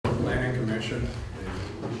Commission.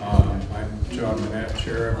 I'm John Manette,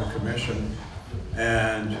 Chair of the Commission,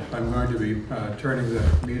 and I'm going to be turning the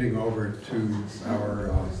meeting over to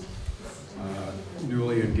our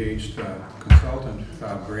newly engaged consultant,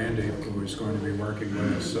 Brandy, who is going to be working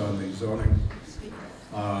with us on the zoning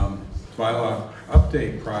bylaw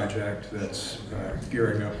update project that's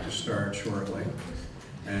gearing up to start shortly.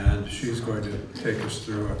 And she's going to take us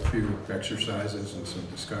through a few exercises and some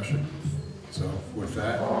discussion. So with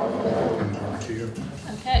that, I'll turn it over to you.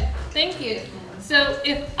 Okay, thank you. So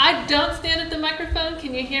if I don't stand at the microphone,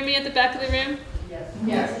 can you hear me at the back of the room?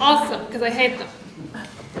 Yes. Awesome, because I hate them.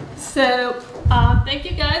 So thank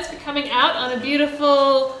you guys for coming out on a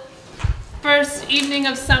beautiful first evening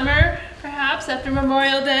of summer, perhaps, after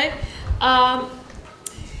Memorial Day.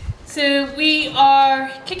 So we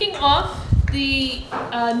are kicking off the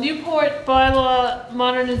Newport bylaw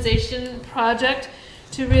modernization project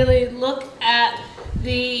to really look at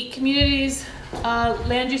the community's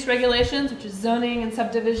land use regulations, which is zoning and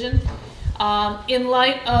subdivision, in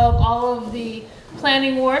light of all of the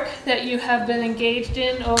planning work that you have been engaged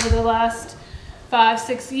in over the last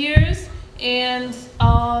 5-6 years, and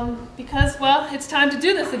because, well, it's time to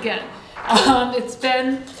do this again. It's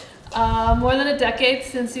been more than a decade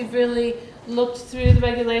since you've really looked through the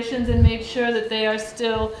regulations and made sure that they are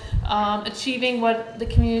still achieving what the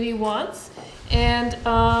community wants. And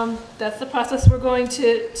that's the process we're going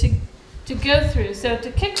to go through. So to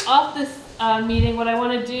kick off this meeting, what I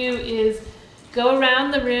want to do is go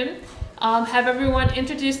around the room, have everyone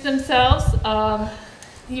introduce themselves.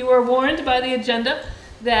 You were warned by the agenda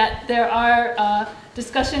that there are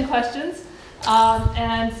discussion questions.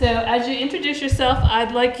 And so as you introduce yourself,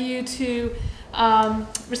 I'd like you to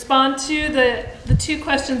respond to the two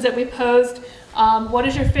questions that we posed. What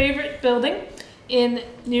is your favorite building in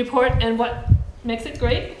Newport and what makes it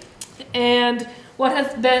great? And what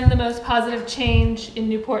has been the most positive change in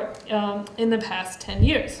Newport in the past 10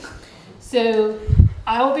 years? So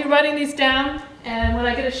I will be writing these down, and when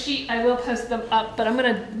I get a sheet, I will post them up, but I'm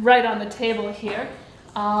going to write on the table here.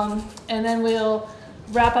 And then we'll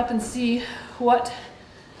wrap up and see what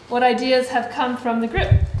ideas have come from the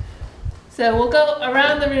group. So we'll go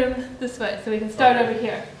around the room this way, so we can start over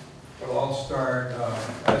here. Well, I'll start.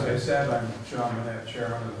 As I said, I'm John Manette,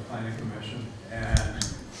 Chairman of the Planning Commission, and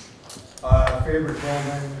favorite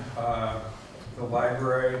building, the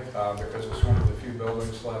library, because it's one of the few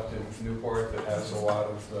buildings left in Newport that has a lot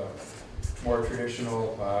of more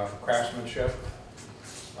traditional craftsmanship,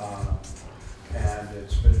 and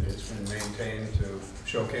it's been maintained to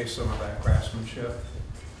showcase some of that craftsmanship.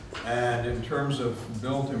 And in terms of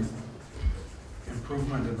built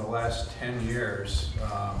improvement in the last 10 years,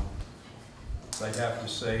 I'd have to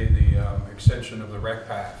say the extension of the rec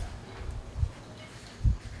path.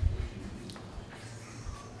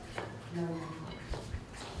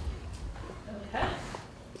 Okay.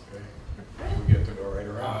 We get to go right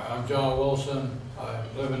around. I'm John Wilson. I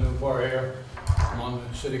live in Newport here. I'm on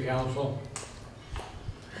the city council.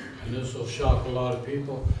 And this will shock a lot of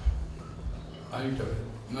people. I think the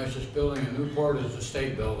nicest building in Newport is the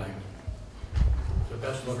State Building. It's the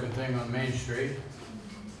best looking thing on Main Street.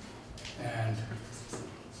 And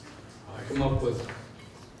I come up with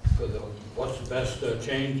what's the best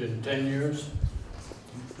change in 10 years.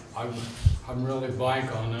 I'm really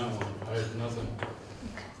blank on that one. I have nothing.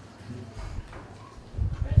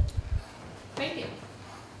 Thank you.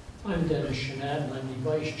 I'm Dennis Shanad, and I'm the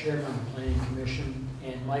Vice Chairman of the Planning Commission,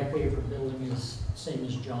 and my favorite building is same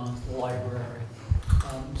as John's, the library.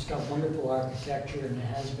 It's got wonderful architecture, and it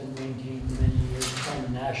has been maintained for many years. It's on the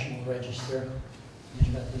National Register,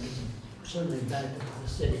 and I think it's certainly a benefit to the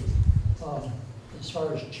city. As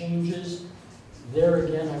far as changes, there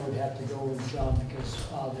again, I would have to go with John, because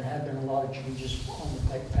there have been a lot of changes on the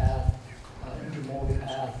bike path, intermodal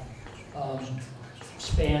path,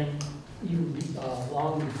 span even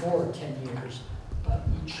long before 10 years.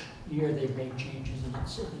 Each year they've made changes, and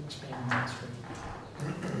it's expanding that street.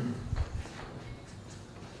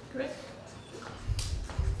 Great.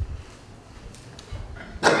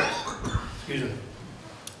 Excuse me.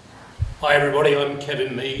 Hi everybody, I'm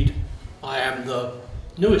Kevin Mead. I am the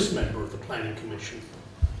newest member of the Planning Commission,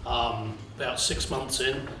 about 6 months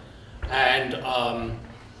in, and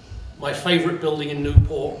my favourite building in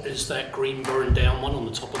Newport is that green burned down one on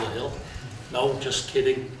the top of the hill. No, just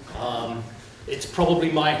kidding. It's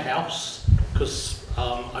probably my house, because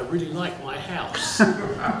I really like my house.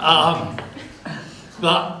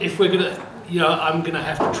 But if we're gonna, I'm gonna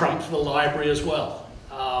have to trump for the library as well.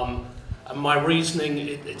 And my reasoning,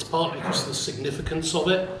 it's partly because of the significance of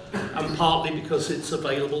it, and partly because it's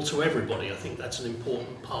available to everybody. I think that's an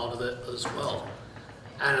important part of it as well.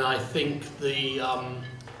 and I think the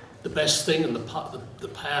best thing, and the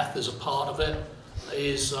path is a part of it,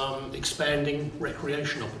 is expanding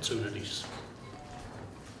recreation opportunities.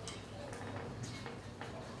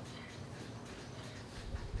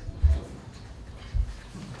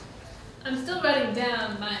 I'm still writing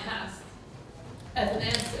down my house as an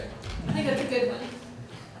answer. I think that's a good one.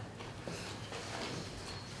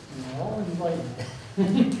 You're all invited.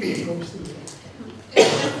 Go see it.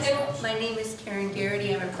 My name is Karen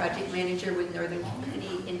Garrity. I'm a project manager with Northern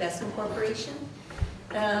Community Investment Corporation.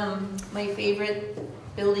 My favorite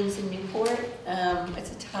buildings in Newport,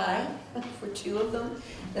 it's a tie for two of them.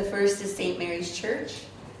 The first is St. Mary's Church,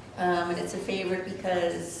 and it's a favorite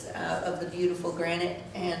because of the beautiful granite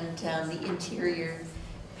and the interior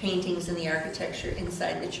paintings and the architecture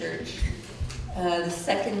inside the church. The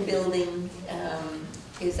second building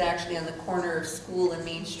is actually on the corner of School and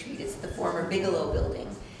Main Street. It's the former Bigelow building.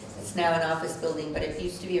 It's now an office building, but it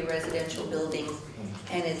used to be a residential building,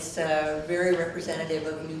 and it's very representative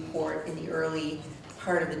of Newport in the early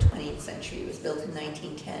part of the 20th century. It was built in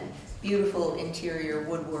 1910. Beautiful interior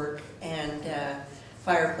woodwork and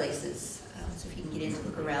fireplaces. So if you can get in to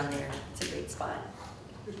look around there, it's a great spot.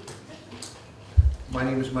 My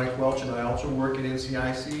name is Mike Welch, and I also work at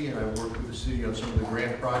NCIC, and I work with the city on some of the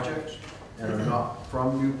grant projects. And I'm not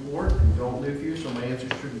from Newport and don't live here, so my answer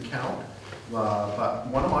shouldn't count. But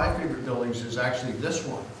one of my favorite buildings is actually this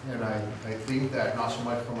one. And I think that not so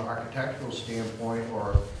much from an architectural standpoint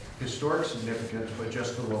or historic significance, but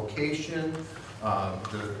just the location,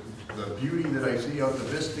 the beauty that I see out the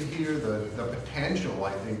vista here, the potential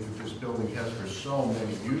I think that this building has for so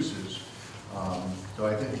many uses. So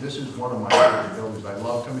I think this is one of my favorite buildings. I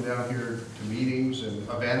love coming down here to meetings and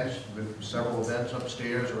events, with several events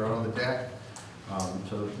upstairs or out on the deck.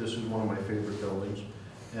 So this is one of my favorite buildings.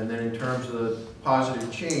 And then in terms of the positive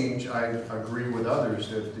change, I agree with others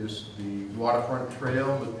that the waterfront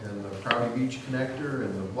trail and the Prouty Beach connector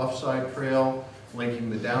and the Bluffside Trail linking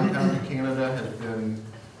the downtown to Canada has been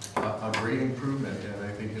a great improvement, and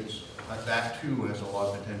I think it's that too has a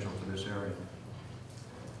lot of potential for this area.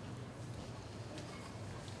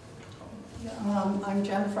 I'm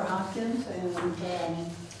Jennifer Hopkins, and I'm a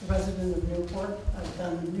resident of Newport. I've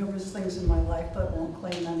done numerous things in my life, but won't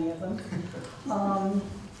claim any of them.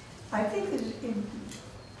 I think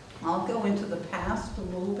I'll go into the past a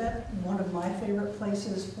little bit. One of my favorite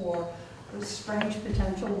places for strange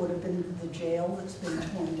potential would have been the jail that's been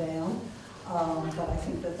torn down. But I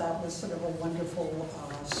think that was sort of a wonderful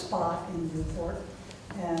spot in Newport.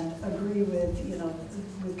 And agree with,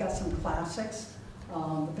 we've got some classics.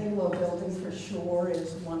 The Bigelow building for sure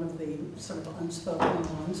is one of the sort of unspoken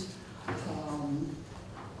ones,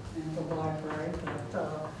 and the library.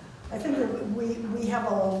 But I think that we have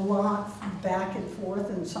a lot back and forth,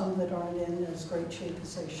 and some that aren't in as great shape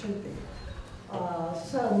as they should be.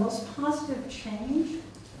 So most positive change,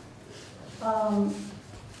 I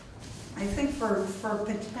think for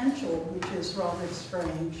potential, which is rather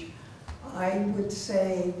strange, I would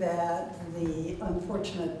say that the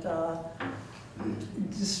unfortunate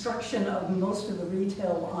destruction of most of the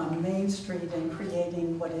retail on Main Street and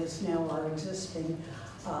creating what is now our existing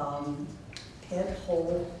pit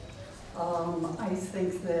hole, I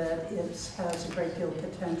think that it has a great deal of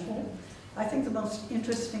potential. I think the most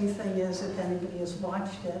interesting thing is, if anybody has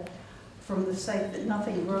watched it, from the site that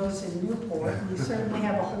nothing grows in Newport, we certainly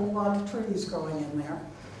have a whole lot of trees growing in there.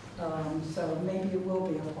 So maybe it will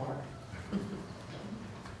be a park.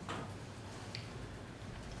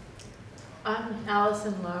 I'm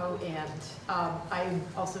Allison Lowe, and I'm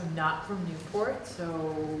also not from Newport,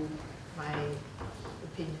 so my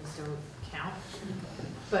opinions don't count.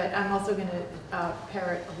 But I'm also going to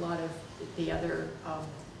parrot a lot of the other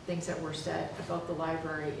things that were said about the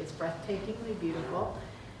library. It's breathtakingly beautiful.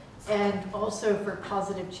 And also for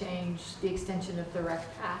positive change, the extension of the rec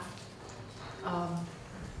path.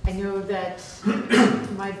 I know that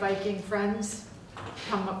my biking friends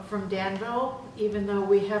come up from Danville, even though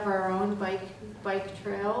we have our own bike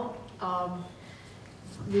trail.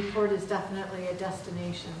 Newport is definitely a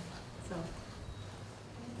destination. So.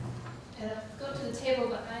 And go to the table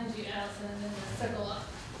behind you, Allison, and then circle up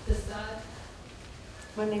this side.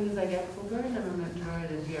 My name is Ayat Fulger, and I'm a mentor at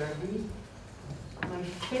VRB. My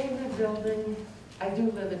favorite building, I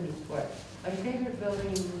do live in Newport. My favorite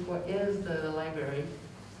building in Newport is the library.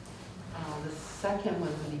 The second one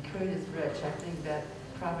would be Curtis Bridge. I think that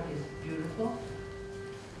property is beautiful.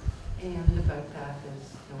 And the bike path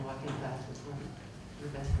is, the walking path is one of the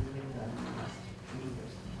best thing we've done in the last 3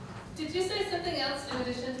 years. Did you say something else in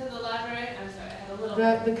addition to the library? I'm sorry, I had a little.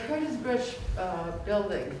 The Curtis Bridge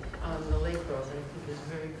building on the Lake Road, I think is a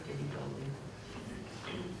very pretty building.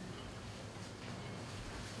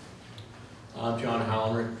 I'm John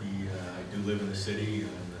Hallenrick. I do live in the city.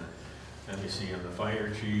 Let me see, I'm the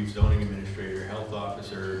fire chief, zoning administrator, health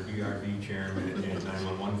officer, DRB chairman, and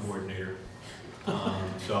 911 coordinator.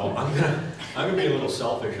 So I'm gonna be a little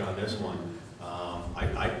selfish on this one.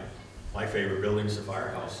 My favorite building is the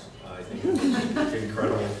firehouse. I think it's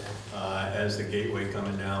incredible as the gateway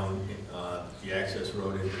coming down the access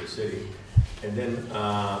road into the city. And then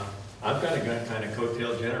I've got to kind of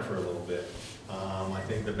coattail Jennifer a little bit. I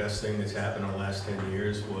think the best thing that's happened in the last 10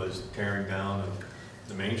 years was tearing down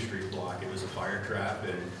the Main Street block. It was a fire trap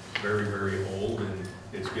and very, very old, and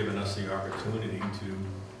it's given us the opportunity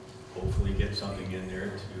to hopefully get something in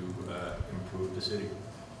there to improve the city.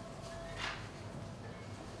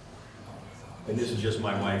 And this is just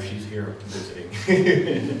my wife, she's here visiting.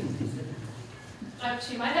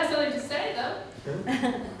 She might have something to say, though.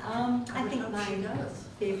 I think my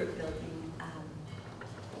favorite building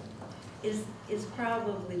is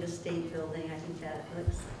probably the state building. I think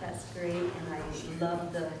that's great, and I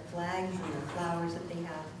love the flags and the flowers that they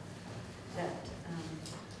have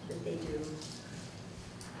that they do.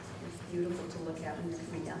 It's beautiful to look at when you're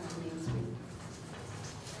coming down to Main Street.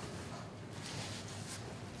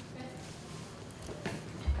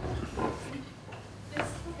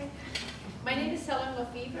 My name is Helen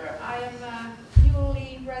Lefevre. I am a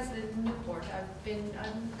newly resident in Newport.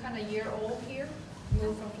 I'm kind of a year old here,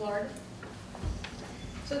 moved from Florida.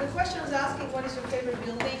 So the question was asking, what is your favorite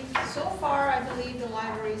building? So far, I believe the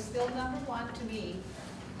library is still #1 to me.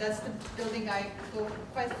 That's the building I go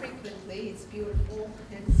quite frequently. It's beautiful,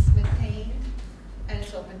 it's maintained, and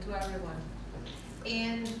it's open to everyone.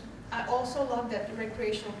 And I also love that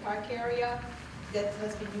recreational park area that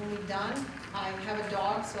has been newly done. I have a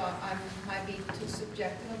dog, so I might be too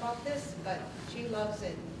subjective about this, but she loves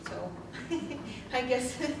it. So I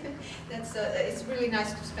guess it's really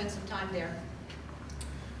nice to spend some time there.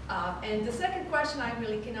 And the second question I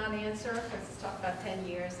really cannot answer, because it's talked about 10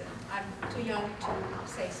 years, and I'm too young to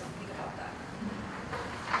say something about that.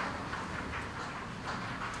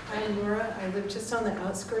 I'm Laura. I live just on the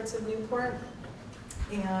outskirts of Newport,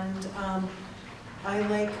 and I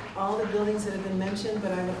like all the buildings that have been mentioned,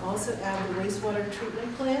 but I would also add the wastewater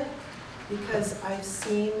treatment plant, because I've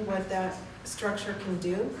seen what that structure can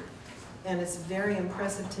do, and it's very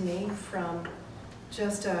impressive to me from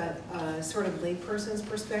just a sort of layperson's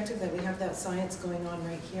perspective that we have that science going on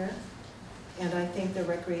right here. And I think the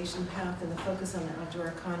recreation path and the focus on the outdoor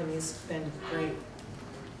economy has been great.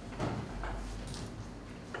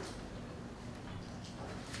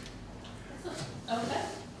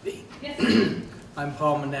 Okay. Yes. I'm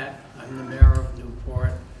Paul Manette. I'm the mayor of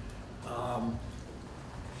Newport.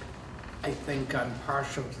 I think I'm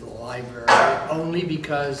partial to the library only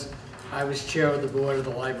because I was chair of the board of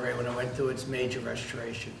the library when I went through its major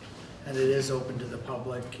restoration. And it is open to the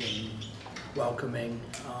public and welcoming.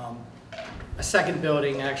 A second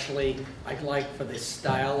building, actually, I'd like for the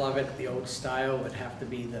style of it, the old style, would have to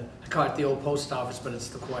be I call it the old post office, but it's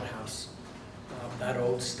the courthouse. That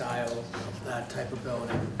old style of that type of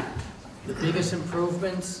building. The biggest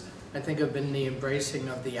improvements, I think, have been the embracing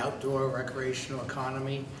of the outdoor recreational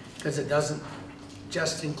economy, because it doesn't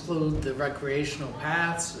just include the recreational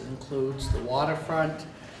paths, it includes the waterfront,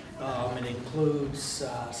 it includes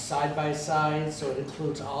side-by-side, so it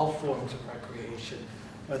includes all forms of recreation,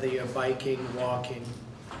 whether you're biking, walking,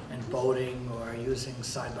 and boating, or using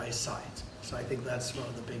side-by-sides. So I think that's one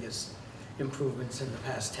of the biggest improvements in the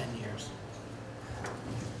past 10 years.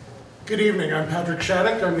 Good evening, I'm Patrick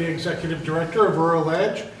Shattuck. I'm the Executive Director of Rural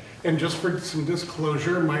Edge. And just for some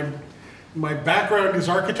disclosure, my background is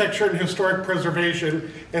architecture and historic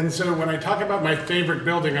preservation. And so when I talk about my favorite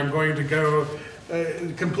building, I'm going to go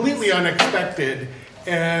completely unexpected.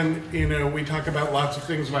 And, you know, we talk about lots of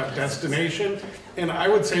things about destination. And I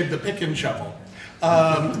would say the pick and shovel.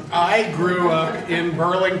 I grew up in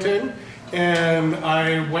Burlington, and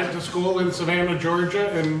I went to school in Savannah, Georgia,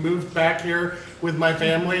 and moved back here with my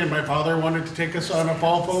family, and my father wanted to take us on a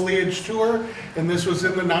fall foliage tour, and this was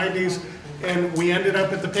in the 90s, and we ended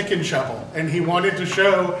up at the Pick and Shovel, and he wanted to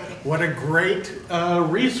show what a great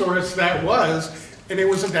resource that was, and it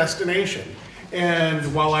was a destination.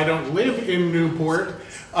 And while I don't live in Newport,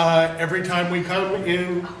 every time we come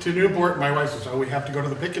into Newport, my wife says, oh, we have to go to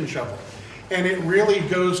the Pick and Shovel. And it really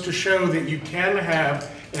goes to show that you can have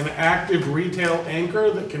an active retail anchor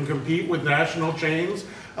that can compete with national chains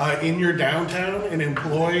in your downtown and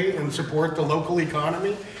employ and support the local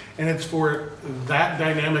economy. And it's for that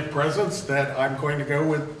dynamic presence that I'm going to go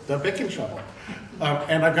with the Pick and Shovel.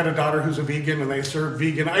 And I've got a daughter who's a vegan, and they serve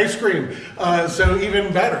vegan ice cream, so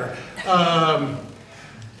even better.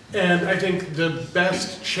 And I think the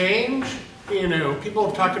best change you know, people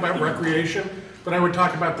have talked about recreation, but I would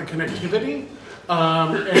talk about the connectivity.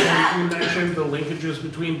 And you mentioned the linkages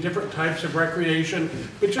between different types of recreation,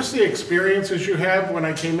 but just the experiences you have. When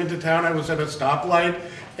I came into town, I was at a stoplight,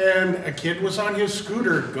 and a kid was on his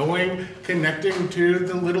scooter connecting to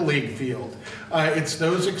the Little League field. It's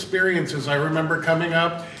those experiences. I remember coming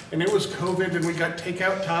up, and it was COVID, and we got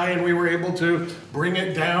takeout Thai, and we were able to bring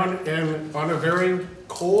it down, and on a very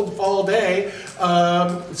cold fall day,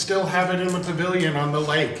 still have it in the pavilion on the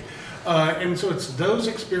lake. And so it's those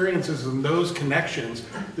experiences and those connections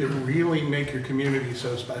that really make your community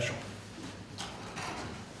so special.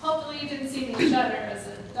 Hopefully you didn't see me shudder as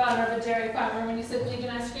a daughter of a dairy farmer when you said vegan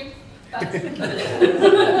ice cream.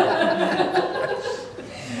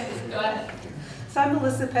 Go ahead. So I'm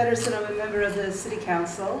Melissa Pedersen. I'm a member of the City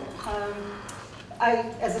Council.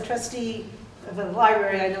 As a trustee of a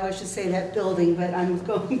library, I know I should say that building, but I'm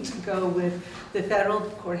going to go with the federal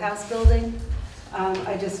courthouse building.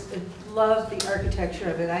 I just love the architecture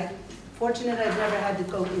of it. I'm fortunate I've never had to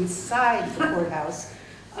go inside the courthouse,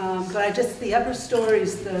 but the upper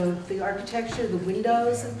stories, the architecture, the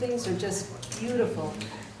windows and things are just beautiful.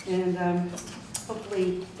 And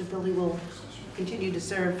hopefully the building will continue to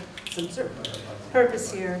serve some sort of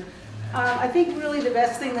purpose here. I think really the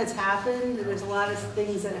best thing that's happened, there's a lot of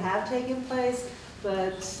things that have taken place,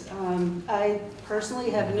 but I personally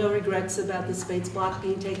have no regrets about the Spates block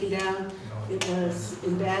being taken down. It was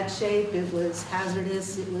in bad shape, it was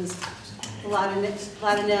hazardous, it was a lot of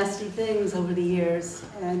nasty things over the years.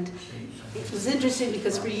 And it was interesting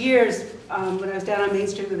because for years, when I was down on Main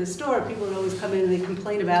Street with a store, people would always come in and they'd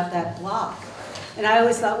complain about that block. And I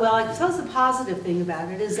always thought, well, I suppose the positive thing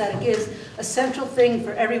about it is that it gives a central thing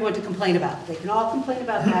for everyone to complain about. They can all complain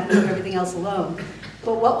about that and leave everything else alone.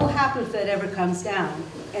 But what will happen if that ever comes down?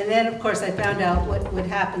 And then, of course, I found out what would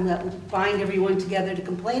happen that would bind everyone together to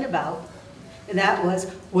complain about. And that was,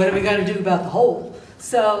 what are we going to do about the hole?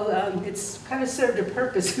 So it's kind of served a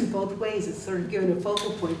purpose in both ways. It's sort of given a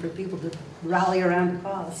focal point for people to rally around a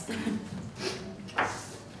cause.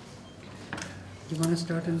 You want to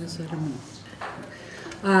start on this? I don't know.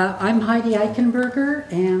 I'm Heidi Eichenberger,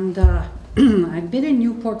 and I've been in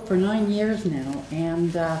Newport for 9 years now,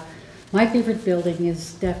 and my favorite building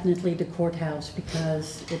is definitely the courthouse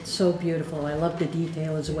because it's so beautiful. I love the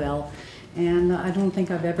detail as well, and I don't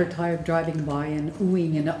think I've ever tired driving by and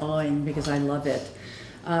oohing and awing because I love it.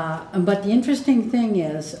 But the interesting thing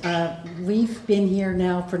is, we've been here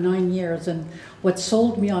now for 9 years, and what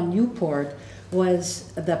sold me on Newport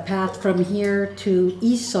was the path from here to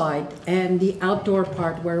East Side and the outdoor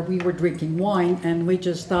part where we were drinking wine, and we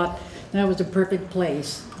just thought that was a perfect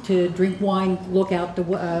place to drink wine, look out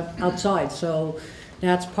outside. So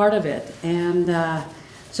that's part of it. And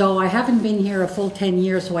so I haven't been here a full 10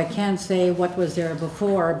 years, so I can't say what was there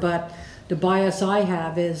before, but the bias I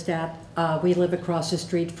have is that we live across the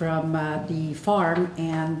street from the farm,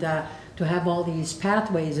 and to have all these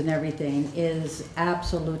pathways and everything is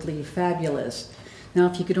absolutely fabulous. Now,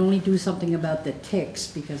 if you could only do something about the ticks,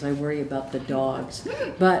 because I worry about the dogs.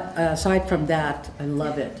 But aside from that, I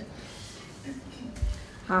love it.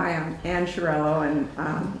 Hi, I'm Ann Chiarello, and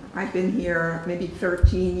I've been here maybe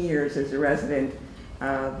 13 years as a resident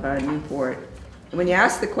of Newport. And when you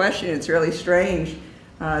ask the question, it's really strange.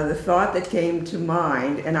 The thought that came to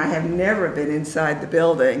mind, and I have never been inside the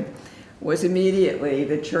building, was immediately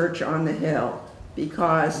the church on the hill.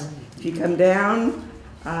 Because if you come down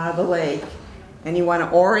the lake and you want to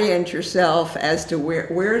orient yourself as to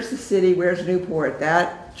where's the city, where's Newport,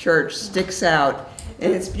 that church sticks out,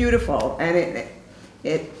 and it's beautiful. And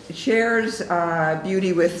it shares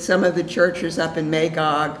beauty with some of the churches up in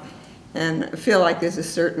Magog, and I feel like there's a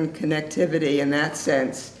certain connectivity in that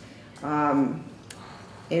sense.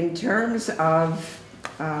 In terms of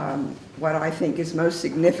what I think is most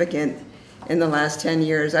significant in the last 10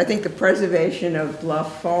 years, I think the preservation of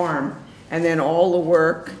Bluff Farm, and then all the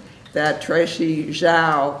work that Tracy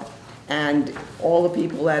Zhao and all the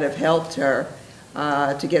people that have helped her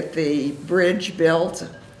to get the bridge built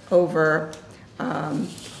over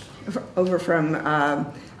from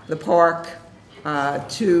the park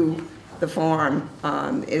to the farm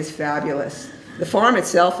is fabulous. The farm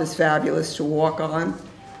itself is fabulous to walk on.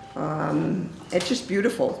 It's just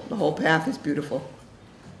beautiful. The whole path is beautiful.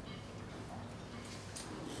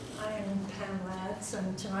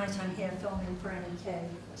 And tonight I'm here filming for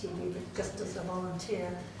NEK-TV just as a volunteer.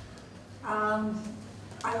 I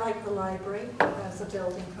like the library as a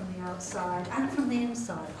building from the outside and from the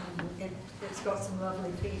inside. It's got some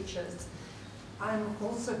lovely features. I'm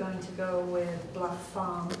also going to go with Bluff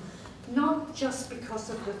Farm not just because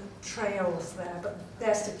of the trails there, but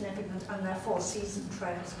they're significant and they're four-season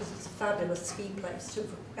trails because it's a fabulous ski place too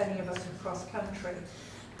for any of us who cross country,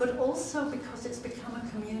 but also because it's become a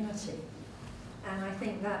community. And I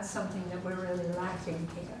think that's something that we're really lacking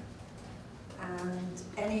here. And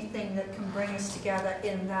anything that can bring us together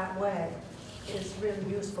in that way is really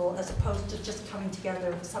useful, as opposed to just coming together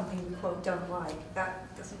with something we quote don't like.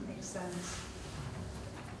 That doesn't make sense.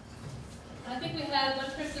 I think we had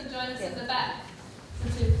one person join us in the back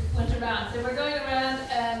since we went around. So we're going around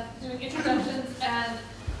and doing introductions and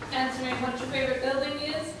answering what your favorite building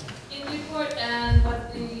is in Newport and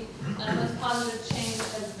what the most positive change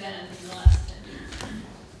has been in the last 10 years.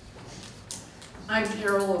 I'm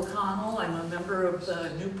Carol O'Connell. I'm a member of the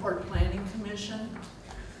Newport Planning Commission.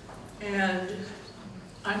 And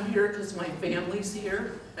I'm here because my family's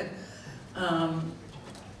here.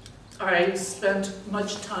 I spent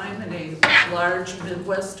much time in a large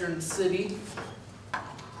Midwestern city,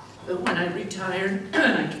 but when I retired,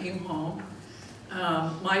 I came home.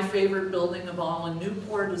 My favorite building of all in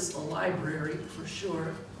Newport is the library, for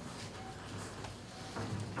sure.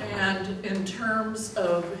 And in terms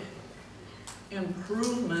of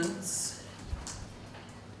improvements,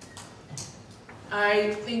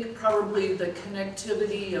 I think probably the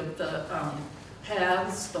connectivity of the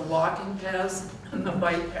paths, the walking paths and the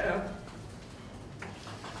bike path.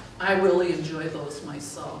 I really enjoy those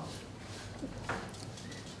myself.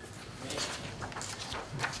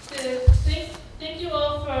 So thank you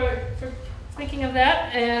all for thinking of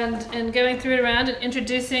that and going through it around and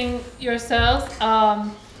introducing yourselves.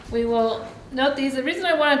 We will note these. The reason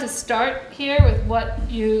I wanted to start here with what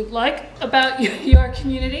you like about your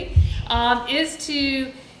community is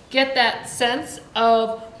to get that sense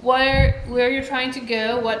of where you're trying to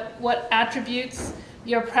go, what attributes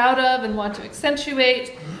you're proud of and want to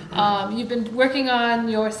accentuate. You've been working on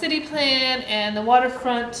your city plan and the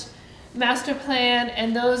waterfront master plan,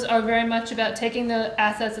 and those are very much about taking the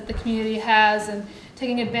assets that the community has and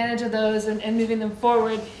taking advantage of those and moving them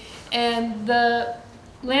forward. And the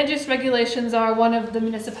land use regulations are one of the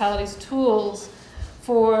municipality's tools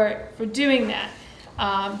for doing that.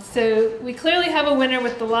 So we clearly have a winner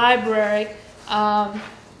with the library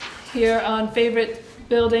here on favorite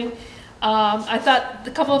building. I thought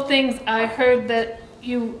the couple of things I heard that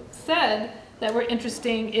you said that were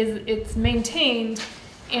interesting is it's maintained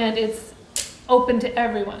and it's open to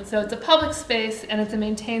everyone. So it's a public space and it's a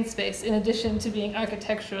maintained space in addition to being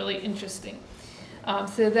architecturally interesting.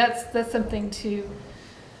 So that's something to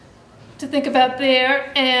think about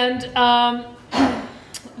there. And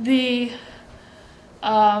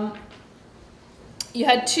you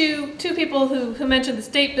had two people who mentioned the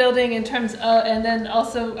state building in terms of, and then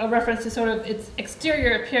also a reference to sort of its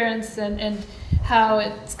exterior appearance and how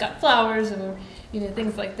it's got flowers or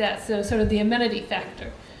things like that. So sort of the amenity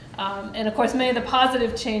factor. And of course, many of the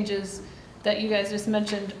positive changes that you guys just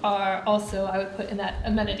mentioned are also, I would put in that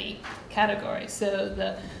amenity category. So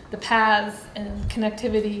the paths and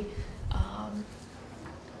connectivity,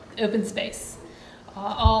 open space,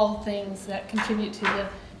 all things that contribute to the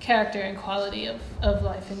character and quality of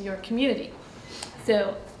life in your community.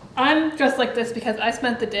 So I'm dressed like this because I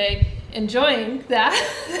spent the day enjoying that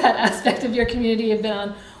aspect of your community. I've been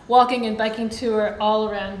on walking and biking tour all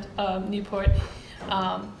around Newport.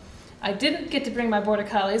 I didn't get to bring my border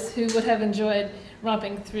collies, who would have enjoyed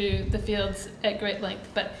romping through the fields at great length,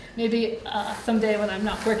 but maybe someday when I'm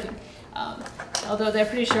not working. Although they're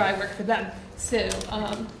pretty sure I work for them, so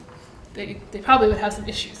they probably would have some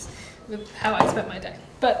issues with how I spent my day.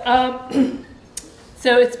 But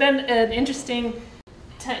so it's been an interesting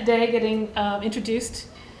day getting introduced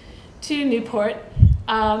to Newport.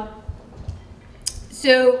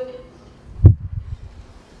 So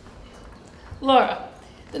Laura,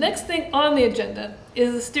 the next thing on the agenda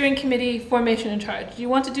is the steering committee formation and charge. Do you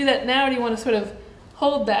want to do that now, or do you want to sort of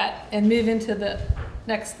hold that and move into the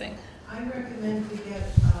next thing? I recommend we get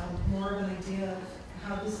more of an idea of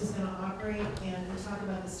how this is going to operate, and we talk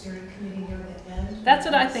about the steering committee near the end. That's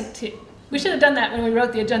what I think too. We should have done that when we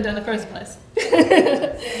wrote the agenda in the first place.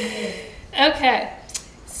 Okay,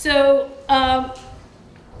 so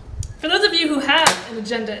for those of you who have an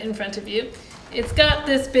agenda in front of you, it's got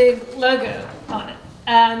this big logo on it.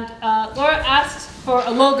 And Laura asked for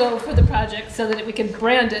a logo for the project so that we could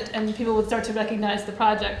brand it and people would start to recognize the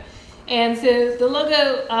project. And so the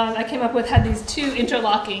logo I came up with had these two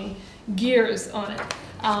interlocking gears on it.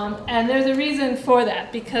 And there's a reason for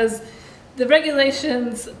that, because the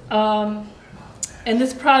regulations and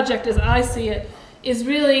this project, as I see it, is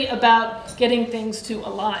really about getting things to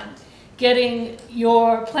align, getting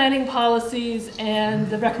your planning policies and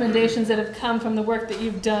the recommendations that have come from the work that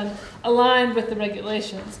you've done aligned with the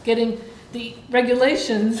regulations, getting the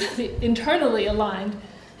regulations internally aligned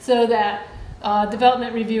so that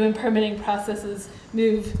development review and permitting processes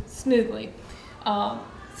move smoothly.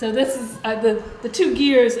 So this is, the two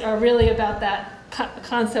gears are really about that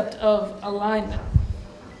concept of alignment.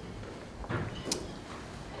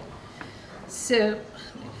 So,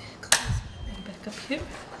 back up here.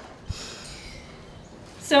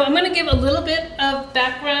 So I'm going to give a little bit of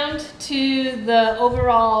background to the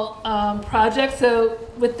overall project. So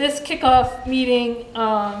with this kickoff meeting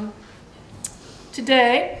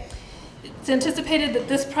today, it's anticipated that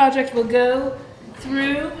this project will go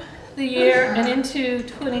through the year and into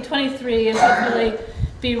 2023 and hopefully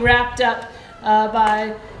be wrapped up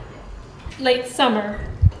by late summer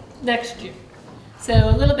next year. So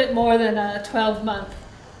a little bit more than a 12-month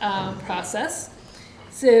process.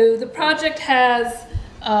 So the project has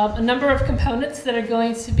a number of components that are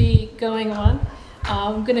going to be going on.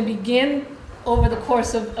 I'm going to begin over the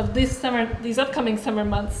course of these upcoming summer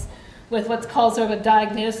months with what's called sort of a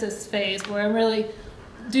diagnosis phase, where I'm really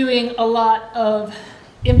doing a lot of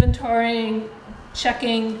inventorying,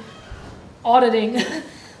 checking, auditing,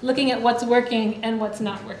 looking at what's working and what's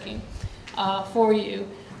not working for you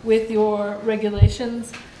with your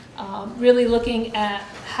regulations, really looking at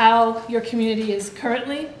how your community is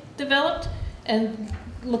currently developed and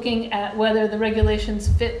looking at whether the regulations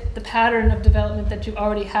fit the pattern of development that you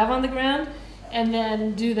already have on the ground, and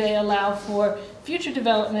then do they allow for future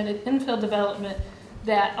development and infill development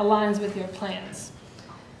that aligns with your plans.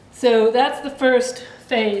 So that's the first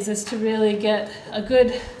phase, is to really get a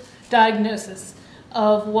good diagnosis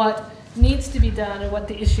of what needs to be done and what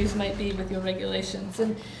the issues might be with your regulations.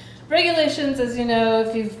 And regulations, as you know,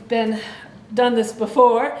 if you've done this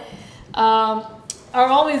before, are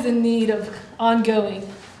always in need of ongoing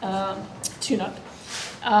tune-up.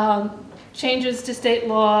 Changes to state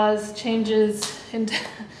laws, changes in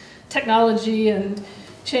technology, and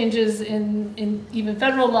changes in even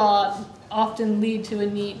federal law often lead to a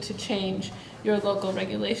need to change your local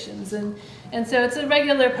regulations. And so it's a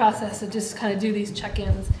regular process to just kind of do these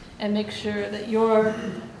check-ins and make sure that you're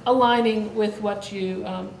aligning with what you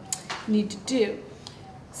need to do.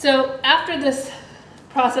 So after this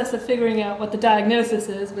process of figuring out what the diagnosis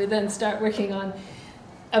is, we then start working on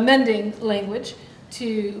amending language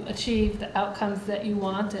to achieve the outcomes that you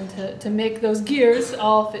want and to make those gears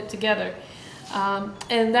all fit together.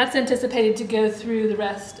 And that's anticipated to go through the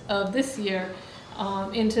rest of this year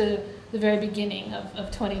into the very beginning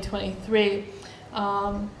of 2023.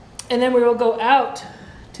 And then we will go out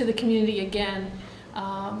to the community again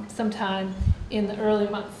sometime in the early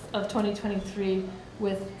months of 2023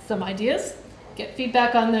 with some ideas, get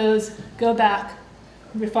feedback on those, go back,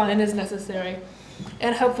 refine as necessary,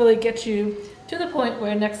 and hopefully get you to the point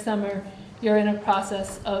where next summer you're in a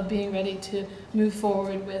process of being ready to move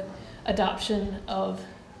forward with adoption of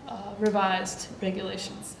revised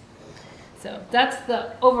regulations. So that's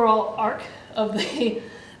the overall arc of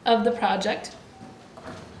the project.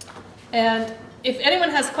 And if anyone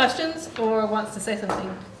has questions or wants to say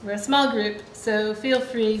something, we're a small group, so feel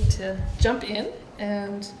free to jump in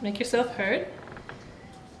and make yourself heard.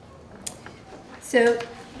 So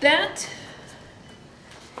that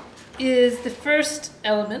is the first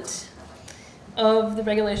element of the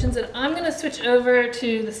regulations, and I'm going to switch over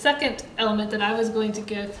to the second element that I was going to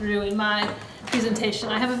go through in my presentation.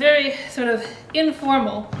 I have a very sort of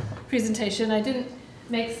informal presentation. I didn't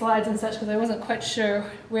make slides and such because I wasn't quite sure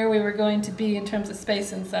where we were going to be in terms of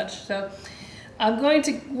space and such. So I'm going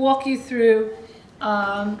to walk you through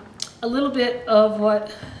a little bit of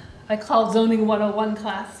what I call Zoning 101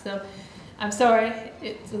 class. So I'm sorry,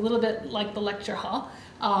 it's a little bit like the lecture hall.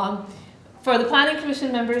 For the Planning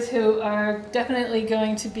Commission members who are definitely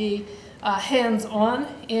going to be hands-on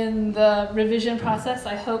in the revision process,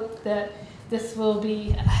 I hope that this will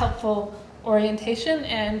be a helpful orientation.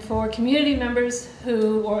 And for community members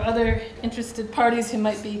or other interested parties who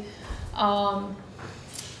might be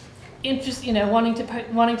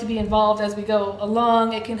wanting to be involved as we go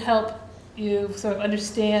along, it can help you sort of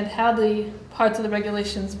understand how the parts of the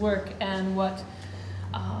regulations work and what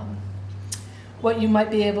you might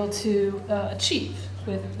be able to achieve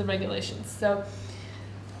with the regulations. So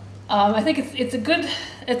I think it's a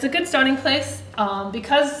good starting place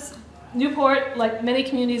because Newport, like many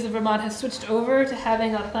communities of Vermont, has switched over to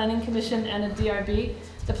having a planning commission and a DRB.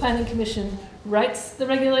 The planning commission writes the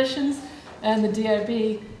regulations, and the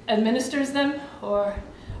DRB administers them or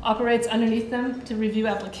operates underneath them to review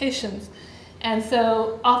applications. And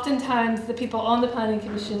so oftentimes the people on the planning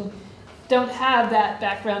commission don't have that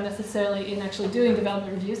background necessarily in actually doing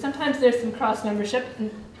development review. Sometimes there's some cross membership.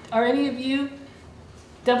 Are any of you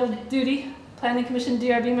double duty planning commission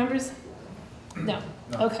DRB members? No.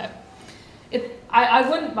 Okay. I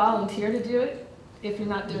wouldn't volunteer to do it if you're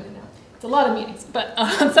not doing it now. It's a lot of meetings, but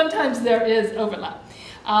sometimes there is overlap.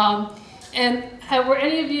 And were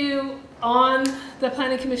any of you on the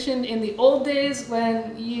planning commission in the old days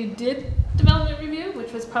when you did development review,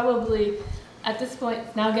 which was probably at this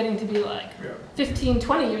point now getting to be like 15,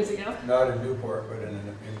 20 years ago? Not in Newport, but in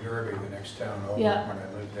Derby, the next town over, when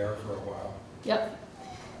I lived there for a while. Yep.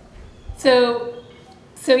 So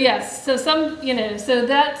yes, so so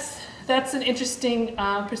that's an interesting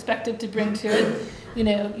perspective to bring to it.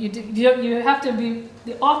 You have to be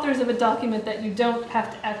the authors of a document that you don't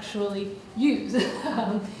have to actually use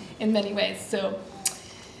in many ways. So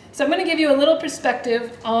I'm going to give you a little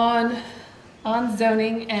perspective on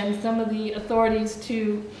zoning and some of the authorities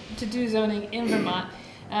to do zoning in Vermont.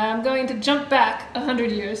 I'm going to jump back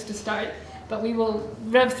 100 years to start, but we will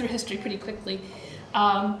rev through history pretty quickly.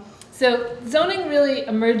 So zoning really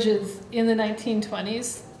emerges in the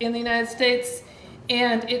 1920s in the United States,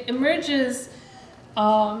 and it emerges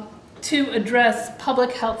to address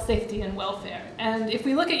public health, safety, and welfare. And if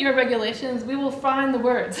we look at your regulations, we will find the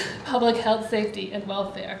words public health, safety, and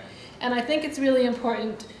welfare. And I think it's really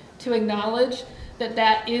important to acknowledge that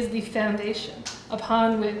that is the foundation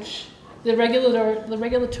upon which the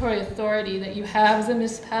regulatory authority that you have as a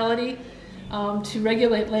municipality to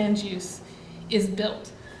regulate land use is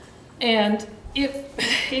built. And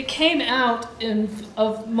it came out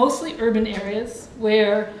of mostly urban areas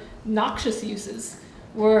where noxious uses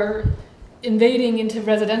were invading into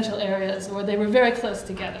residential areas, or they were very close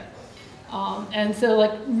together. And so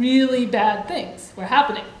like really bad things were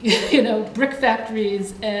happening. Brick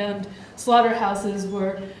factories and slaughterhouses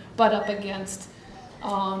were butt up against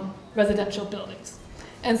residential buildings.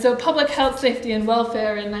 And so public health, safety, and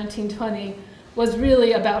welfare in 1920 was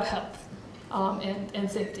really about health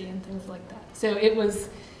and safety and things like that. So it was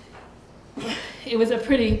a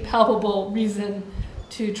pretty palpable reason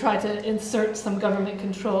to try to insert some government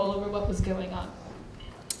control over what was going on.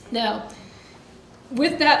 Now,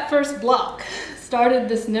 with that first block started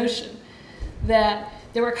this notion that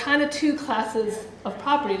there were kind of two classes of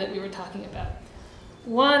property that we were talking about.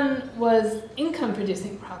 One was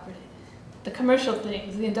income-producing property, the commercial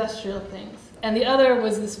things, the industrial things, and the other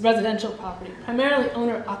was this residential property, primarily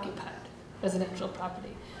owner-occupied residential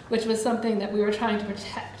property, which was something that we were trying to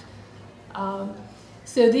protect.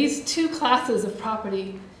 So these two classes of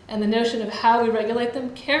property and the notion of how we regulate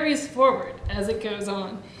them carries forward as it goes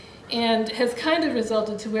on, and has kind of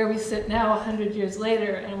resulted to where we sit now 100 years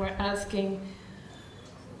later, and we're asking,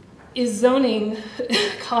 is zoning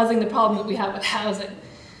causing the problem that we have with housing?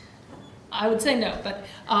 I would say no, but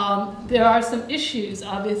there are some issues,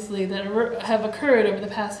 obviously, that have occurred over the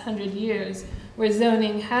past 100 years where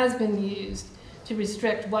zoning has been used to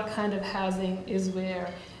restrict what kind of housing is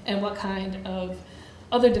where and what kind of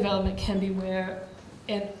other development can be where.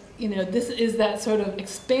 And this is that sort of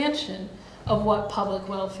expansion of what public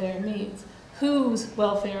welfare means. Whose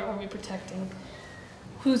welfare are we protecting?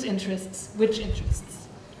 Whose interests? Which interests?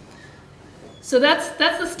 So that's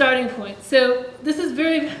the starting point. So this is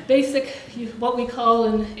very basic, what we call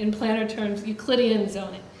in planner terms, Euclidean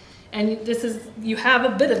zoning. And you have a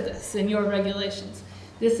bit of this in your regulations.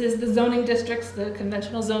 This is the zoning districts, the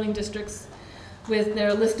conventional zoning districts, with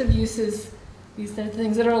their list of uses, these are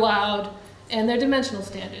things that are allowed, and their dimensional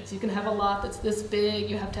standards. You can have a lot that's this big,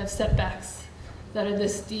 you have to have setbacks that are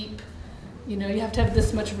this deep, you have to have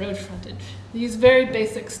this much road frontage. These very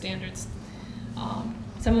basic standards.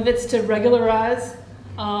 Some of it's to regularize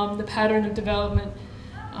the pattern of development,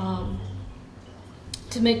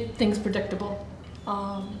 to make things predictable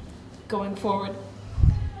going forward.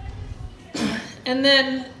 And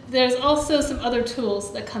then there's also some other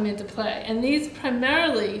tools that come into play, and these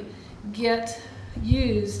primarily get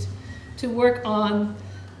used to work on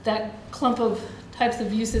that clump of types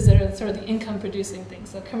of uses that are sort of the income-producing things,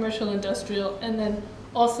 so commercial, industrial, and then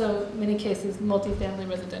also, in many cases, multifamily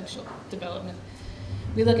residential development.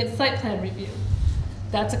 We look at site plan review.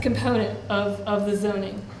 That's a component of the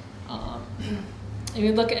zoning. And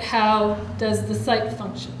we look at how does the site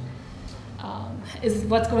function. Is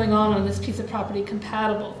what's going on this piece of property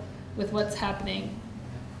compatible with what's happening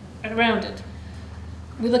around it?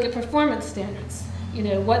 We look at performance standards.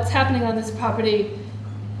 What's happening on this property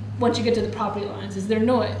once you get to the property lines? Is there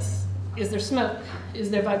noise? Is there smoke?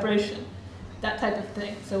 Is there vibration? That type of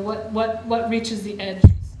thing. So what reaches the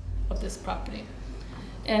edges of this property?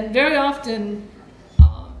 And very often,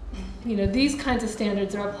 these kinds of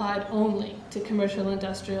standards are applied only to commercial,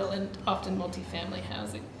 industrial, and often multifamily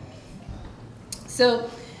housing. So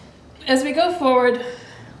as we go forward,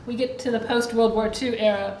 we get to the post-World War II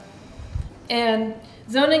era, and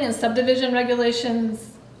zoning and subdivision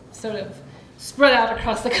regulations sort of spread out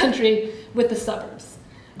across the country with the suburbs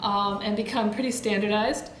and become pretty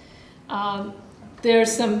standardized.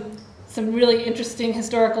 There's some really interesting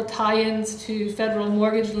historical tie-ins to federal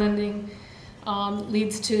mortgage lending,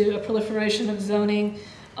 leads to a proliferation of zoning.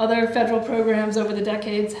 Other federal programs over the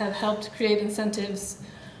decades have helped create incentives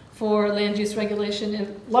for land use regulation.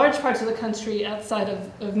 In large parts of the country outside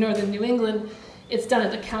of northern New England, it's done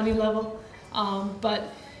at the county level,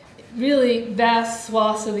 but really vast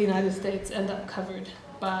swaths of the United States end up covered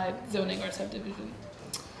by zoning or subdivision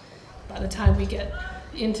by the time we get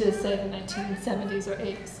into, say, the 1970s or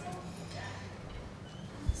 80s.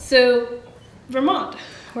 So Vermont,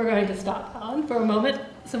 we're going to stop on for a moment.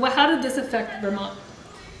 So how did this affect Vermont?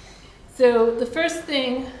 So the first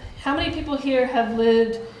thing, how many people here have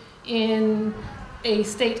lived in a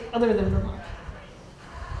state other than Vermont?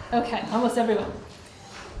 Okay, almost everyone.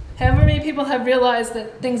 How many people have realized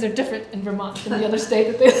that things are different in Vermont than the other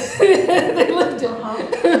state that they lived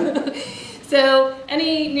in? So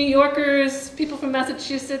any New Yorkers, people from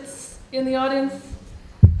Massachusetts in the audience?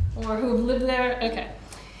 Or who have lived there? Okay.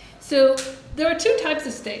 So there are two types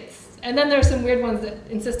of states, and then there are some weird ones that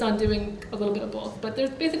insist on doing a little bit of both. But there's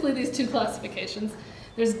basically these two classifications.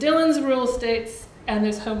 There's Dillon's rural states, and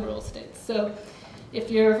there's home rule states. So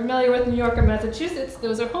if you're familiar with New York or Massachusetts,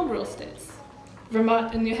 those are home rule states.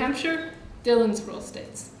 Vermont and New Hampshire, Dillon's rural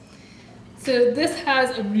states. So this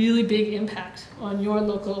has a really big impact on your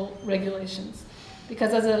local regulations,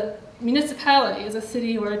 because as a municipality, as a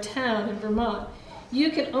city or a town in Vermont, you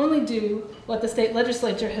can only do what the state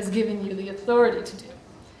legislature has given you the authority to do.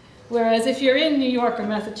 Whereas if you're in New York or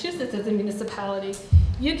Massachusetts as a municipality,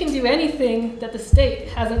 you can do anything that the state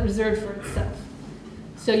hasn't reserved for itself.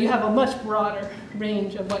 So you have a much broader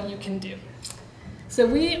range of what you can do. So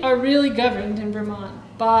we are really governed in Vermont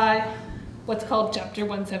by what's called Chapter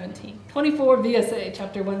 117, 24 VSA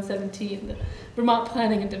Chapter 117, the Vermont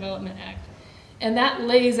Planning and Development Act. And that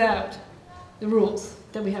lays out the rules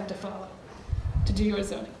that we have to follow to do your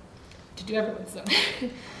zoning, to do everyone's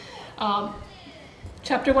zoning.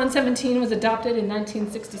 Chapter 117 was adopted in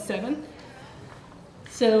 1967.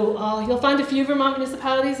 So you'll find a few Vermont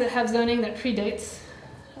municipalities that have zoning that predates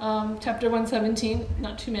Chapter 117,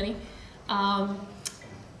 not too many.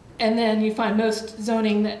 And then you find most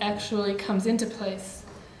zoning that actually comes into place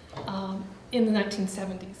in the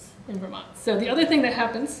 1970s in Vermont. So the other thing that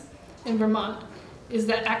happens in Vermont is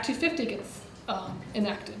that Act 250 gets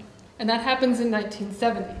enacted. And that happens in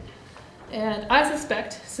 1970. And I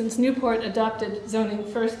suspect, since Newport adopted zoning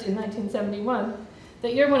first in 1971,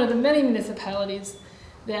 that you're one of the many municipalities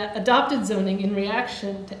that adopted zoning in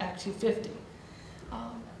reaction to Act 250.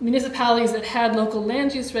 Municipalities that had local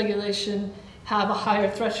land use regulation have a higher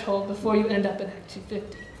threshold before you end up at Act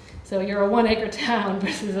 250. So you're a 1-acre town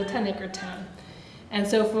versus a 10-acre town. And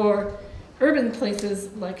so for urban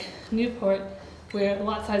places like Newport, where the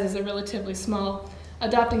lot sizes are relatively small,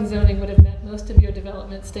 adopting zoning would have meant most of your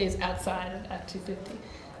development stays outside of Act 250.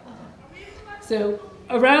 So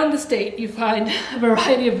around the state, you find a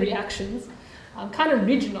variety of reactions, kind of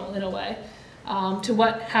regional in a way, to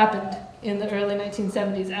what happened in the early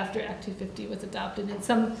 1970s after Act 250 was adopted. In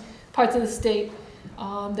some parts of the state,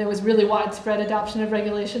 there was really widespread adoption of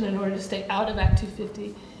regulation in order to stay out of Act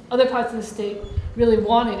 250. Other parts of the state really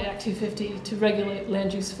wanted Act 250 to regulate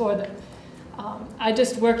land use for them. I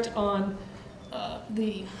just worked on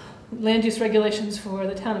the land use regulations for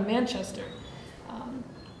the town of Manchester.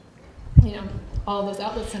 All those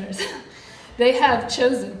outlet centers. They have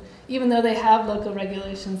chosen, even though they have local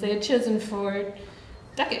regulations, they had chosen for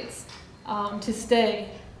decades to stay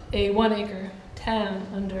a 1-acre town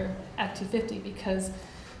under Act 250 because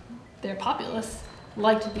their populace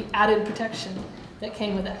liked the added protection that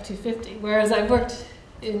came with Act 250. Whereas I worked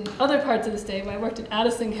in other parts of the state, when I worked in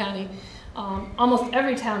Addison County, almost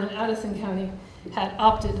every town in Addison County had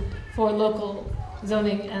opted for local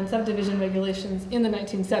zoning and subdivision regulations in the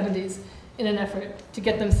 1970s in an effort to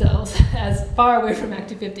get themselves as far away from Act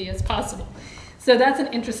 250 as possible. So that's an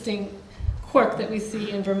interesting quirk that we see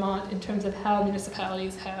in Vermont in terms of how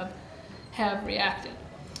municipalities have reacted.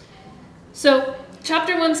 So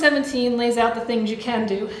Chapter 117 lays out the things you can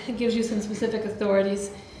do. It gives you some specific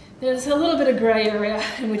authorities. There's a little bit of gray area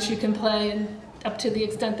in which you can play, and up to the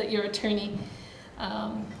extent that your attorney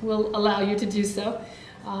will allow you to do so.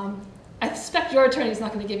 I suspect your attorney is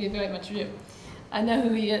not going to give you very much room. I know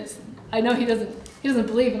who he is. I know he doesn't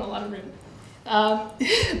believe in a lot of room.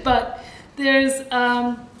 But there's,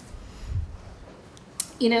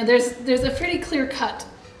 there's a pretty clear-cut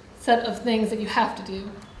set of things that you have to do.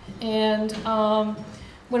 And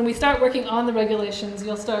when we start working on the regulations,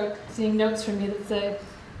 you'll start seeing notes from me that say,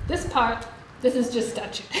 this part, this is just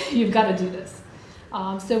statute. You've got to do this.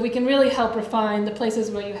 So we can really help refine the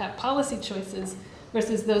places where you have policy choices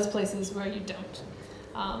versus those places where you don't.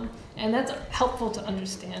 And that's helpful to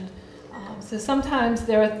understand. So sometimes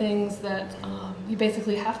there are things that you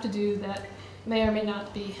basically have to do that may or may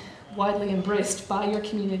not be widely embraced by your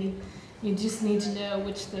community. You just need to know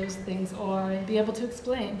which those things are and be able to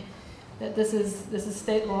explain that this is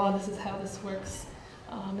state law, this is how this works,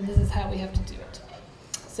 and this is how we have to do it.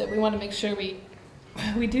 So we want to make sure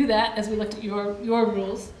we do that as we looked at your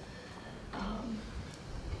rules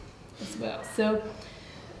as well. So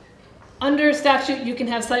under statute, you can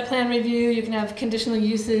have site plan review, you can have conditional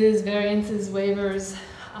uses, variances, waivers,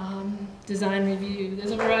 design review.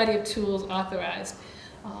 There's a variety of tools authorized.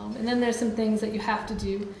 And then there's some things that you have to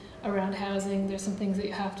do around housing. There's some things that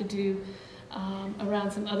you have to do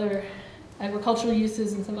around some other agricultural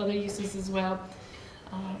uses and some other uses as well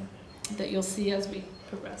that you'll see as we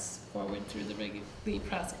progress forward through the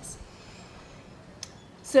process.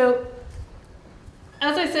 So,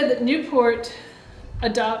 as I said, that Newport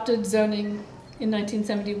adopted zoning in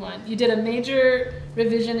 1971. You did a major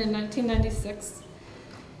revision in 1996,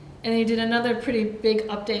 and you did another pretty big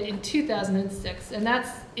update in 2006, and that's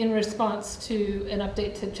in response to an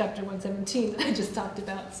update to Chapter 117 that I just talked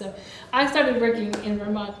about. So I started working in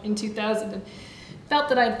Vermont in 2000 and felt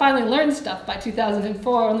that I'd finally learned stuff by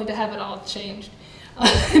 2004, only to have it all changed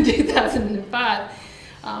in 2005.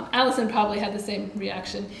 Allison probably had the same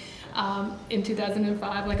reaction in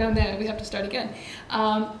 2005, like, oh no, we have to start again.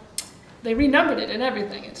 They renumbered it and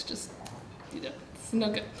everything. It's just, it's no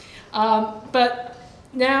good. But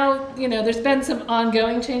now, there's been some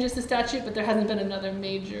ongoing changes to statute, but there hasn't been another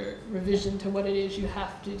major revision to what it is you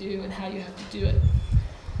have to do and how you have to do it.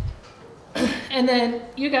 And then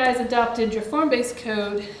you guys adopted your form-based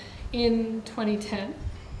code in 2010.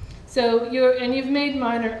 So you've made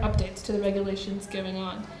minor updates to the regulations going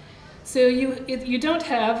on. So you don't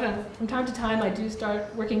have, from time to time I do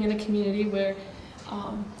start working in a community where,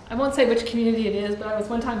 I won't say which community it is, but I was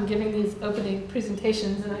one time giving these opening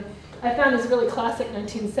presentations, and I found this really classic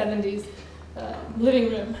 1970s living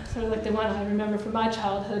room, sort of like the one I remember from my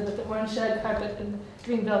childhood with the orange shag carpet and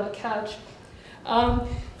green velvet couch.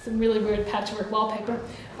 Some really weird patchwork wallpaper.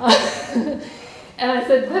 And I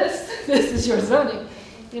said, this is your zoning.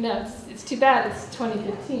 It's too bad it's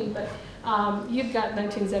 2015, but you've got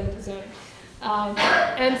 1970 zoning.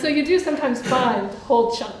 And so you do sometimes find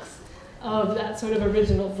whole chunks of that sort of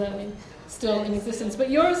original zoning still in existence. But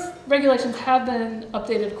yours regulations have been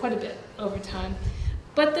updated quite a bit over time.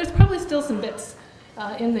 But there's probably still some bits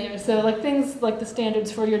in there. So like things like the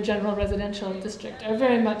standards for your general residential district are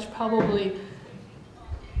very much probably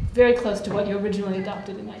very close to what you originally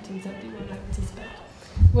adopted in 1971, I would suspect.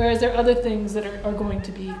 Whereas there are other things that are going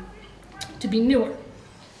to be newer.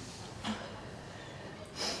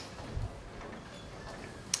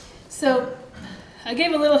 So I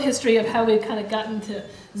gave a little history of how we've kind of gotten to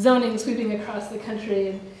zoning sweeping across the country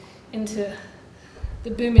and into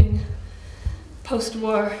the booming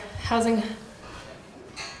post-war housing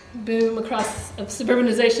boom of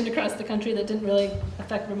suburbanization across the country that didn't really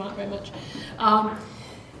affect Vermont very much.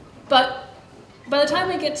 But by the time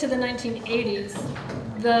we get to the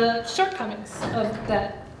 1980s, the shortcomings of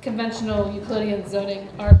that conventional Euclidean zoning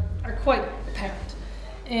are quite apparent.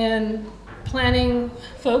 And planning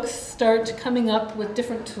folks start coming up with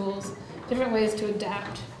different tools, different ways to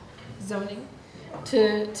adapt zoning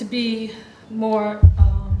to be more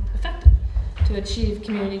effective, to achieve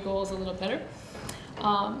community goals a little better.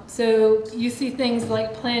 So you see things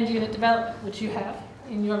like planned unit development, which you have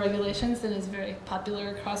in your regulations and is very popular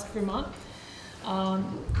across Vermont.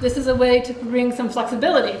 This is a way to bring some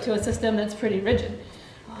flexibility to a system that's pretty rigid.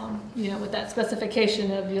 With that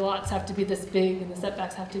specification of your lots have to be this big and the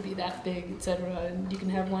setbacks have to be that big, etc. And you can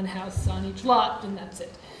have one house on each lot and that's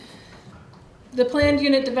it. The planned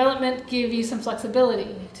unit development gave you some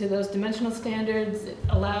flexibility to those dimensional standards. It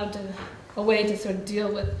allowed a way to sort of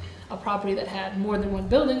deal with a property that had more than one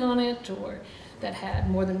building on it or that had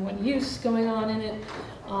more than one use going on in it.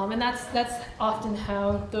 And that's often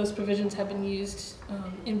how those provisions have been used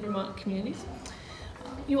in Vermont communities.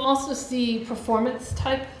 You also see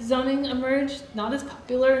performance-type zoning emerge, not as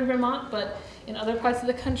popular in Vermont, but in other parts of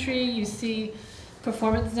the country, you see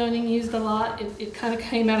performance zoning used a lot. It kind of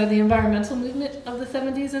came out of the environmental movement of the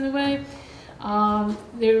 70s in a way.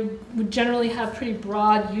 They would generally have pretty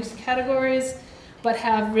broad use categories. but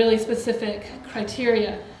have really specific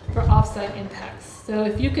criteria for off-site impacts. So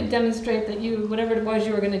if you could demonstrate that you, whatever it was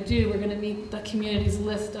you were going to do, were going to meet the community's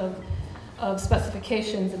list of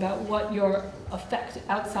specifications about what your effect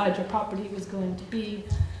outside your property was going to be,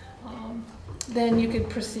 then you could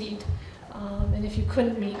proceed. And if you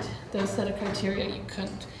couldn't meet those set of criteria, you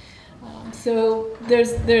couldn't. So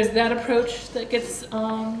there's that approach that gets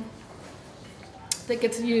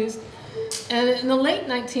used. And in the late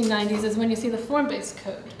 1990s is when you see the form-based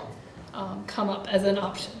code come up as an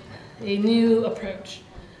option, a new approach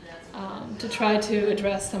to try to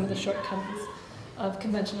address some of the shortcomings of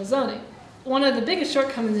conventional zoning. One of the biggest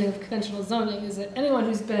shortcomings of conventional zoning is that anyone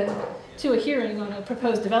who's been to a hearing on a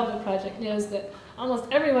proposed development project knows that almost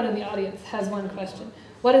everyone in the audience has one question.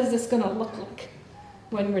 What is this going to look like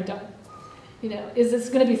when we're done? You know, is this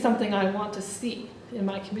going to be something I want to see in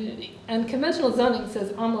my community? And conventional zoning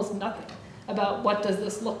says almost nothing about what does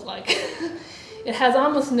this look like. It has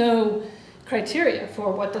almost no criteria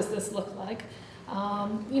for what does this look like.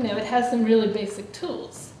 You know, it has some really basic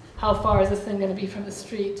tools. How far is this thing going to be from the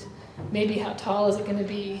street? Maybe how tall is it going to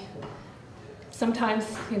be? Sometimes,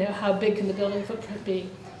 you know, how big can the building footprint be?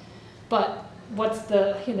 But what's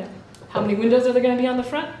the, you know, how many windows are there going to be on the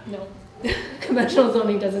front? No. Conventional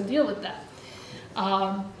zoning doesn't deal with that.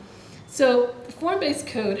 So form-based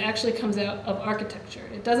code actually comes out of architecture.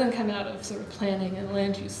 It doesn't come out of sort of planning and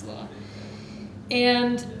land use law.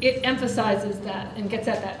 And it emphasizes that and gets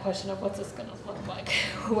at that question of what's this going to look like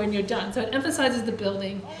when you're done. So it emphasizes the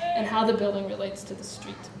building and how the building relates to the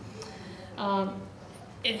street.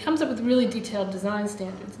 It comes up with really detailed design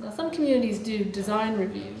standards. Now, some communities do design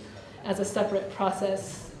review as a separate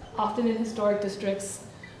process, often in historic districts,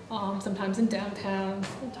 sometimes in downtowns,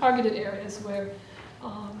 in targeted areas where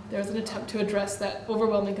there's an attempt to address that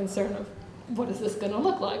overwhelming concern of what is this going to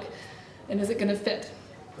look like, and is it going to fit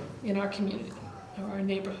in our community or our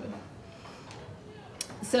neighborhood.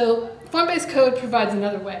 So form-based code provides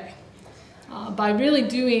another way. By really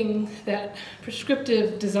doing that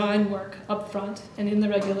prescriptive design work up front and in the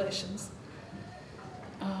regulations,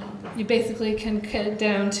 you basically can get it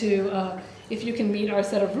down to if you can meet our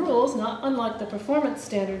set of rules, not unlike the performance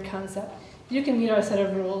standard concept, if you can meet our set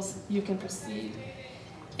of rules, you can proceed.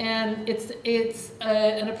 And it's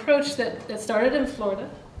an approach that started in Florida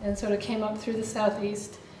and sort of came up through the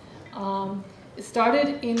Southeast. It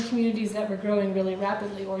started in communities that were growing really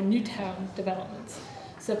rapidly, or new town developments.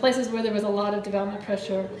 So places where there was a lot of development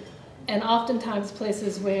pressure, and oftentimes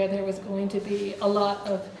places where there was going to be a lot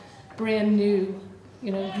of brand new,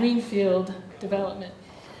 you know, greenfield development.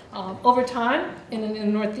 Over time, in the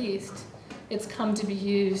Northeast, it's come to be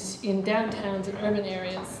used in downtowns and urban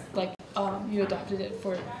areas, like you adopted it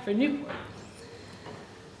for Newport.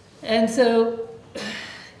 And so,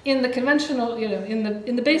 in the conventional, you know,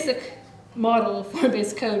 in the basic model of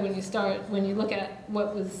form-based code, when you look at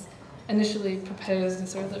what was initially proposed in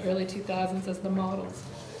sort of the early 2000s as the models,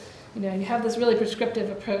 you know, you have this really prescriptive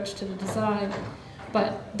approach to the design,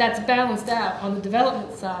 but that's balanced out on the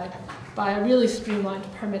development side by a really streamlined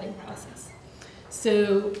permitting process.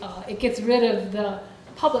 So it gets rid of the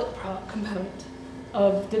public component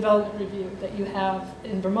of development review that you have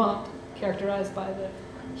in Vermont, characterized by the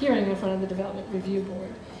hearing in front of the Development Review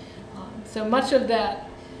Board. So much of that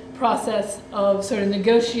process of sort of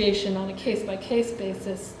negotiation on a case-by-case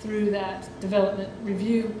basis through that development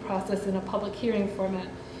review process in a public hearing format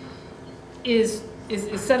is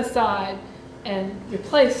set aside and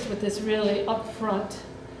replaced with this really upfront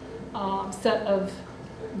set of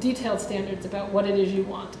detailed standards about what it is you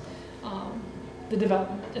want the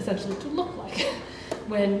development essentially to look like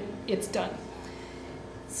when it's done.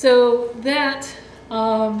 So that,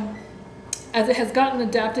 as it has gotten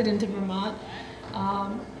adapted into Vermont,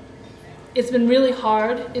 it's been really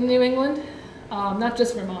hard in New England, not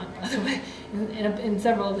just Vermont, by the way, in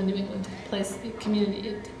several of the New England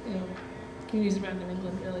communities around New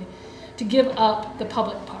England, really, to give up the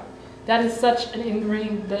public part. That is such an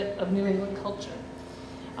ingrained bit of New England culture.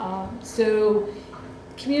 So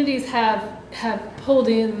communities have pulled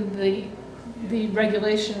in the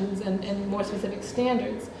regulations and more specific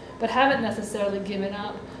standards, but haven't necessarily given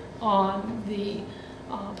up on the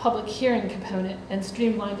public hearing component and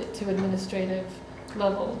streamlined it to administrative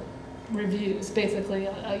level reviews, basically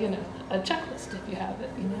a checklist if you have it.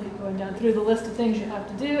 You know, you're going down through the list of things you have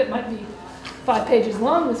to do. It might be 5 pages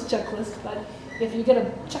long, this checklist, but if you get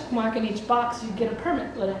a check mark in each box, you get a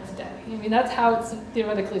permit the next day. I mean, that's how it's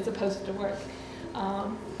theoretically supposed to work.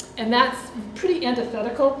 And that's pretty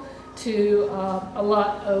antithetical to a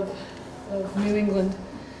lot of New England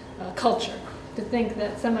culture, to think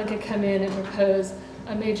that someone could come in and propose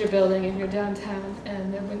a major building in your downtown,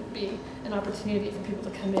 and there wouldn't be an opportunity for people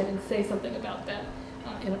to come in and say something about that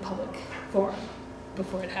in a public forum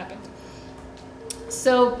before it happened.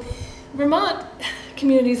 So Vermont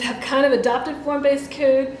communities have kind of adopted form-based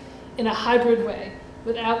code in a hybrid way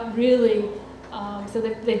without really, so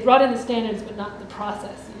they brought in the standards but not the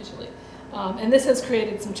process usually. And this has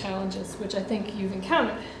created some challenges, which I think you've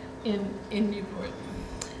encountered in Newport.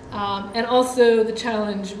 And also the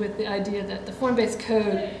challenge with the idea that the form-based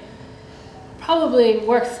code probably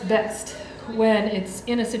works best when it's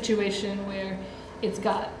in a situation where it's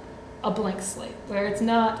got a blank slate, where it's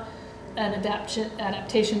not an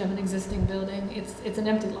adaptation of an existing building, it's an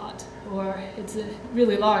empty lot, or it's a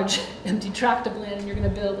really large empty tract of land and you're going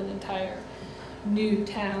to build an entire new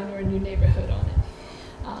town or a new neighborhood on it.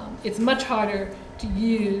 It's much harder to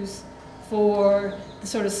use for the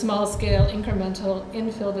sort of small-scale, incremental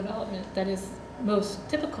infill development that is most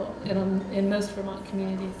typical in most Vermont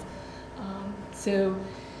communities. So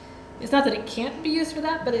it's not that it can't be used for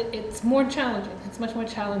that, but it's more challenging. It's much more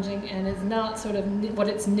challenging and is not sort of what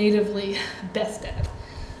it's natively best at.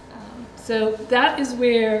 So that is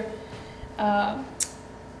where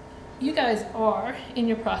you guys are in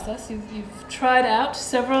your process. You've tried out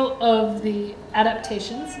several of the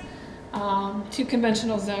adaptations to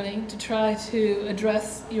conventional zoning to try to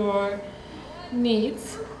address your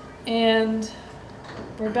needs. And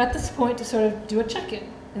we're at this point to sort of do a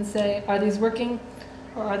check-in and say, are these working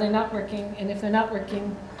or are they not working? And if they're not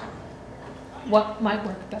working, what might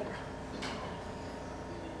work better?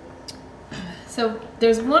 So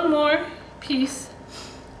there's one more piece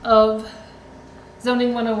of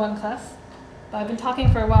Zoning 101 class, but I've been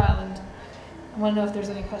talking for a while and I want to know if there's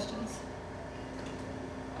any questions.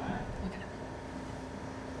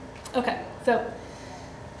 Okay, so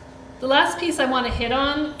the last piece I want to hit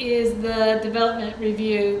on is the development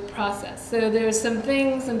review process. So there's some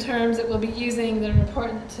things and terms that we'll be using that are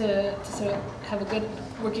important to sort of have a good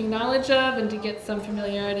working knowledge of and to get some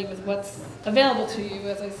familiarity with what's available to you.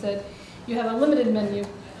 As I said, you have a limited menu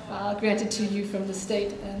granted to you from the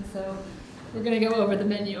state, and so we're going to go over the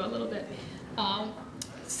menu a little bit.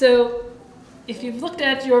 So if you've looked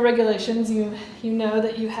at your regulations, you know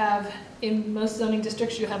that you have, in most zoning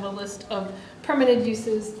districts, you have a list of permitted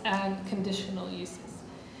uses and conditional uses.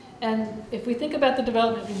 And if we think about the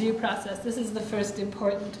development review process, this is the first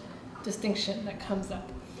important distinction that comes up.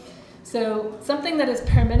 So something that is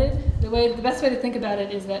permitted, the best way to think about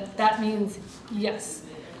it is that means yes,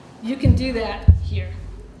 you can do that here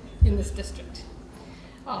in this district.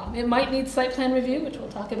 It might need site plan review, which we'll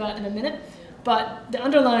talk about in a minute, but the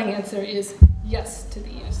underlying answer is yes to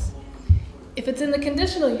the use. If it's in the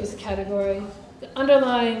conditional use category, the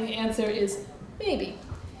underlying answer is maybe.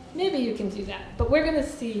 Maybe you can do that. But we're going to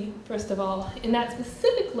see, first of all, in that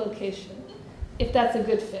specific location, if that's a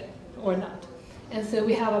good fit or not. And so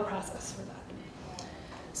we have a process for that.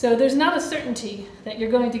 So there's not a certainty that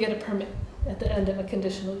you're going to get a permit at the end of a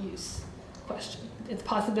conditional use question. Its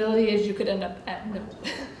possibility is you could end up at no.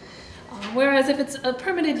 Whereas if it's a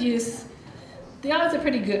permitted use, the odds are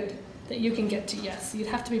pretty good that you can get to yes. You'd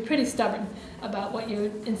have to be pretty stubborn about what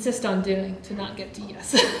you insist on doing to not get to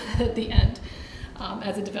yes at the end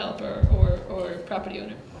as a developer or property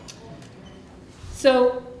owner.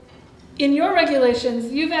 So in your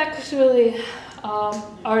regulations, you've actually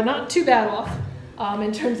are not too bad off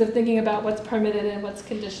in terms of thinking about what's permitted and what's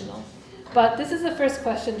conditional. But this is the first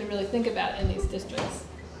question to really think about in these districts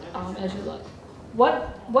as you look.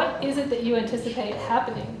 What is it that you anticipate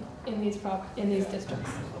happening in these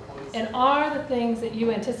districts? And are the things that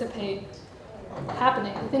you anticipate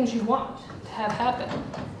happening, the things you want to have happen,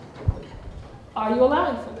 are you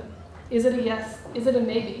allowing for them? Is it a yes? Is it a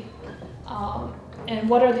maybe? And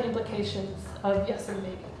what are the implications of yes or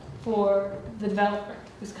maybe for the developer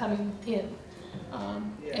who's coming in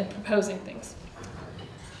and proposing things?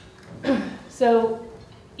 So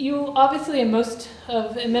you obviously in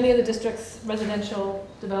many of the districts, residential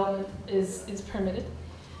development is permitted.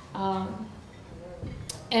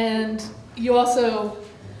 And you also,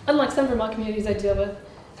 unlike some Vermont communities I deal with,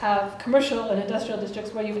 have commercial and industrial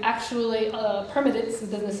districts where you've actually permitted some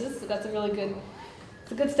businesses, so that's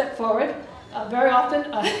a good step forward. Very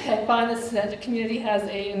often I find this that a community has an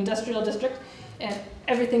industrial district and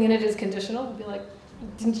everything in it is conditional. It'd be like,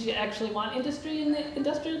 didn't you actually want industry in the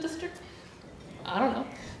industrial district? I don't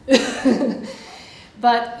know.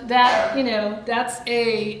 But that, that's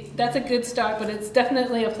a good start, but it's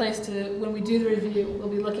definitely a place to, when we do the review, we'll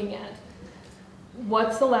be looking at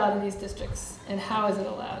what's allowed in these districts and how is it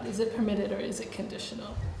allowed? Is it permitted or is it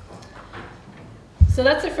conditional? So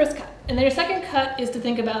that's the first cut. And then your second cut is to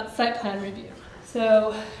think about site plan review.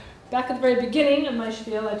 So back at the very beginning of my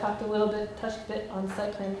spiel, I touched a bit on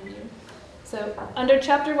site plan review. So under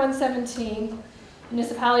Chapter 117,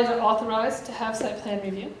 municipalities are authorized to have site plan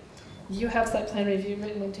review. You have site plan review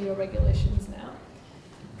written into your regulations now.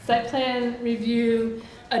 Site plan review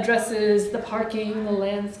addresses the parking, the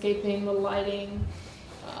landscaping, the lighting,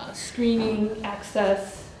 screening,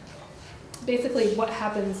 access, basically what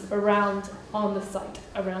happens around on the site,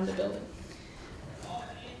 around the building.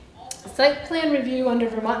 Site plan review under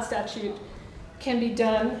Vermont statute can be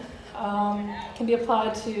done, can be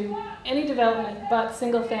applied to any development but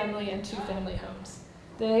single family and 2-family homes.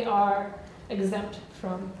 They are exempt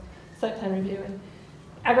from site plan review, and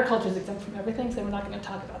agriculture is exempt from everything, so we're not going to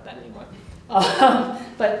talk about that anymore.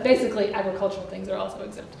 But basically agricultural things are also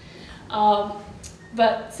exempt.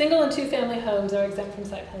 But single and 2-family homes are exempt from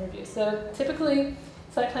site plan review. So typically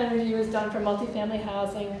site plan review is done for multifamily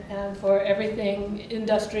housing and for everything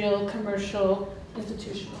industrial, commercial,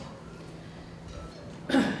 institutional.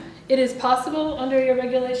 It is possible under your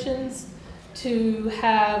regulations to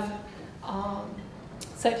have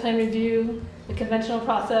site plan review. The conventional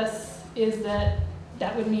process is that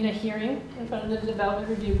that would mean a hearing in front of the Development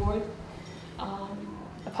Review Board,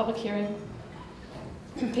 a public hearing.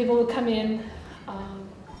 People would come in,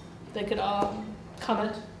 they could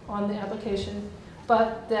comment on the application,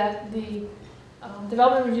 but that the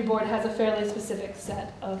Development Review Board has a fairly specific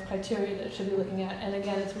set of criteria that it should be looking at, and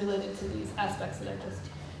again, it's related to these aspects that are just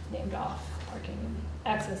named off: parking, and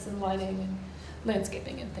access, and lighting, and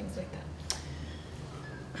landscaping, and things like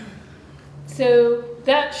that. So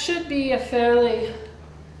that should be a fairly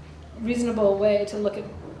reasonable way to look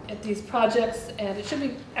at these projects, and it should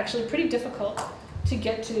be actually pretty difficult to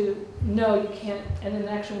get to no, you can't, and an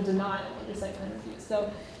actual denial of your site plan review.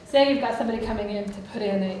 So say you've got somebody coming in to put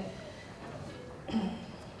in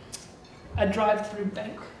a drive-through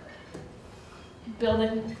bank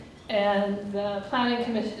building, and the planning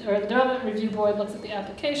commission or the Development Review Board looks at the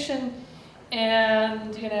application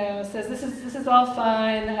and says this is all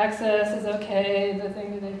fine, the access is okay,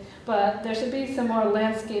 but there should be some more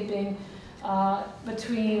landscaping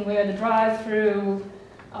between where the drive-through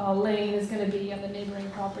lane is going to be on the neighboring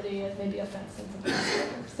property, and maybe a fence and some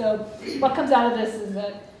landscaping. So what comes out of this is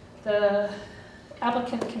that the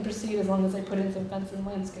applicant can proceed as long as they put in some fence and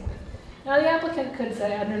landscaping. Now the applicant could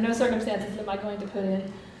say, under no circumstances am I going to put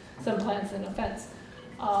in some plants and a fence,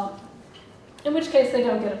 in which case they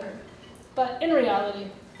don't get a permit. But in reality,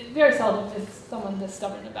 very seldom is someone this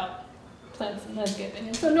stubborn about plants and landscaping.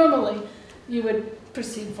 And so normally you would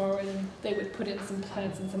proceed forward and they would put in some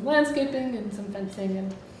plants and some landscaping and some fencing,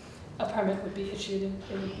 and a permit would be issued and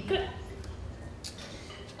it would be good.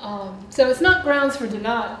 So it's not grounds for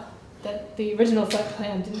denial that the original site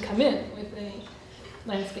plan didn't come in with any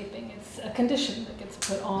landscaping. It's a condition that gets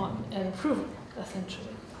put on an approval,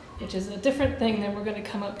 essentially, which is a different thing than we're going to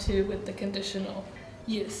come up to with the conditional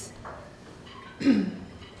use.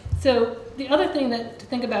 So the other thing to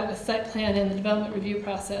think about with site plan and the development review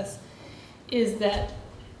process is that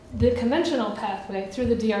the conventional pathway through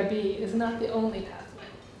the DRB is not the only pathway.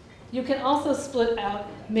 You can also split out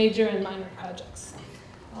major and minor projects.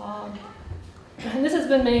 And this has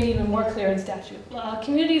been made even more clear in statute.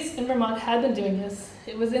 Communities in Vermont had been doing this.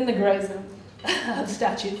 It was in the gray zone of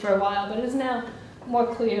statute for a while, but it is now more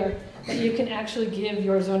clear that you can actually give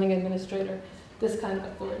your zoning administrator this kind of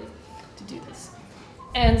authority to do this.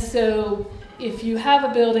 And so if you have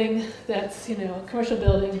a building that's a commercial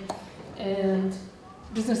building and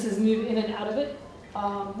businesses move in and out of it,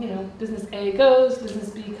 business A goes, business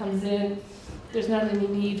B comes in, there's not any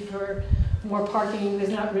need for more parking, there's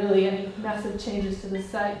not really any massive changes to the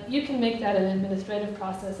site, you can make that an administrative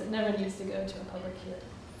process. It never needs to go to a public hearing,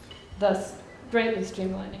 thus greatly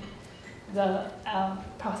streamlining the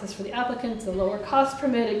process for the applicants, a lower cost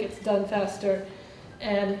permit, it gets done faster,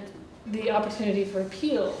 and the opportunity for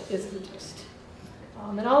appeal is reduced.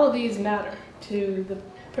 And all of these matter to the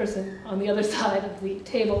person on the other side of the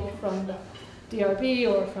table from the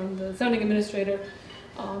DRB or from the zoning administrator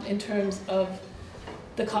in terms of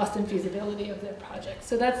the cost and feasibility of their project.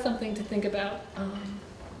 So that's something to think about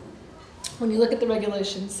when you look at the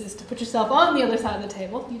regulations, is to put yourself on the other side of the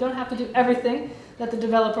table. You don't have to do everything that the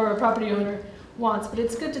developer or property owner wants, but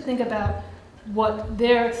it's good to think about what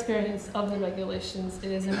their experience of the regulations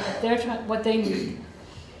is and what they need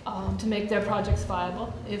to make their projects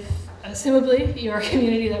viable. If, assumably, you're a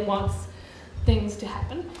community that wants things to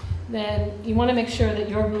happen, then you want to make sure that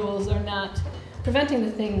your rules are not preventing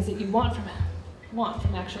the things that you want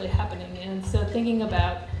from actually happening. And so thinking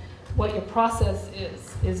about what your process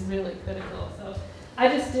is really critical. So I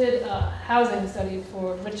just did a housing study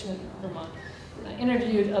for Richmond, Vermont. And I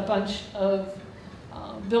interviewed a bunch of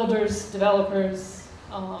builders, developers,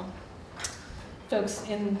 folks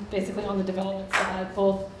basically on the development side,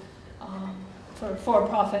 both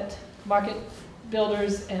for-profit market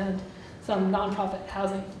builders and some nonprofit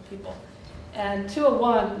housing people. And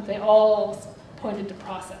 201, they all pointed to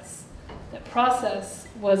process. That process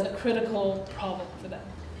was a critical problem for them.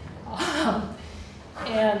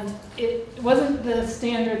 And it wasn't the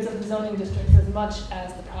standards of the zoning districts as much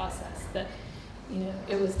as the process, that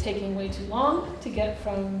it was taking way too long to get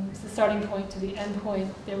from the starting point to the end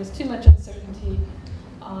point. There was too much uncertainty.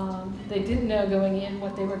 They didn't know going in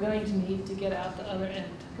what they were going to need to get out the other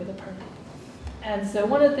end with a permit. And so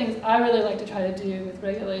one of the things I really like to try to do with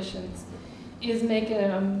regulations is make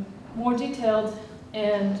it more detailed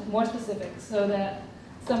and more specific so that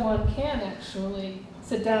someone can actually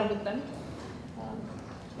sit down with them.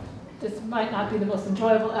 This might not be the most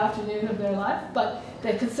enjoyable afternoon of their life, but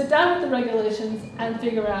they could sit down with the regulations and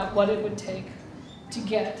figure out what it would take to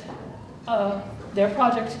get their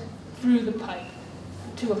project through the pipe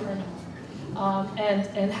to a permit,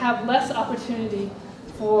 and have less opportunity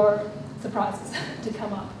for surprises to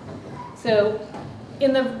come up. So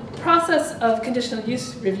in the process of conditional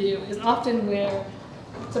use review is often where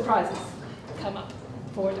surprises come up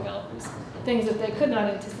for developers, things that they could not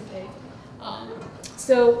anticipate.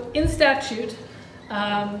 So in statute,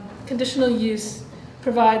 conditional use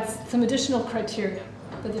provides some additional criteria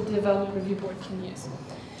that the Development Review Board can use.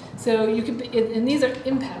 So you could, and these are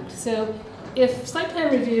impact. So if site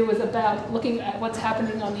plan review was about looking at what's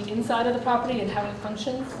happening on the inside of the property and how it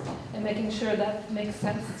functions, and making sure that makes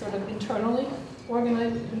sense sort of internal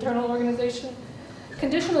organization,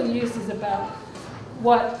 conditional use is about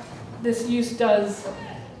what this use does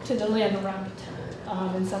to the land around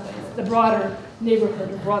it, in some ways, the broader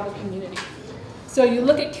neighborhood or broader community. So you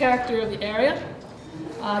look at character of the area,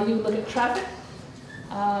 you look at traffic,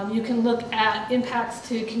 you can look at impacts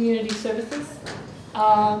to community services,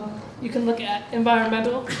 you can look at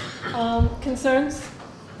environmental concerns.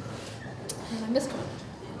 And I missed one.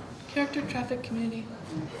 Character, traffic, community.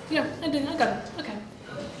 Yeah, I got it. Okay.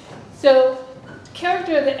 So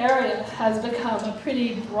character of the area has become a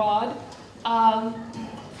pretty broad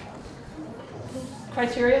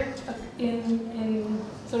criteria in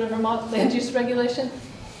sort of Vermont land use regulation,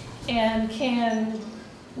 and can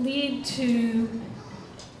lead to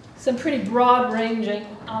some pretty broad-ranging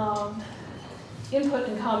input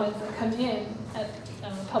and comments that come in at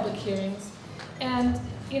public hearings, and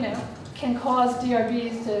can cause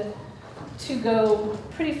DRBs to go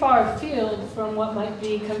pretty far afield from what might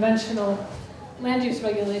be conventional land use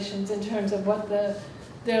regulations in terms of what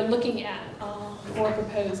they're looking at for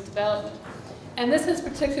proposed development. And this has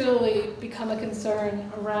particularly become a concern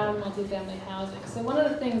around multifamily housing. So one of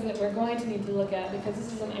the things that we're going to need to look at, because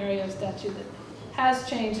this is an area of statute that has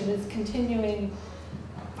changed and is continuing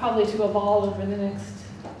probably to evolve over the next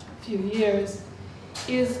few years,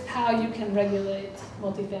 is how you can regulate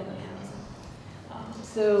multifamily housing.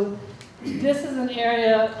 So this is an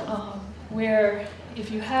area where if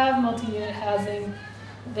you have multi-unit housing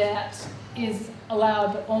that is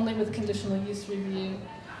allowed but only with conditional use review,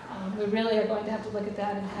 we really are going to have to look at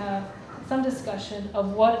that and have some discussion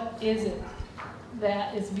of what is it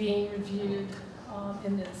that is being reviewed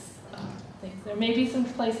in this thing. There may be some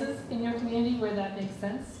places in your community where that makes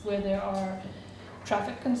sense, where there are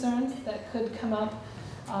traffic concerns that could come up.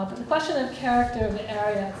 But the question of character of the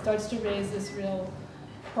area starts to raise this real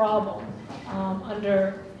problem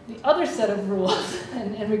under the other set of rules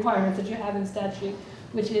and requirements that you have in statute,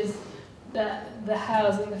 which is the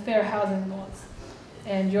housing, the fair housing laws,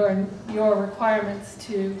 and your requirements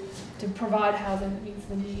to provide housing that meets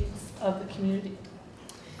the needs of the community.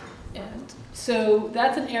 And so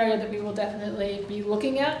that's an area that we will definitely be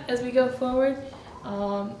looking at as we go forward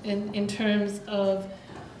in terms of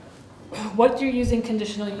what you're using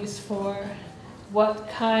conditional use for, what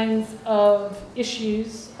kinds of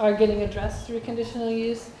issues are getting addressed through conditional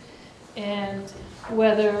use, and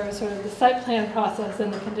whether sort of the site plan process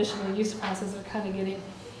and the conditional use process are kind of getting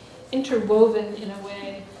interwoven in a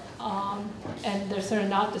way, and they're sort of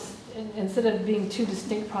not just, instead of being two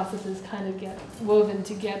distinct processes, kind of get woven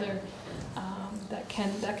together.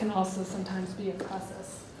 That can also sometimes be a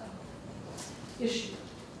process issue.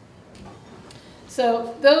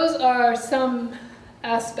 So those are some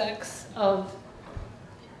aspects of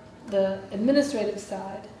the administrative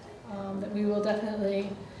side that we will definitely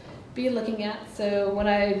be looking at. So when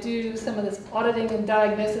I do some of this auditing and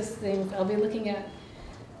diagnosis things, I'll be looking at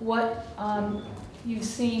what you've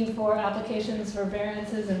seen for applications for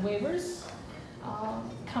variances and waivers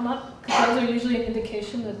come up, because those are usually an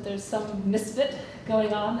indication that there's some misfit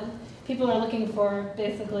going on, and people are looking for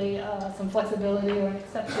basically some flexibility or an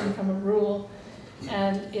exception from a rule.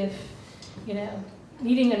 And if, you know,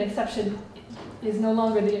 needing an exception is no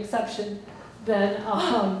longer the exception, then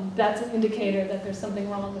that's an indicator that there's something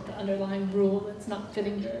wrong with the underlying rule that's not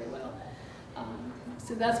fitting very well.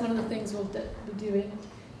 So that's one of the things we'll be doing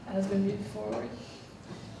as we move forward.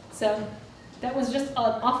 So that was just an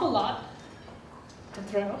awful lot to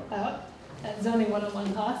throw out at Zoning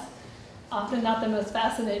 101 class. Often not the most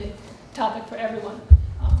fascinating topic for everyone.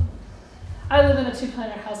 I live in a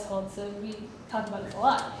two-planner household, so we talk about it a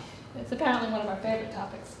lot. It's apparently one of our favorite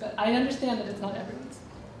topics, but I understand that it's not everyone's.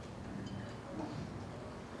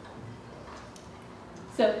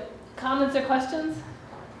 So, comments or questions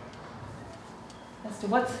as to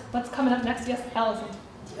what's coming up next? Yes, Allison.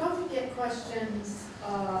 Do you often get questions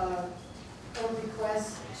or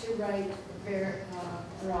requests to write very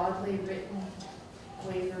broadly written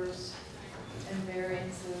waivers and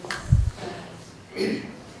variances?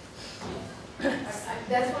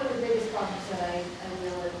 That's one of the biggest problems that I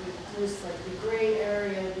realize with just like the gray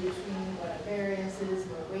area between what a variance is,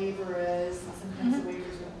 what a waiver is. Sometimes the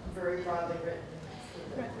waivers are very broadly written.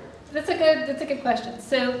 Right. That's a good question.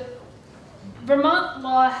 So Vermont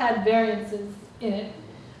law had variances in it,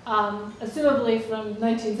 assumably from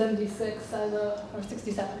 1976, or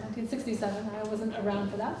 1967. I wasn't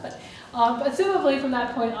around for that, but assumably from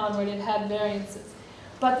that point onward, it had variances.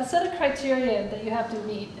 But the set of criteria that you have to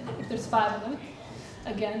meet, and I think there's 5 of them.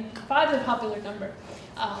 Again, 5 is a popular number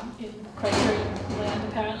in criteria land,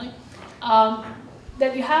 apparently,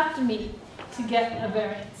 that you have to meet to get a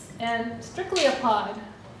variance. And strictly applied,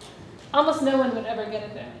 almost no one would ever get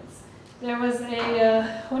a variance. There was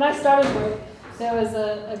when I started work, there was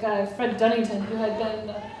a guy, Fred Dunnington, who had been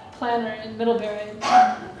the planner in Middlebury.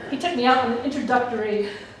 He took me out on an introductory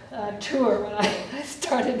tour when I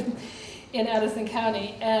started in Addison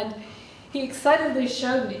County, and he excitedly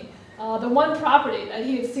showed me the one property that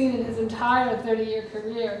he had seen in his entire 30-year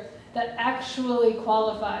career that actually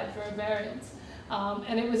qualified for a variance.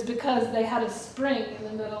 And it was because they had a spring in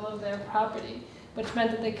the middle of their property, which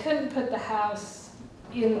meant that they couldn't put the house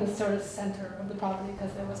in the sort of center of the property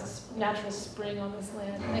because there was a natural spring on this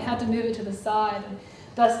land. And they had to move it to the side, and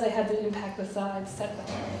thus they had to impact the side setback.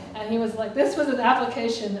 And he was like, this was an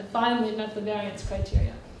application that finally met the variance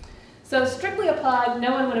criteria. So strictly applied,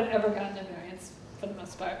 no one would have ever gotten a variance for the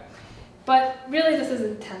most part. But really this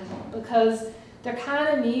isn't tenable because there kind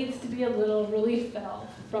of needs to be a little relief valve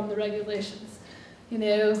from the regulations. You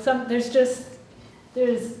know, there's just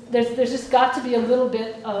got to be a little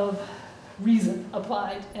bit of reason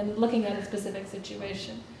applied and looking at a specific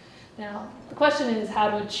situation. Now, the question is how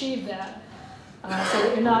to achieve that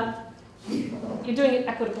so that you're doing it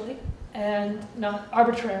equitably and not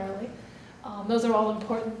arbitrarily. Those are all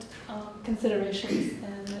important considerations,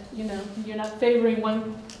 and you know, you're not favoring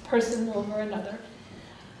one person over another.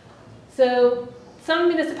 So some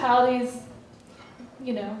municipalities,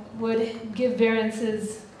 you know, would give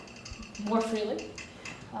variances more freely.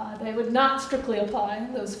 They would not strictly apply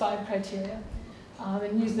those 5 criteria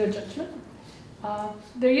and use their judgment.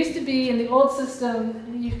 There used to be in the old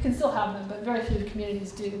system, you can still have them, but very few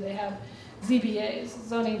communities do. They have ZBAs,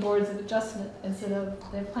 zoning boards of adjustment, instead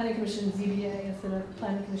of they have planning commission ZBA instead of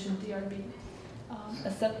planning commission DRB.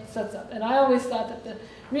 Sets up. And I always thought that the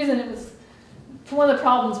reason it was, one of the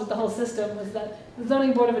problems with the whole system was that the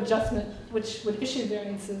zoning board of adjustment, which would issue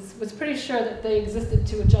variances, was pretty sure that they existed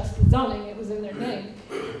to adjust the zoning. It was in their name.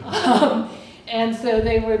 And so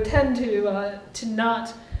they would tend to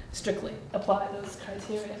not strictly apply those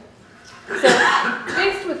criteria. So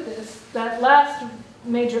faced with this, that last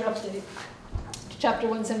major update, Chapter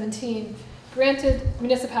 117, granted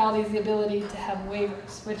municipalities the ability to have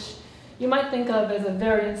waivers, which you might think of as a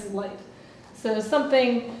variance light. So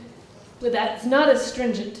something that's not as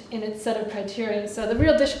stringent in its set of criteria. So the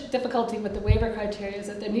real difficulty with the waiver criteria is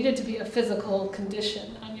that there needed to be a physical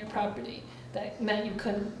condition on your property that meant you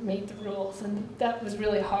couldn't meet the rules. And that was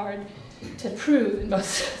really hard to prove in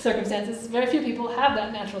most circumstances. Very few people have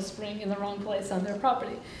that natural spring in the wrong place on their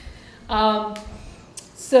property.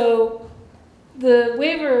 So the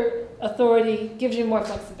waiver authority gives you more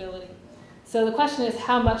flexibility. So the question is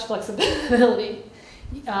how much flexibility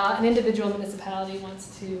an individual municipality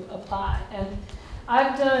wants to apply. And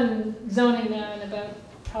I've done zoning now in about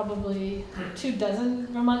probably 24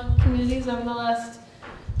 Vermont communities over the last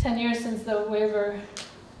 10 years since the waiver,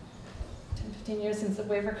 10, 15 years since the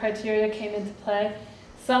waiver criteria came into play.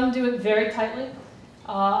 Some do it very tightly.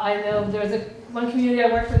 I know there's one community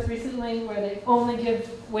I worked with recently where they only give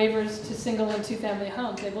waivers to single and 2-family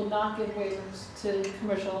homes. They will not give waivers to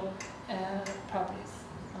commercial properties.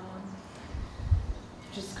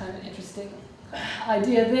 which is kind of an interesting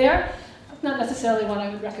idea there. Not necessarily one I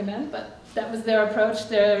would recommend, but that was their approach.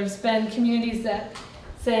 There's been communities that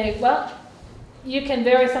say, well, you can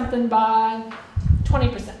vary something by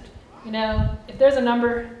 20%. You know, if there's a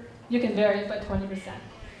number, you can vary it by 20%.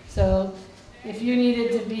 So if you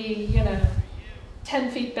needed to be, you know,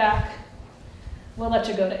 10 feet back, we'll let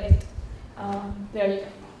you go to 8. There you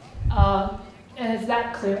go. And it's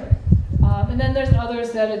that clear. And then there's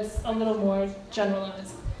others that it's a little more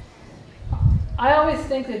generalized. I always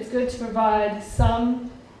think that it's good to provide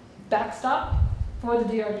some backstop for the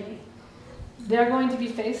DRB. They're going to be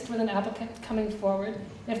faced with an applicant coming forward.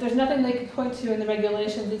 If there's nothing they can point to in the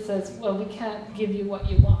regulations that says, well, we can't give you what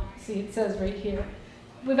you want. See, it says right here.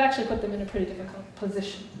 We've actually put them in a pretty difficult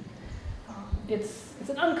position. It's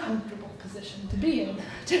an uncomfortable position to be in,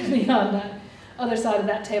 to be on that other side of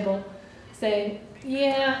that table saying,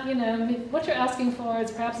 yeah, you know, what you're asking for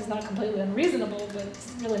is perhaps not completely unreasonable, but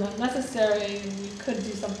it's really not necessary, and you could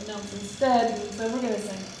do something else instead, and so we're going to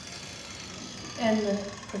say no. And the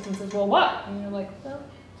person says, well, what? And you're like, well,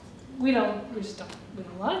 we don't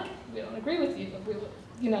like it, we don't agree with you, but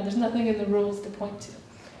you know, there's nothing in the rules to point to.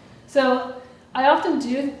 So I often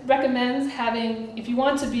do recommend having, if you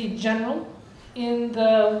want to be general in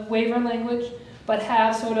the waiver language, but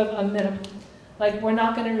have sort of a minimum. Like, we're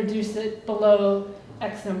not going to reduce it below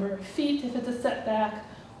X number of feet if it's a setback,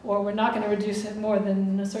 or we're not going to reduce it more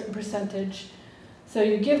than a certain percentage. So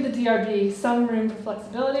you give the DRB some room for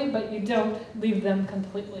flexibility, but you don't leave them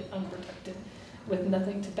completely unprotected with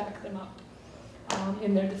nothing to back them up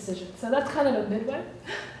in their decision. So that's kind of a midway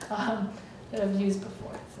that I've used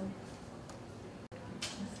before.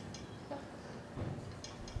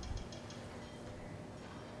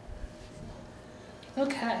 So.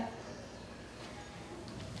 Okay.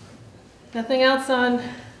 Nothing else on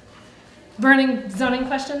burning zoning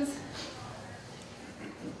questions?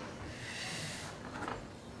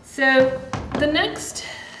 So the next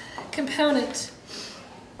component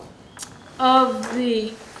of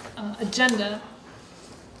the agenda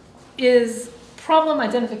is problem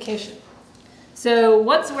identification. So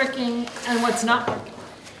what's working and what's not working.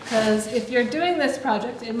 Because if you're doing this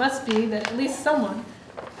project, it must be that at least someone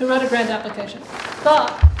who wrote a grant application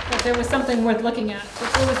thought that there was something worth looking at,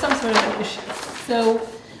 that there was some sort of an issue. So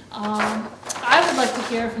I would like to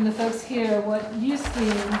hear from the folks here what you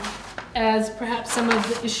see as perhaps some of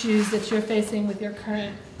the issues that you're facing with your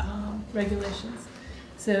current regulations.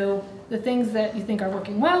 So the things that you think are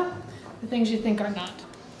working well, the things you think are not.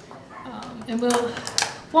 And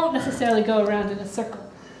won't necessarily go around in a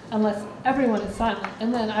circle unless everyone is silent,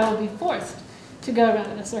 and then I will be forced to go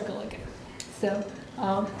around in a circle again. So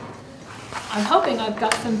I'm hoping I've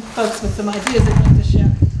got some folks with some ideas they'd like to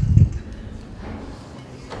share.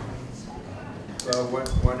 Well,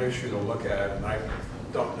 one issue to look at, and I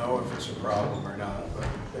don't know if it's a problem or not, but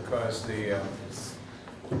because the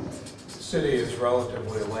city is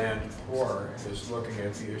relatively land poor, is looking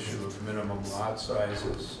at the issue of minimum lot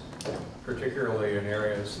sizes, particularly in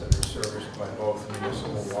areas that are serviced by both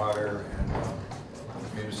municipal water and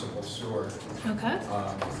municipal sewer. Okay.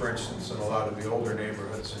 For instance, in a lot of the older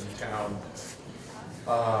neighborhoods in town,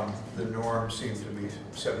 the norm seemed to be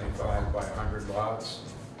 75 by 100 lots.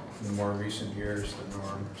 In more recent years, the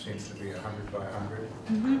norm seems to be 100 by 100.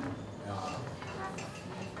 Mm-hmm.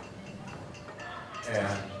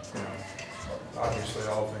 And, you know, obviously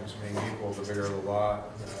all things being equal, the bigger the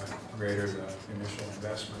lot, the greater the initial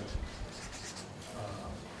investment.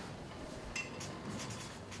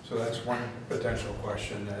 So that's one potential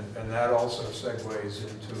question, and that also segues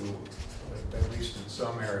into, at least in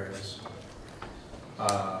some areas,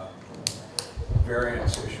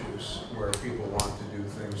 variance issues where people want to do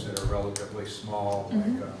things that are relatively small,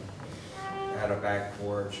 like add a back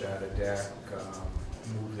porch, add a deck,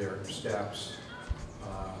 move their steps,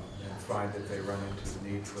 and find that they run into the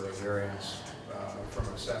need for a variance from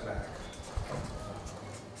a setback.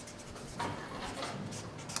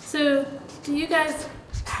 So do you guys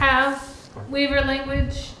have waiver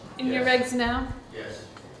language in your regs now? Yes.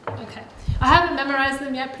 Okay. I haven't memorized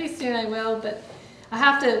them yet. Pretty soon I will, but I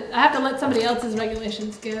have to let somebody else's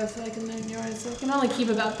regulations go so I can learn yours. So I can only keep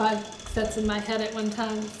about 5 sets in my head at one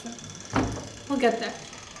time. So we'll get there.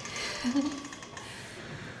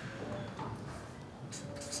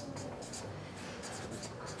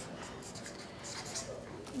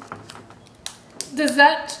 Does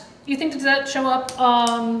that show up?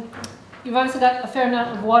 You've obviously got a fair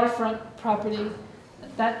amount of waterfront property.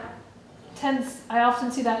 I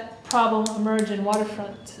often see that problem emerge in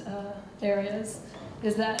waterfront areas.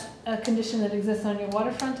 Is that a condition that exists on your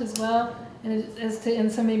waterfront as well? And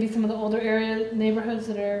in maybe some of the older area neighborhoods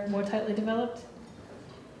that are more tightly developed?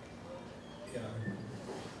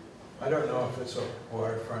 I don't know if it's a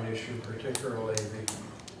waterfront issue particularly.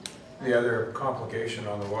 The other complication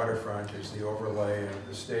on the waterfront is the overlay of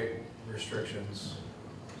the state restrictions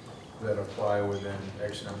that apply within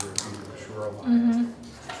X number of feet of the shoreline.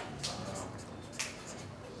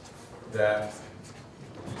 That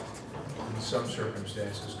in some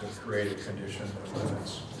circumstances could create a condition that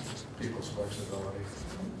limits people's flexibility.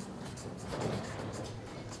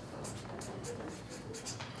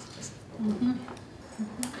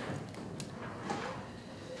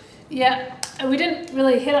 Yeah, we didn't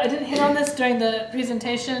really I didn't hit on this during the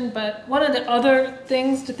presentation, but one of the other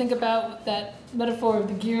things to think about with that metaphor of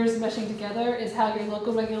the gears meshing together is how your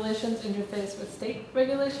local regulations interface with state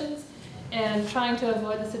regulations, and trying to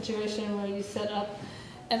avoid the situation where you set up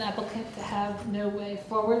an applicant to have no way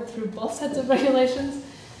forward through both sets of regulations.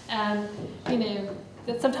 And, you know,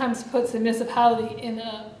 that sometimes puts the municipality in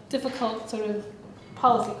a difficult sort of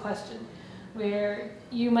policy question, where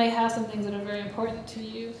you may have some things that are very important to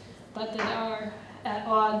you, but that are at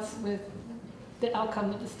odds with the outcome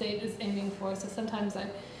that the state is aiming for. So sometimes I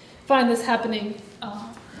find this happening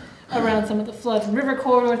around some of the flood and river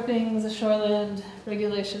corridor things, the shoreland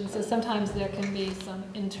regulations. So sometimes there can be some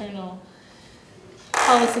internal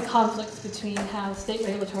policy conflicts between how state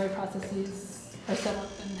regulatory processes are set up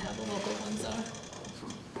and how the local ones are.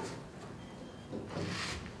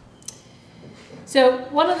 So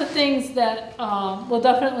one of the things that will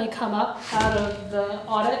definitely come up out of the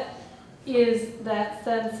audit is that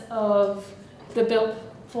sense of the built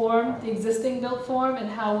form, the existing built form, and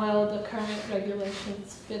how well the current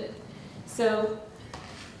regulations fit it. So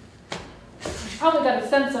you probably got a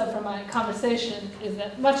sense of from my conversation is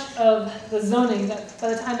that much of the zoning that by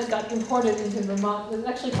the time it got imported into Vermont was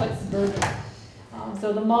actually quite suburban.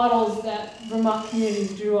 So the models that Vermont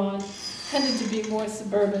communities drew on tended to be more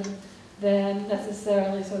suburban than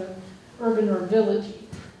necessarily sort of urban or villagey.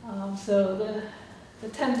 So the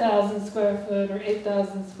 10,000 square foot or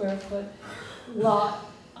 8,000 square foot lot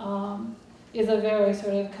is a very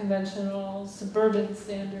sort of conventional suburban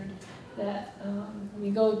standard that when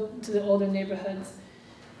you go to the older neighborhoods,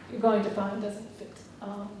 you're going to find doesn't fit.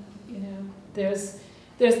 You know,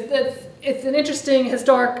 it's an interesting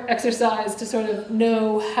historic exercise to sort of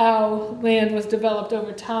know how land was developed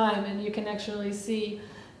over time, and you can actually see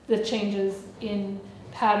the changes in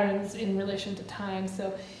patterns in relation to time.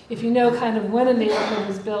 So if you know kind of when a neighborhood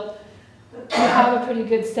was built, you have a pretty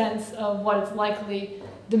good sense of what it's likely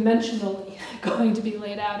dimensionally going to be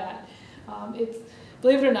laid out at. It's,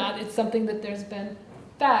 believe it or not, it's something that there's been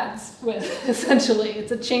fads with, essentially.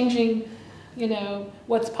 It's a changing, you know,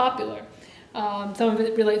 what's popular. Some of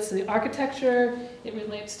it relates to the architecture, it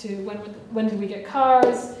relates to when did we get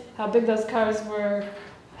cars, how big those cars were,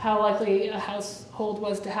 how likely a household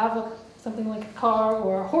was to have something like a car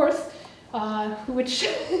or a horse, which,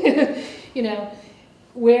 you know,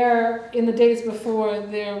 where in the days before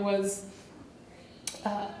there was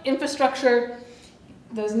infrastructure,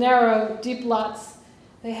 those narrow, deep lots,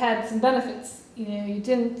 they had some benefits. You know,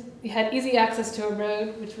 you had easy access to a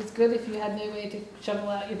road, which was good if you had no way to shovel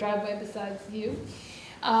out your driveway besides you.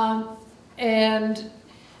 And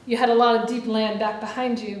you had a lot of deep land back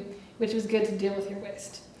behind you, which was good to deal with your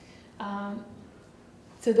waste.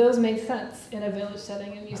 So those made sense in a village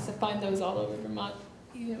setting, and you used to find those all over Vermont.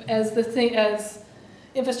 You know, as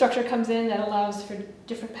infrastructure comes in, that allows for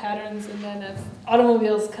different patterns, and then as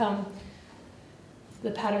automobiles come,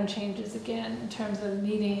 the pattern changes again in terms of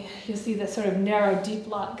needing. You see the sort of narrow, deep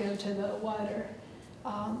lot go to the wider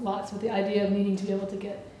lots, with the idea of needing to be able to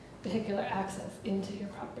get vehicular access into your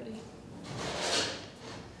property.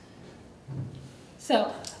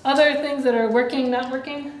 So, other things that are working, not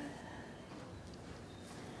working?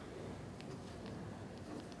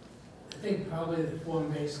 I think probably the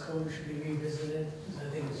form-based code should be revisited, because I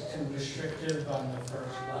think it's too restrictive on the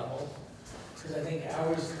first level. Because I think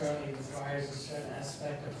ours currently requires a certain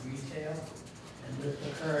aspect of retail, and with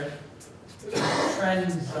the current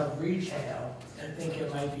trends of retail, I think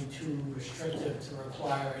it might be too restrictive to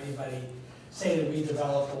require anybody, say to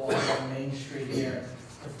redevelop along on Main Street here,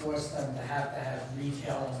 to force them to have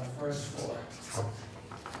retail on the first floor.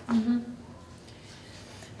 Mm-hmm.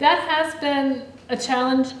 That has been a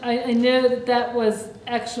challenge. I know that was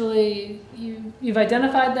actually, you've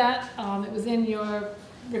identified that. It was in your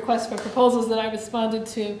request for proposals that I responded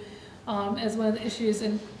to as one of the issues.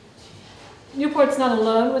 And Newport's not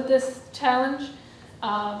alone with this challenge.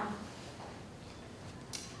 The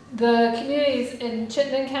communities in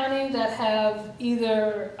Chittenden County that have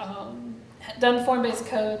either done form-based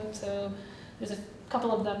code, so there's a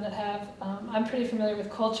couple of them that have. I'm pretty familiar with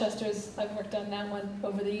Colchester's. I've worked on that one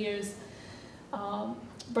over the years.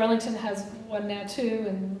 Burlington has one now too,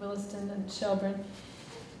 and Williston and Shelburne,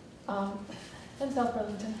 and South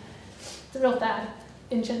Burlington. It's a real fad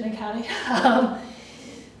in Chittenden County.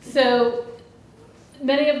 So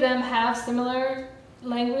many of them have similar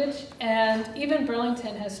language, and even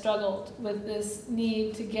Burlington has struggled with this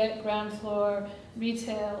need to get ground floor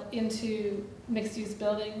retail into mixed-use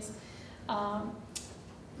buildings.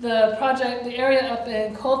 The area up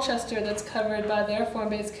in Colchester that's covered by their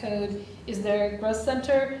form-based code is their growth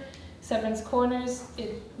center, Severance Corners.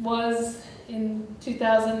 It was in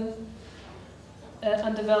 2000 an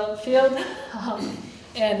undeveloped field,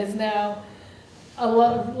 and is now a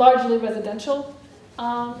largely residential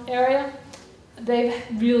area. They've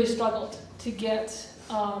really struggled to get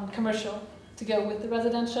commercial to go with the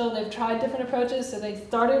residential. They've tried different approaches, so they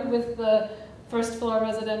started with the first floor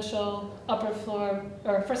residential, upper floor,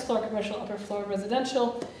 or first floor commercial, upper floor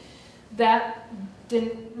residential. That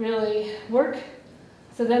didn't really work.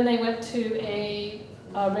 So then they went to a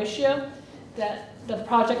ratio that the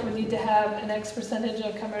project would need to have an X percentage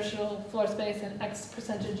of commercial floor space and X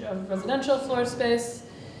percentage of residential floor space.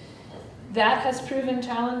 That has proven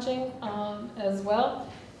challenging as well,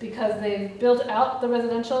 because they've built out the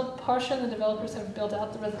residential portion, the developers have built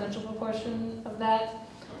out the residential proportion of that,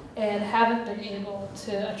 and haven't been able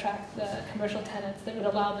to attract the commercial tenants that would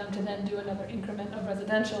allow them to then do another increment of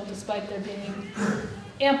residential, despite there being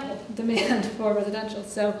ample demand for residential.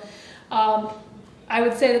 So I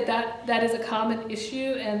would say that is a common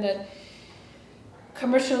issue, and that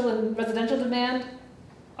commercial and residential demand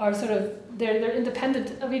are sort of, they're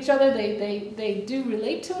independent of each other. They do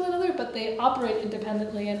relate to one another, but they operate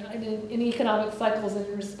independently and in economic cycles and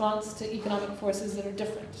in response to economic forces that are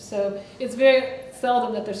different. So it's very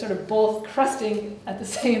seldom that they're sort of both crusting at the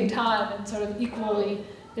same time and sort of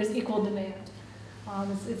there's equal demand.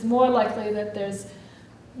 It's more likely that there's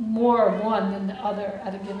more of one than the other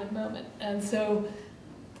at a given moment. And so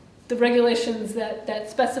the regulations that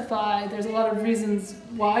specify, there's a lot of reasons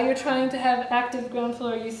why you're trying to have active ground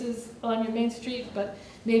floor uses on your main street, but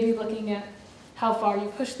maybe looking at how far you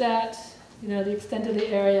push that, the extent of the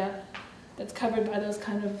area that's covered by those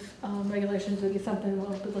kind of regulations would be something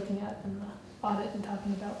we'll be looking at in the audit and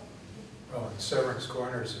talking about. Well, and Severance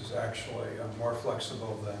Corners is actually more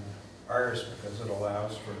flexible than ours, because it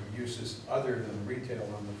allows for uses other than retail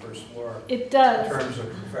on the first floor. It does. In terms of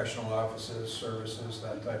professional offices, services,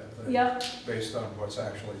 that type of thing. Yep. Based on what's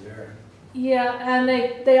actually there. Yeah, and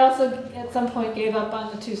they also at some point gave up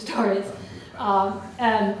on the 2 stories.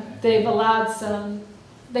 And they've allowed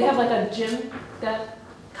they have like a gym that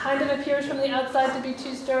kind of appears from the outside to be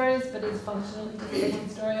 2 stories, but is functionally to be 1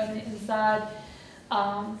 story on the inside.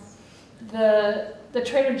 The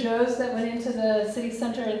Trader Joe's that went into the city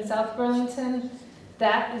center in South Burlington,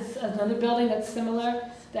 that is another building that's similar,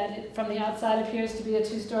 that it, from the outside appears to be a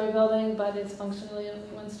 2-story building, but is functionally only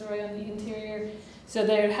 1 story on the interior. So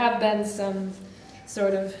there have been some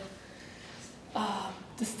sort of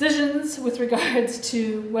decisions with regards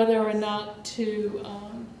to whether or not to,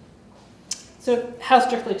 so how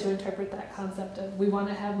strictly to interpret that concept of we want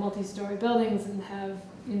to have multi-story buildings and have,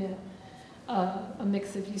 a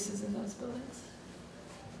mix of uses in those buildings.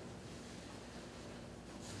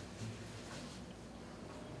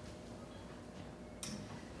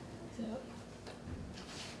 So,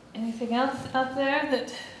 anything else out there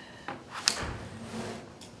that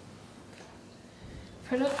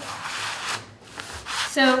heard of?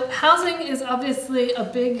 So housing is obviously a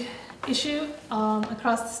big issue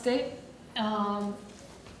across the state.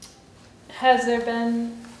 Has there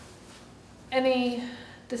been any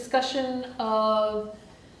discussion of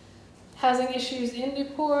housing issues in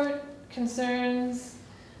Newport, concerns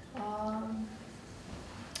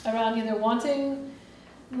around either wanting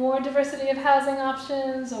more diversity of housing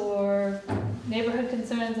options or neighborhood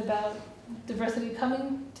concerns about diversity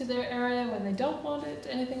coming to their area when they don't want it?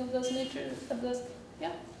 Anything of those natures, of those?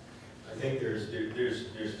 Yeah. I think there's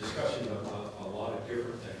discussion of a lot of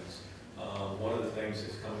different things. One of the things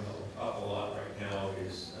that's coming up a lot right now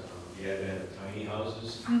is the advent of tiny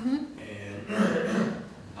houses, and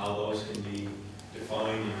how those can be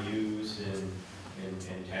defined and used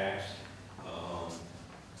and taxed.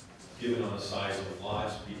 Given on the size of the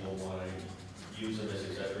lots, people want to use them as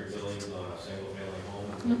accessory buildings on a single-family home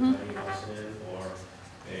with a tiny house in, or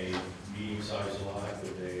a medium-sized lot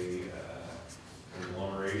with a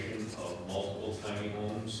conglomeration of multiple tiny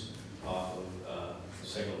homes off of a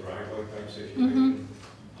single driveway type situation.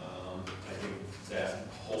 I think that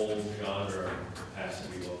whole genre has to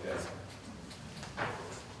be looked at.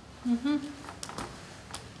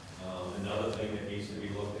 Another thing that needs to be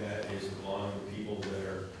looked at is the volume of people that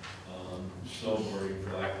are snowboarding,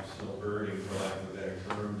 for lack of a better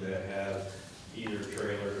term,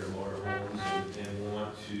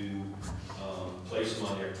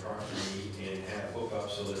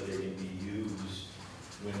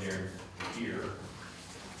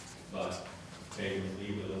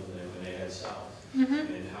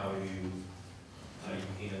 and how you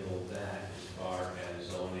handle that as far as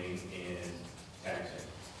zoning and taxing.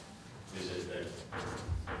 Is it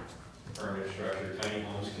a permanent structure? Tiny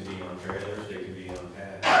homes can be on trailers, they can be on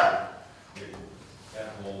pads. That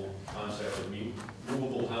whole concept of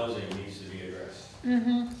movable housing needs to be addressed.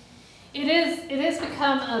 It has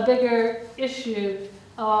become a bigger issue,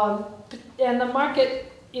 and the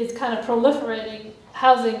market is kind of proliferating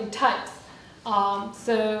housing types.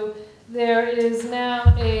 So there is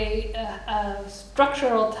now a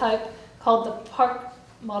structural type called the park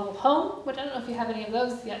model home, which I don't know if you have any of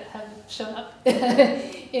those yet, have shown up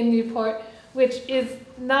in Newport, which is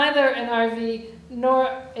neither an RV nor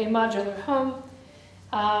a modular home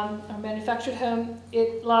or manufactured home.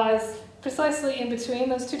 It lies precisely in between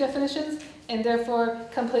those two definitions and therefore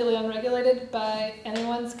completely unregulated by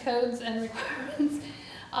anyone's codes and requirements.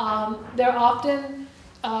 They're often,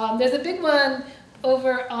 there's a big one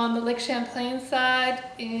over on the Lake Champlain side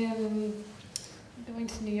in, going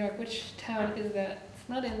to New York, which town is that? It's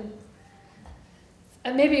not in,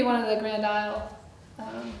 maybe one of the Grand Isle,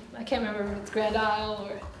 I can't remember if it's Grand Isle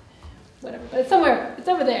or whatever, but it's somewhere, it's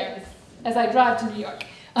over there as I drive to New York.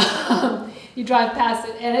 You drive past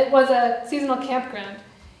it, and it was a seasonal campground,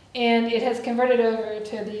 and it has converted over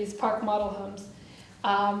to these park model homes,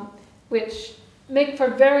 which make for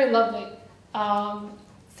very lovely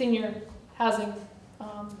senior housing.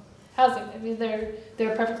 I mean,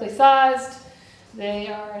 they're perfectly sized. They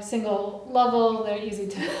are single level. They're easy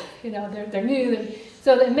to, they're new.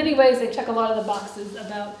 So in many ways, they check a lot of the boxes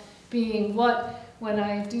about being what, when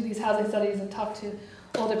I do these housing studies and talk to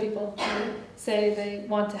older people who say they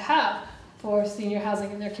want to have for senior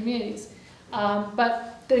housing in their communities.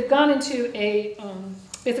 But they've gone into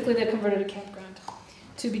basically they've converted a campground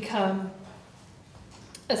to become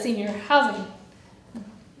a senior housing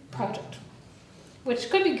project, which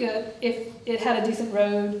could be good if it had a decent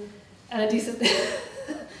road and a decent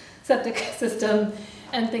septic system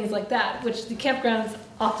and things like that, which the campgrounds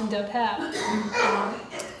often don't have.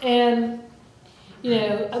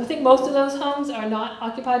 I think most of those homes are not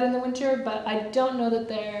occupied in the winter, but I don't know that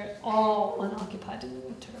they're all unoccupied in the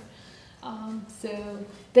winter. So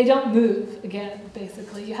they don't move, again,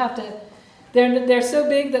 basically. You have to, they're so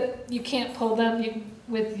big that you can't pull them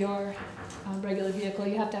with your regular vehicle.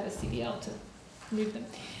 You have to have a CDL to move them.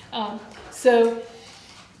 So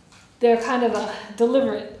they're kind of a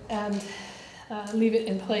deliberate and leave it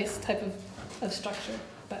in place type of structure.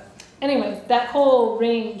 But anyway, that whole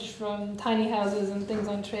range from tiny houses and things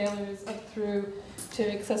on trailers up through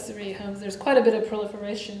to accessory homes, there's quite a bit of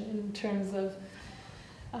proliferation in terms of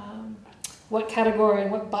what category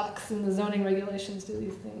and what box in the zoning regulations do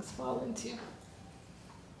these things fall into.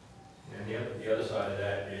 And the other side of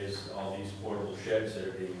that is all these portable sheds that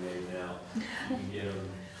are being made now. You can get them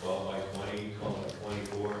 12 by 20, 12 by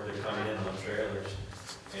 24. They're coming in on trailers,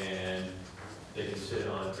 and they can sit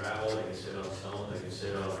on gravel, they can sit on stone, they can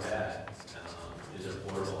sit on a pad. Is it a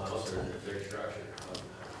portable house or is it a fixed structure?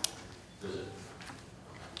 Does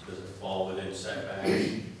it fall within setbacks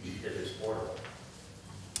if it's portable?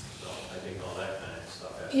 So I think all that kind of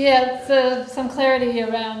stuff has Yeah, so some clarity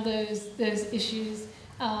around those issues.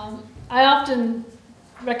 I often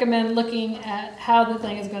recommend looking at how the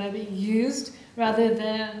thing is going to be used rather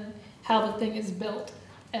than how the thing is built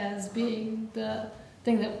as being the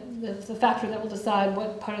thing the factor that will decide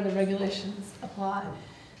what part of the regulations apply.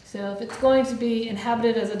 So if it's going to be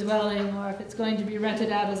inhabited as a dwelling, or if it's going to be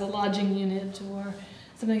rented out as a lodging unit or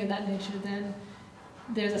something of that nature, then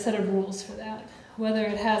there's a set of rules for that. Whether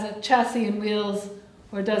it has a chassis and wheels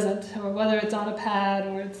or doesn't, or whether it's on a pad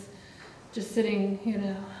or it's just sitting,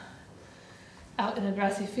 out in a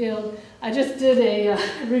grassy field. I just did a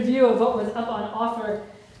review of what was up on offer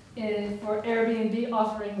for Airbnb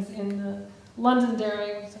offerings in the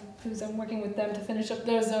Londonderry, who's I'm working with them to finish up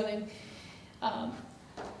their zoning.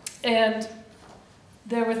 And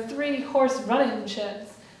there were 3 horse run-in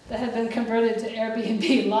sheds that had been converted to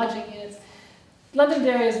Airbnb lodging units.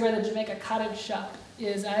 Londonderry is where the Jamaica Cottage shop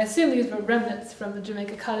is. I assume these were remnants from the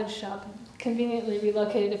Jamaica Cottage shop, conveniently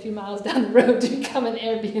relocated a few miles down the road to become an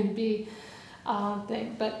Airbnb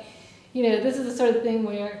thing. But, this is the sort of thing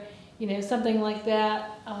where, something like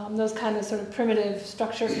that, those kind of sort of primitive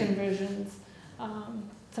structure conversions,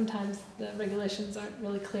 sometimes the regulations aren't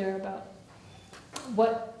really clear about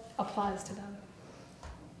what applies to them.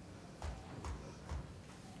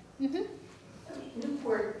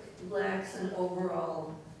 Newport lacks an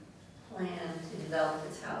overall plan to develop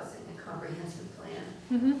its housing, a comprehensive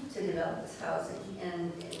plan to develop its housing.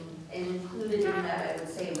 And included in that, I would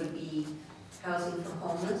say, would be housing for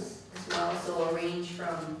homeless as well. So a range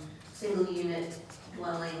from single unit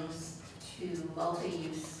dwellings to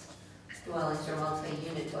multi-use dwellings or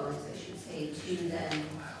multi-unit dwellings, I should say, to then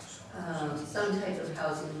some type of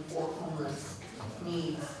housing for homeless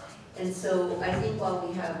needs. And so I think while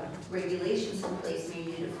we have regulations in place,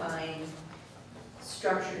 maybe to define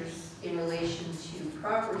structures in relation to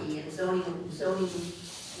property and zoning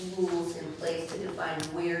rules in place to define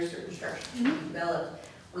where certain structures can be developed,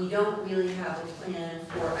 we don't really have a plan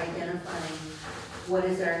for identifying what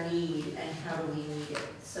is our need and how do we need it.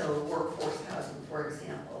 So workforce housing, for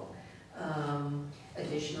example,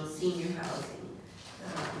 additional senior housing,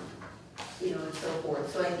 and so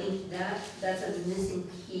forth. So I think that's a missing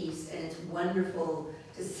piece, and it's wonderful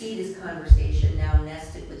to see this conversation now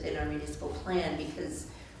nested within our municipal plan, because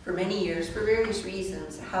for many years, for various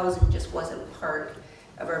reasons, housing just wasn't part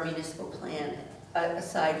of our municipal plan,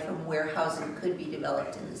 aside from where housing could be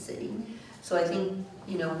developed in the city. So I think,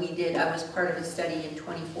 I was part of a study in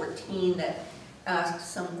 2014 that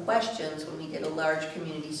asked some questions when we did a large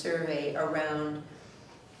community survey around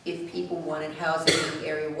if people wanted housing in the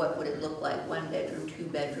area, what would it look like, 1 bedroom, 2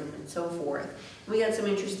 bedroom, and so forth. We got some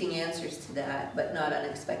interesting answers to that, but not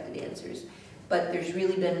unexpected answers. But there's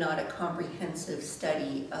really been not a comprehensive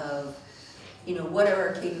study of, what are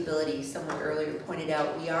our capabilities? Someone earlier pointed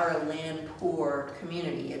out we are a land poor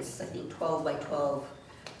community. It's, I think, 12 by 12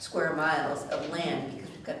 square miles of land because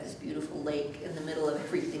we've got this beautiful lake in the middle of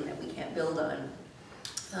everything that we can't build on.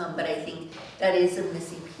 But I think that is a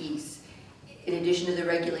missing piece. In addition to the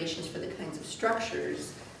regulations for the kinds of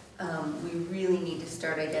structures, we really need to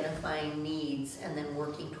start identifying needs and then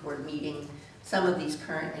working toward meeting some of these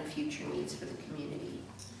current and future needs for the community.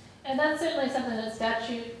 And that's certainly something that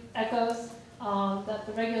statute echoes, that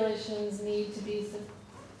the regulations need to be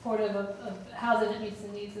supportive of housing that meets the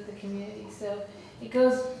needs of the community. So it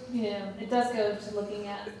goes, it does go to looking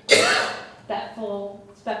at that full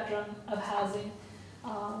spectrum of housing.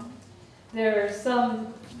 There are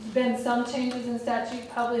been some changes in statute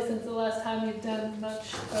probably since the last time we've done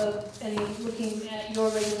much of any looking at your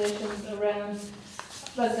regulations around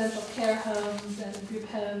residential care homes and group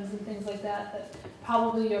homes and things like that, that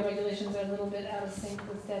probably your regulations are a little bit out of sync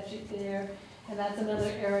with statute there. And that's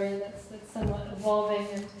another area that's somewhat evolving,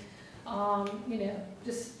 and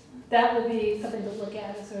just that would be something to look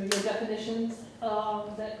at, is sort of your definitions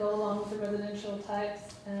that go along with the residential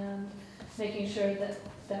types, and making sure that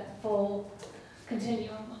that full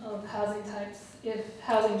continuum of housing types, if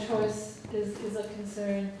housing choice is a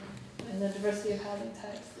concern, and the diversity of housing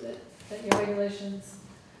types, that your regulations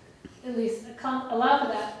at least allow for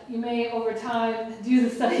that. You may over time do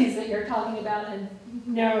the studies that you're talking about and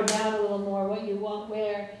narrow down a little more what you want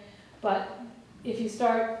where, but if you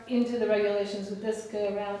start into the regulations with this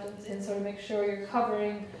go around and sort of make sure you're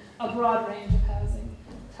covering a broad range of housing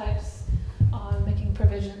types, making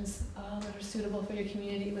provisions that are suitable for your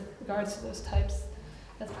community with regards to those types,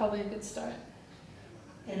 that's probably a good start.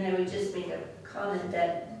 And I would just make a comment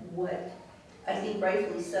that what I think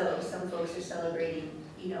rightfully so, some folks are celebrating,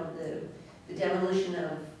 the demolition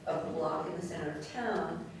of a block in the center of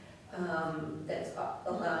town that's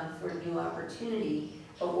allowing for new opportunity,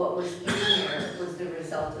 but what was in there was the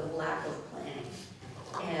result of lack of planning.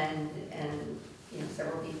 And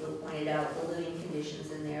several people have pointed out the living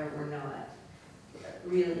conditions in there were not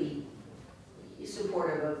really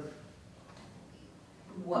supportive of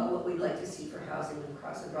what we'd like to see for housing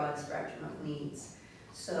across a broad spectrum of needs.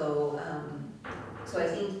 So I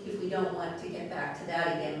think if we don't want to get back to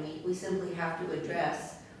that again, we simply have to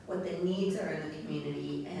address what the needs are in the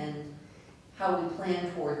community and how we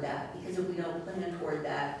plan toward that. Because if we don't plan toward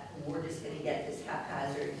that, we're just going to get this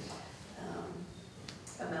haphazard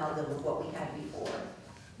amalgam of what we had before.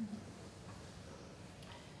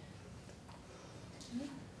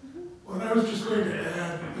 Well, I was just going to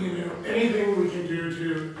add, anything we can do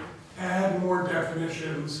to add more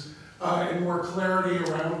definitions and more clarity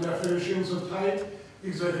around definitions of type,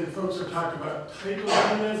 because I think folks have talked about type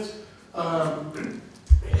of units,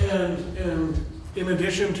 and in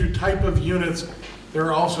addition to type of units, there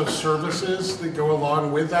are also services that go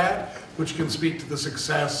along with that, which can speak to the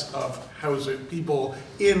success of housing people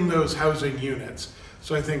in those housing units.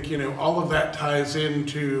 So I think, all of that ties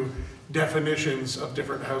into definitions of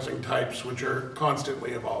different housing types, which are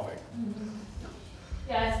constantly evolving. Mm-hmm.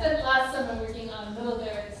 Yeah, I spent last summer working on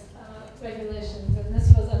Middlebury's regulations, and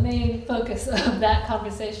this was a main focus of that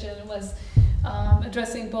conversation, was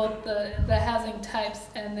addressing both the housing types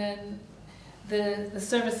and then the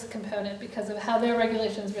service component, because of how their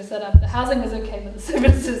regulations were set up. The housing was okay, but the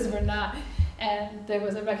services were not, and there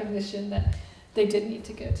was a recognition that they did need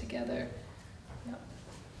to go together.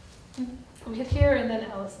 Yep. We hit here, and then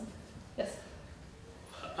Allison. Yes.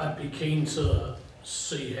 I'd be keen to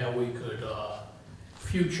see how we could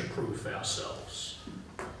future-proof ourselves.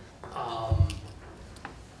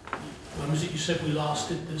 When was it you said we last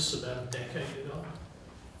did this, about a decade ago?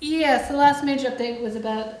 Yes, the last major update was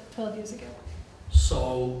about 12 years ago.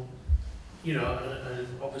 So, you know, and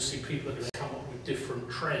obviously people are going to come up with different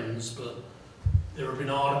trends, but there have been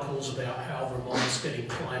articles about how Vermont's getting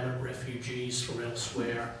climate refugees from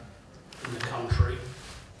elsewhere in the country.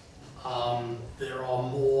 There are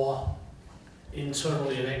more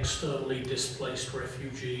internally and externally displaced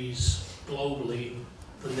refugees globally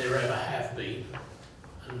than there ever have been.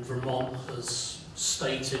 And Vermont has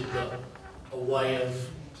stated that a way of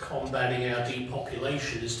combating our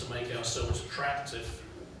depopulation is to make ourselves attractive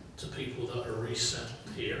to people that are resettled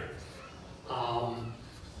here.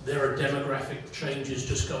 There are demographic changes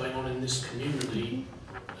just going on in this community,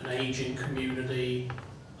 an aging community,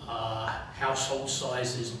 household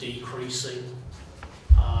sizes decreasing,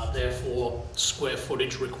 therefore square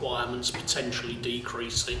footage requirements potentially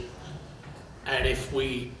decreasing. And if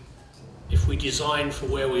we design for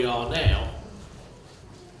where we are now,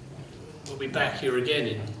 we'll be back here again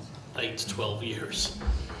in 8 to 12 years.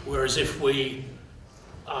 Whereas if we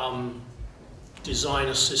design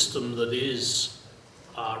a system that is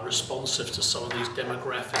responsive to some of these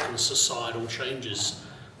demographic and societal changes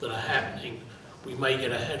that are happening, we may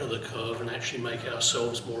get ahead of the curve and actually make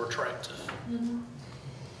ourselves more attractive. Mm-hmm.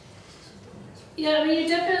 Yeah, I mean, you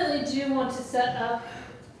definitely do want to set up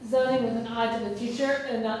zoning with an eye to the future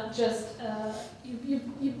and not just, you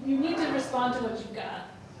need to respond to what you've got,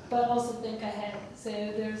 but also think ahead. So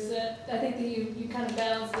there's, I think that you kind of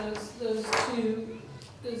balance those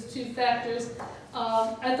two factors.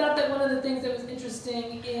 I thought that one of the things that was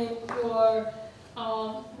interesting in your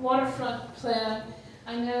waterfront plan,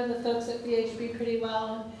 I know the folks at VHB pretty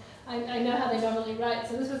well, and I know how they normally write,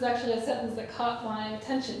 so this was actually a sentence that caught my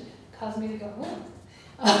attention, caused me to go, oh.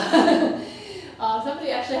 Somebody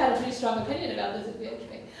actually had a pretty strong opinion about this at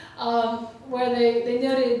VHB, where they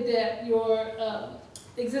noted that your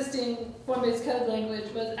existing form-based code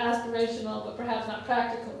language was aspirational, but perhaps not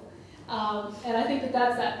practical. And I think that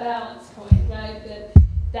that's that balance point, right?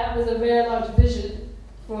 That was a very large vision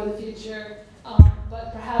for the future,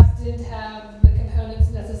 but perhaps didn't have the components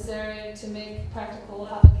necessary to make practical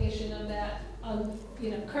application of that,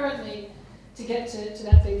 currently to get to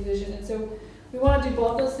that big vision. And so we want to do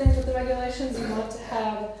both those things with the regulations. You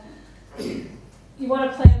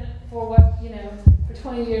want to plan for what, for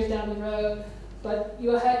 20 years down the road, but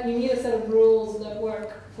you need a set of rules that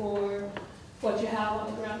work for what you have on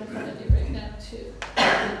the ground in front of you right now too.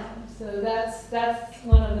 So that's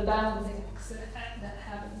one of the balancing acts that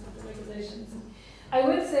happens with the regulations. I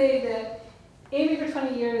would say that aiming for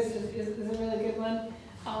 20 years is a really good one.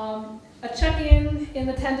 A check-in in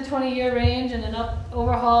the 10 to 20 year range and an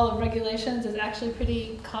overhaul of regulations is actually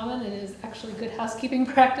pretty common and is actually good housekeeping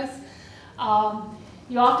practice.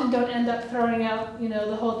 You often don't end up throwing out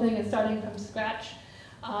the whole thing and starting from scratch.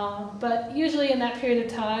 But usually in that period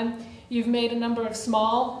of time, you've made a number of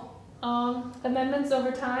small amendments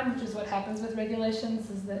over time, which is what happens with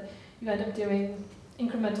regulations, is that you end up doing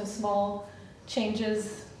incremental small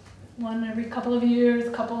changes, one every couple of years,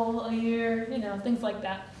 couple a year, things like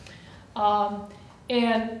that.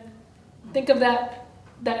 And think of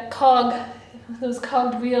that cog, those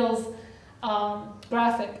cogged wheels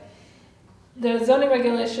graphic. The zoning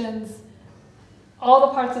regulations, all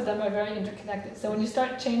the parts of them are very interconnected. So when you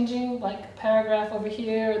start changing like a paragraph over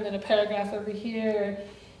here and then a paragraph over here,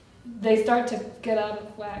 they start to get out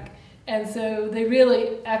of whack. And so they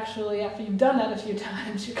really actually, after you've done that a few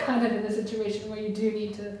times, you're kind of in a situation where you do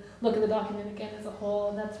need to look at the document again as a whole,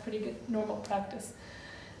 and that's pretty good normal practice.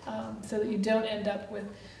 So that you don't end up with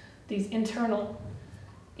these internal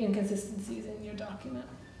inconsistencies in your document.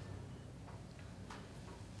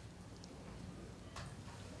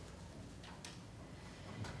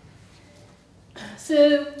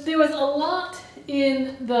 So there was a lot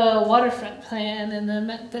in the waterfront plan and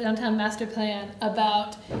the downtown master plan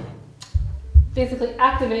about basically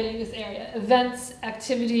activating this area, events,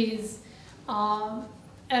 activities,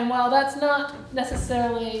 and while that's not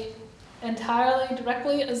necessarily entirely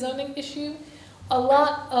directly a zoning issue, a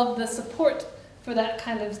lot of the support for that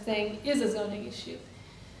kind of thing is a zoning issue.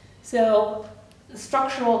 So the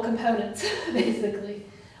structural components, basically.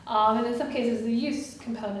 And in some cases, the use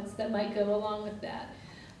components that might go along with that.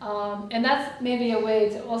 And that's maybe a way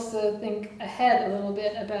to also think ahead a little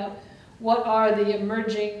bit about what are the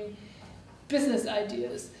emerging business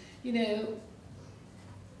ideas.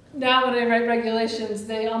 Now when I write regulations,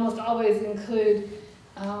 they almost always include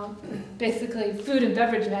basically food and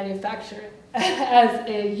beverage manufacturing as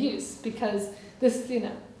a use, because this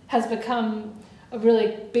has become a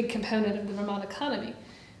really big component of the Vermont economy.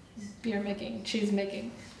 Beer making, cheese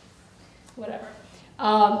making, whatever.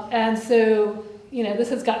 And so, you know, this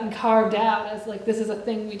has gotten carved out as like, this is a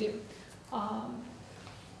thing we do.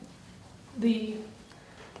 The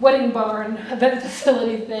wedding barn event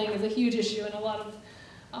facility thing is a huge issue in a lot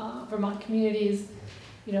of Vermont communities.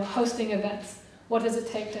 You know, hosting events. What does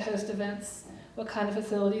it take to host events? What kind of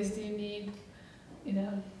facilities do you need? You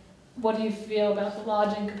know, what do you feel about the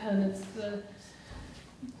lodging components, the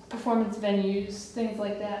performance venues, things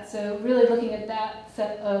like that. So really looking at that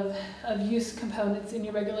set of use components in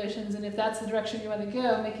your regulations, and if that's the direction you want to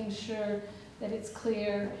go, making sure that it's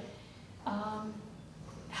clear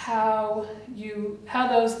how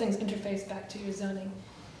those things interface back to your zoning.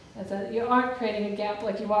 And that you aren't creating a gap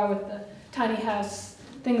like you are with the tiny house,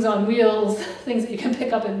 things on wheels, things that you can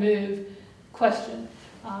pick up and move question,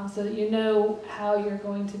 so that you know how you're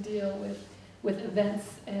going to deal with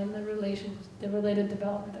events and the related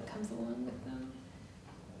development that comes along with them.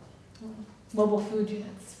 Mobile food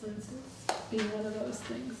units, for instance, being one of those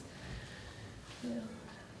things. You know,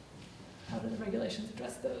 how do the regulations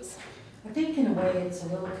address those? I think in a way it's a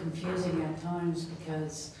little confusing at times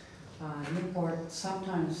because Newport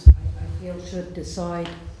sometimes I feel should decide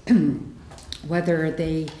whether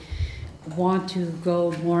they want to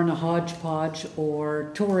go more in a hodgepodge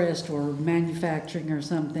or tourist or manufacturing or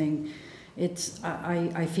something.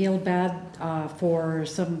 I feel bad for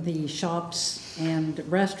some of the shops and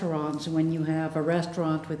restaurants when you have a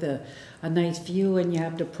restaurant with a nice view and you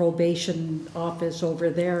have the probation office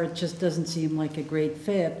over there. It just doesn't seem like a great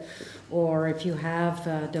fit. Or if you have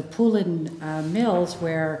the Poulin Mills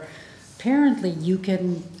where apparently you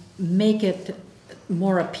can make it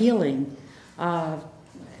more appealing.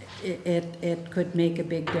 It could make a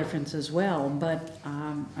big difference as well. But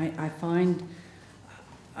I find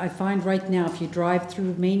right now, if you drive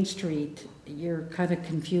through Main Street, you're kind of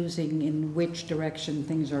confusing in which direction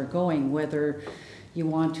things are going, whether you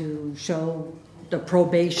want to show the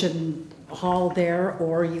probation hall there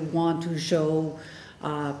or you want to show,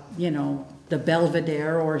 you know, the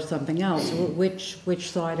Belvedere or something else.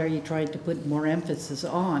 Which side are you trying to put more emphasis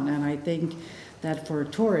on? And I think that for a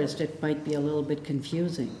tourist, it might be a little bit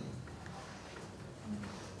confusing.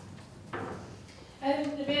 And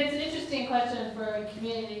I mean, it's an interesting question for a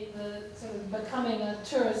community, the sort of becoming a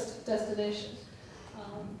tourist destination,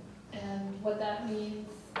 and what that means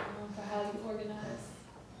for how you organize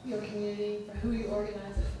your community, for who you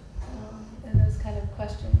organize it, and those kind of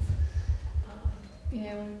questions. You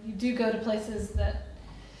know, when you do go to places that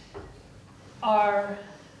are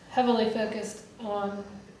heavily focused on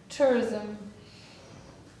tourism,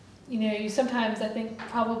 you know, you sometimes, I think,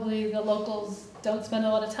 probably the locals don't spend a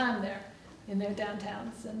lot of time there in their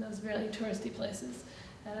downtowns and those really touristy places.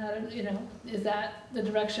 And I don't, you know, is that the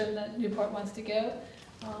direction that Newport wants to go?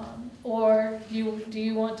 Or do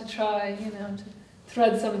you want to try, you know, to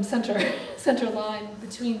thread some center line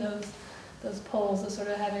between those poles, of sort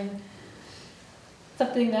of having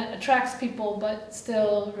something that attracts people but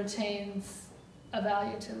still retains a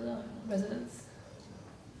value to the residents?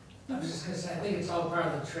 I was just going to say, I think it's all part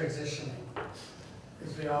of the transitioning.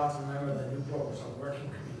 Because we all have to remember that Newport was a working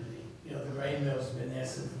community. You know, the grain mill's been there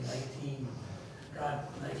since the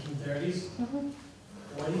 1930s,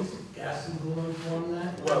 40s. Gaston Gould formed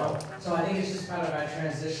that. Well, so I think it's just part of our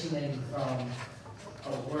transitioning from a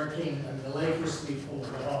working, I mean, the lake used to be full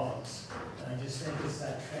of logs. And I just think it's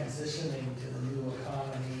that transitioning to the new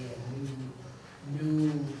economy and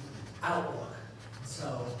new outlook. So I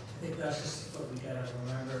think that's just what we gotta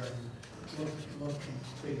remember and look and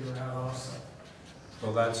figure out also.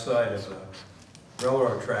 Well, that side of the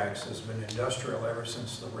railroad tracks has been industrial ever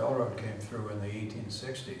since the railroad came through in the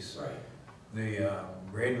 1860s. Right. The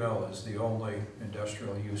grain mill is the only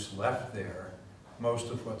industrial use left there.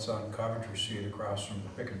 Most of what's on Coventry Street across from the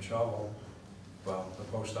Pick and Shovel, well, the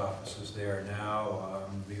post office is there now.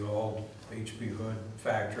 The old H.B. Hood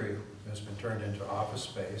factory has been turned into office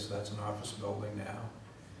space. That's an office building now.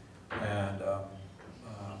 And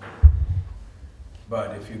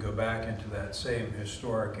but if you go back into that same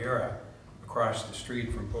historic era, across the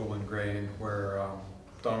street from Poland Grain, where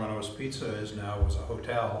Domino's Pizza is now, was a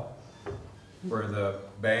hotel. Where the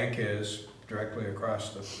bank is, directly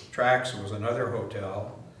across the tracks, was another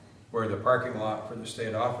hotel. Where the parking lot for the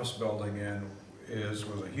state office building was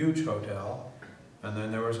a huge hotel. And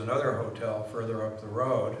then there was another hotel further up the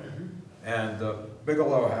road. And the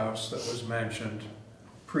Bigelow house that was mentioned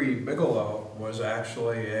pre-Bigelow was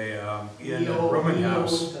actually a inn and rooming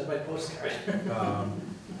house.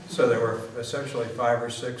 So there were essentially 5 or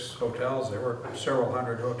 6 hotels. There were several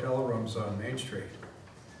hundred hotel rooms on Main Street.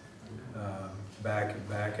 back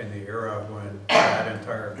in the era when that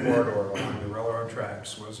entire corridor along the railroad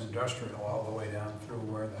tracks was industrial all the way down through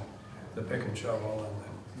where the pick and shovel and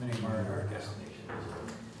the mini mart are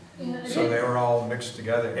now. So they were all mixed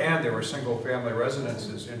together, and there were single-family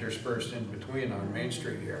residences interspersed in between on Main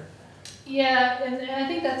Street here. Yeah, and I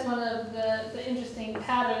think that's one of the interesting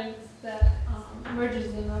patterns that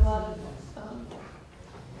emerges in a lot of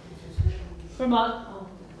Vermont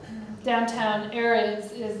downtown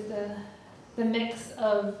areas is the mix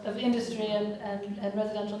of industry and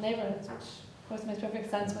residential neighborhoods, which of course makes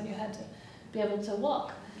perfect sense when you had to be able to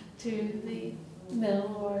walk to the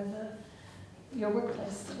mill or your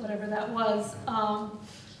workplace, whatever that was.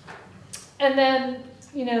 And then,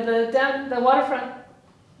 you know, the waterfront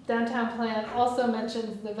downtown plan also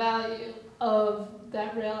mentions the value of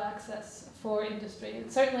that rail access for industry.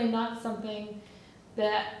 It's certainly not something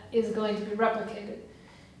that is going to be replicated.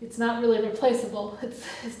 It's not really replaceable.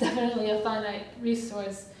 It's definitely a finite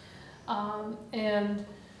resource, and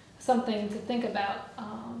something to think about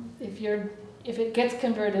if it gets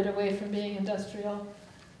converted away from being industrial.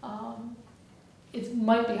 It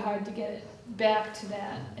might be hard to get it back to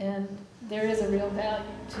that, and there is a real value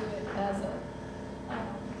to it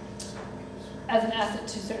as an asset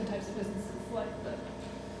to certain types of businesses, like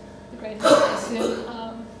the grain industry.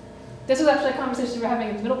 This was actually a conversation we were having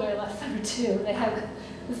in Middlebury last summer too. They had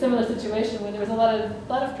a similar situation where there was a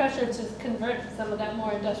lot of pressure to convert some of that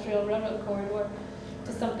more industrial railroad corridor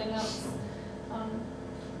to something else.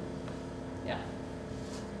 Yeah.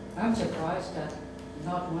 I'm surprised that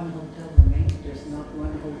not one hotel remains. There's not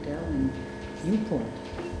one hotel in Newport.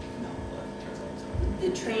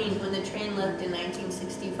 When the train left in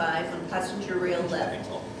 1965, when passenger rail left in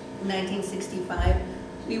 1965,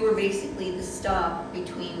 we were basically the stop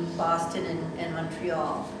between Boston and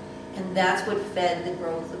Montreal. And that's what fed the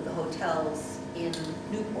growth of the hotels in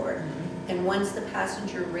Newport. Mm-hmm. And once the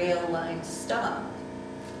passenger rail line stopped,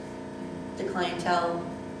 the clientele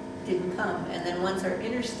didn't come. And then once our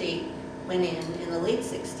interstate went in the late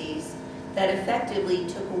 60s, that effectively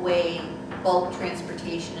took away bulk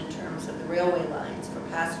transportation in terms of the railway lines for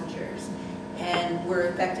passengers, and were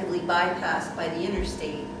effectively bypassed by the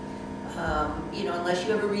interstate. You know, unless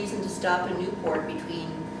you have a reason to stop in Newport between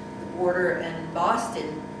the border and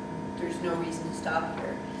Boston, there's no reason to stop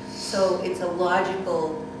here. So it's a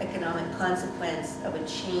logical economic consequence of a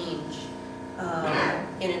change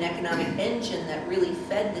in an economic engine that really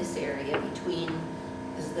fed this area between,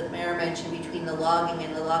 as the mayor mentioned, between the logging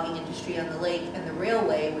and the logging industry on the lake and the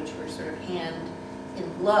railway, which were sort of hand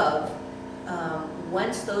in glove.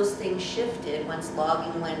 Once those things shifted, once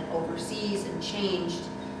logging went overseas and changed,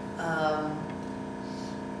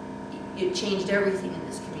 it changed everything in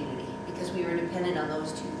this community because we were dependent on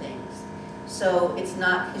those two things. So it's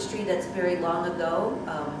not history that's very long ago.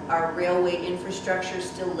 Our railway infrastructure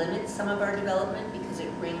still limits some of our development because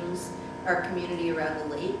it brings our community around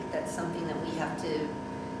the lake. That's something that we have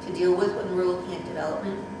to deal with when we're looking at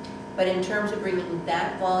development. But in terms of bringing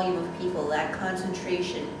that volume of people, that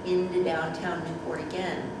concentration into downtown Newport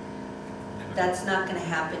again, that's not going to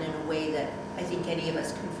happen in a way that I think any of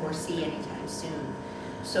us can foresee anytime soon.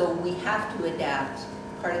 So we have to adapt.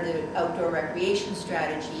 Part of the outdoor recreation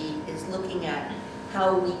strategy is looking at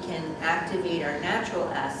how we can activate our natural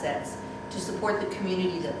assets to support the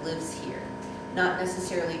community that lives here. Not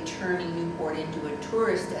necessarily turning Newport into a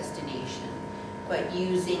tourist destination, but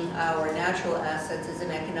using our natural assets as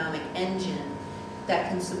an economic engine that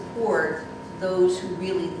can support those who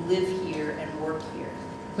really live here and work here.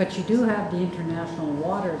 But you do have the international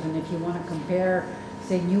waters, and if you want to compare,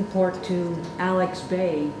 say, Newport to Alex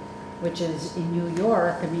Bay, which is in New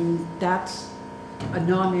York, I mean, that's a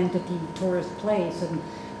non-entity tourist place, and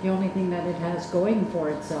the only thing that it has going for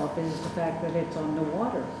itself is the fact that it's on the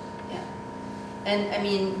water. Yeah. And I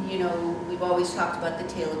mean, you know, we've always talked about the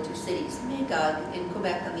tale of two cities, Magog in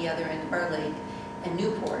Quebec on the other end of our lake, and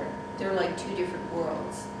Newport. They're like two different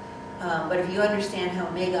worlds. But if you understand how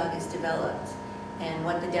Magog is developed and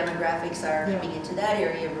what the demographics are coming into that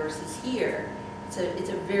area versus here, it's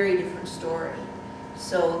a very different story.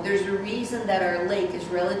 So there's a reason that our lake is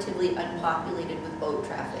relatively unpopulated with boat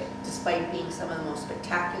traffic, despite being some of the most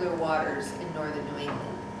spectacular waters in northern New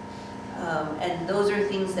England. And those are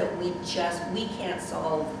things that we can't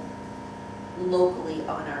solve locally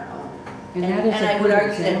on our own. And I would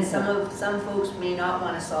argue that some folks may not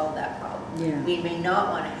want to solve that problem. Yeah. We may not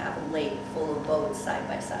want to have a lake full of boats side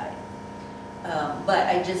by side. But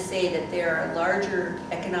I just say that there are larger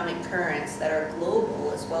economic currents that are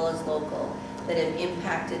global as well as local that have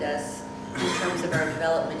impacted us in terms of our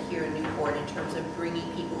development here in Newport, in terms of bringing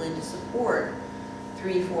people in to support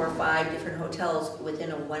 3, 4, 5 different hotels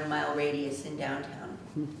within a 1-mile radius in downtown.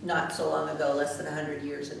 Not so long ago, less than 100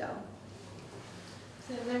 years ago.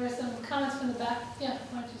 So there were some comments from the back. Yeah,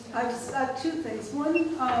 why don't you say? I just have 2 things. One,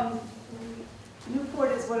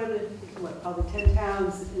 Newport is one of the, probably 10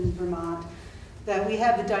 towns in Vermont that we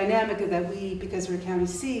have the dynamic of that we, because we're a county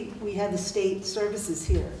seat, we have the state services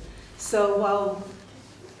here. So while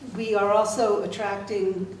we are also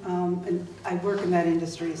attracting, and I work in that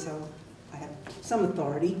industry, so I have some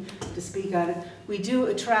authority to speak on it, we do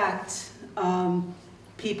attract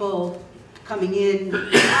people coming in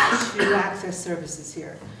to access services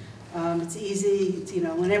here. It's easy, it's,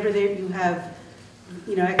 whenever there you have,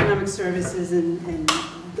 economic services and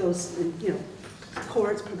those,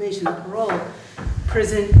 courts, probation, parole,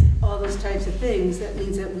 prison, all those types of things, that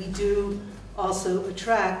means that we do also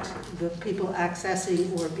attract the people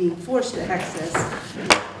accessing or being forced to access,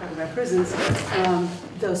 talking about prisons,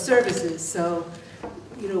 those services. So,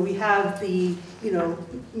 we have the,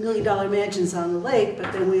 million-dollar mansions on the lake,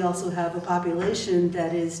 but then we also have a population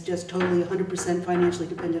that is just totally 100% financially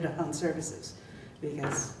dependent on services,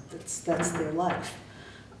 because that's their life.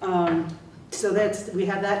 So we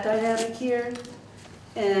have that dynamic here.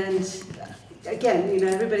 And again,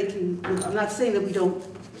 everybody can, I'm not saying that we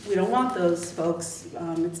don't want those folks.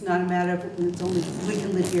 It's not a matter of, it's only we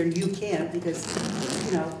can live here and you can't, because,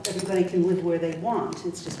 everybody can live where they want.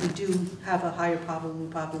 It's just we do have a higher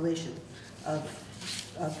population of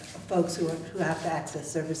folks who have to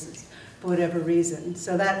access services for whatever reason.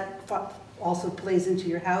 So that also plays into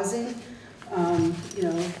your housing.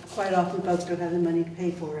 Quite often folks don't have the money to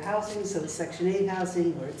pay for housing, so it's Section 8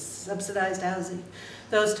 housing or it's subsidized housing,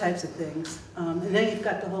 those types of things. And then you've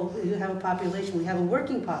got you have a population, we have a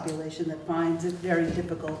working population that finds it very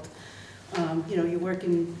difficult. You're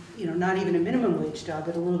working, not even a minimum wage job,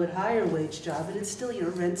 but a little bit higher wage job, and it's still,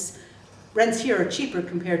 rents here are cheaper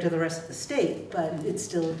compared to the rest of the state, but it's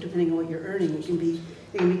still, depending on what you're earning, it can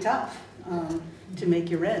be tough to make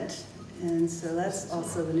your rent. And so that's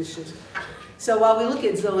also an issue. So while we look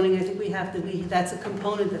at zoning, I think that's a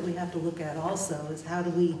component that we have to look at also, is how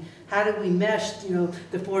do we mesh,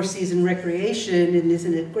 the 4-season recreation, and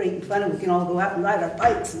isn't it great and fun, and we can all go out and ride our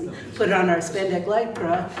bikes and put on our spandex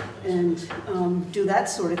lycra and do that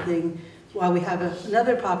sort of thing, while we have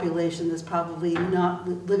another population that's probably not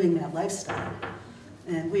living that lifestyle.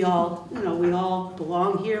 And we all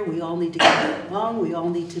belong here, we all need to get along, we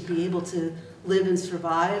all need to be able to live and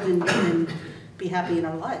survive and be happy in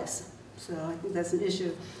our lives. So I think that's an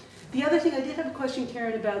issue. The other thing, I did have a question,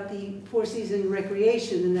 Karen, about the 4-season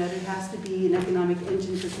recreation, and that it has to be an economic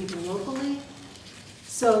engine for people locally.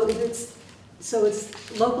 So if it's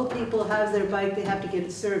local people have their bike, they have to get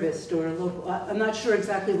it serviced, or local, I'm not sure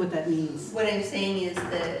exactly what that means. What I'm saying is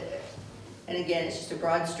that, and again, it's just a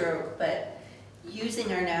broad stroke, but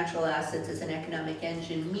using our natural assets as an economic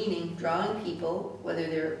engine, meaning drawing people, whether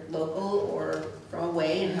they're local or from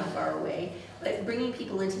away and how far away, but bringing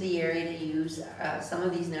people into the area to use some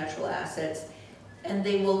of these natural assets, and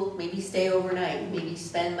they will maybe stay overnight, maybe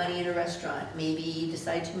spend money in a restaurant, maybe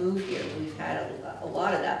decide to move here. We've had a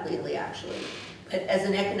lot of that lately, actually. But as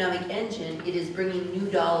an economic engine, it is bringing new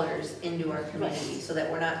dollars into our community, so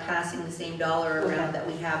that we're not passing the same dollar around that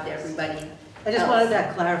we have to everybody. I just wanted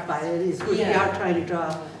that clarified. We are trying to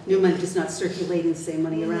draw new money, just not circulating the same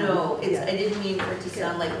money around. No, I didn't mean for it to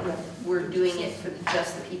sound like we're doing it for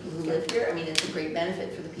just the people who live here. I mean, it's a great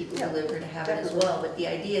benefit for the people who live here to have it as well. But the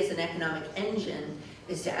idea as an economic engine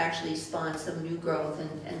is to actually spawn some new growth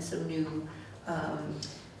and some new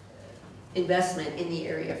investment in the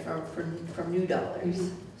area from new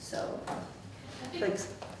dollars. So,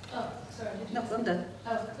 thanks. Oh, sorry. No, I'm done.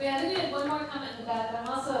 Oh, we had one more comment in the back, but I'm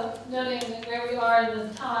also noting that where we are in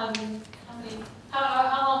the time,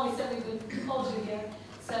 how long we said we would hold you here.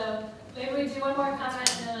 So maybe we do one more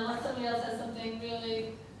comment, and then unless somebody else has something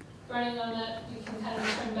really burning on it, we can kind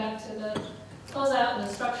of turn back to the closeout and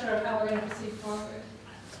the structure of how we're going to proceed forward.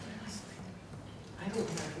 I didn't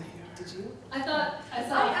have any. Did you? I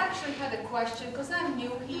actually had a question, because I'm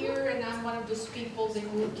new here and I'm one of those people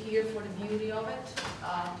that moved here for the beauty of it,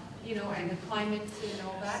 and the climate and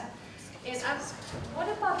all that. And what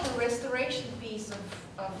about the restoration piece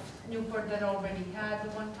of Newport that already had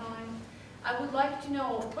at one time? I would like to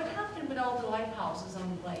know what happened with all the lighthouses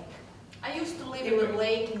on the lake. I used to live in a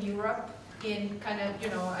lake in Europe, in kind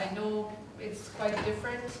of, I know it's quite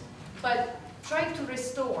different, but trying to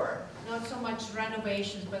restore, not so much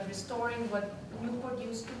renovations, but restoring what Newport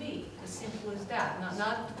used to be, as simple as that.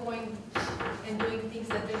 Not going and doing things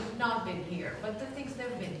that they've not been here, but the things that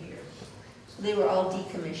have been here. they were all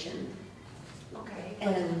decommissioned. Okay.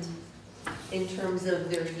 And in terms of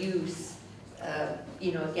their use,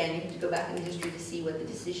 You know, again, you have to go back in the history to see what the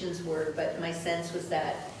decisions were, but my sense was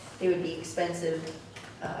that they would be expensive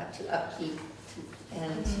to upkeep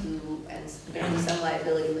and there would be some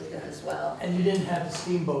liability with them as well. And you didn't have the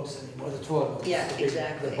steamboats anymore, the tour boats. Yeah, the big-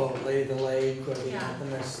 exactly. The boat, Lady of the Lake, or the Yeah.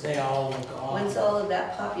 infamous, they all were gone. Once all of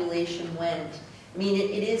that population went, I mean,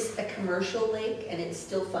 it is a commercial lake and it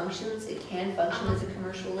still functions, it can function as a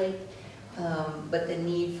commercial lake, but the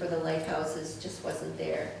need for the lighthouses just wasn't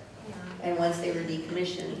there. And once they were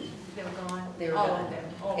decommissioned, They were gone. they were All gone. of them.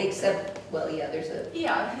 All of Except, well, yeah, there's a,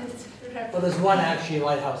 Yeah. Well, there's one actually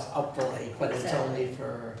lighthouse up the lake, but it's Exactly. only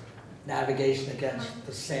for navigation against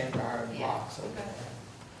the sandbar and Yeah. rocks over there.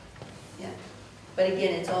 yeah. But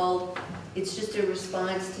again, it's just a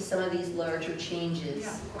response to some of these larger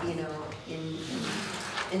changes, you know,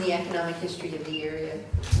 in the economic history of the area,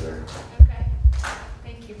 for sure. Okay,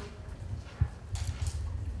 thank you.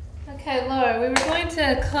 Okay, Laura, we were going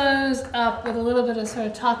to close up with a little bit of sort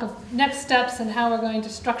of talk of next steps and how we're going to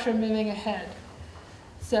structure moving ahead.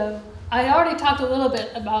 So I already talked a little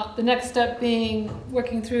bit about the next step being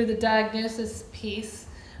working through the diagnosis piece,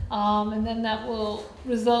 and then that will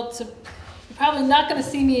result to, you're probably not going to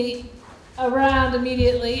see me around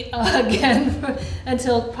immediately again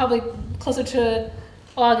until probably closer to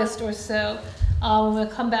August or so. We'll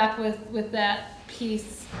come back with that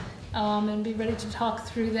piece and be ready to talk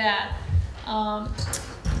through that.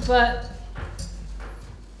 But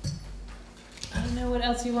I don't know what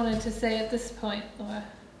else you wanted to say at this point, Laura.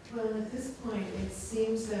 Well, at this point, it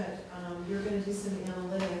seems that you're going to do some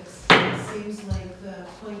analytics. It seems like the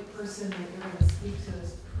point person that you're going to speak to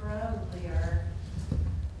is probably our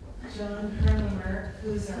John Herlimer,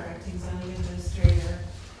 who's our acting zoning administrator,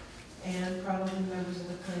 and probably members of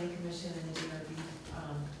the Planning Commission and the DRB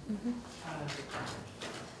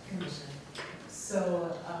Commission.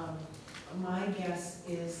 So my guess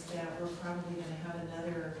is that we're probably going to have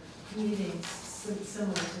another meeting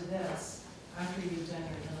similar to this after you've done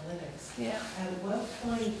your analytics. Yeah. At what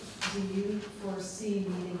point do you foresee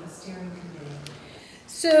meeting a steering committee?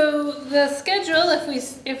 So the schedule,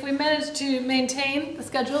 if we manage to maintain the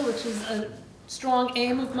schedule, which is a strong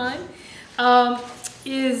aim of mine,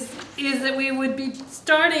 is that we would be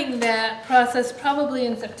starting that process probably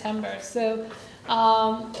in September. So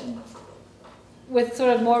with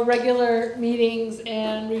sort of more regular meetings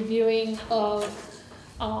and reviewing of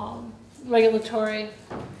regulatory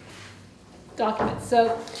documents.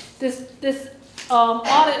 So this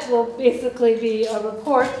audit will basically be a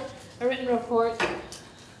report, a written report,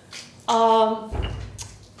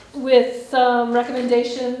 with some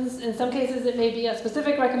recommendations. In some cases it may be a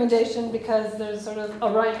specific recommendation because there's sort of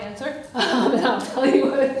a right answer, and I'll tell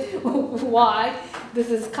you why. This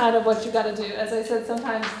is kind of what you got to do. As I said,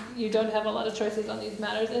 sometimes you don't have a lot of choices on these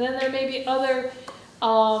matters, and then there may be other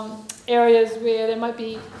areas where there might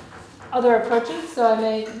be other approaches, so I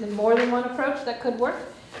may more than one approach that could work.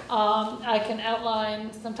 I can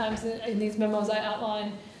outline, sometimes in these memos I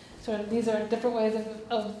outline sort of these are different ways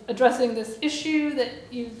of addressing this issue that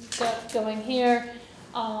you've got going here.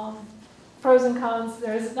 Pros and cons,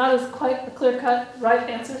 there's not as quite a clear-cut right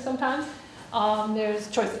answer sometimes. There's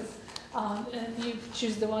choices, and you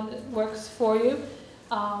choose the one that works for you.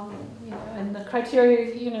 You know, and the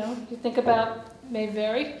criteria, you know, you think about may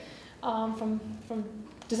vary from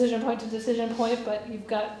decision point to decision point, but you've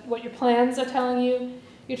got what your plans are telling you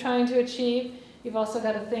you're trying to achieve. You've also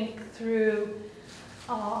got to think through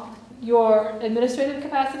your administrative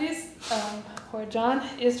capacities, where John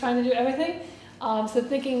is trying to do everything. So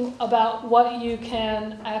thinking about what you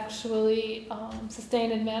can actually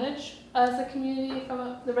sustain and manage as a community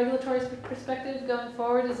from the regulatory perspective going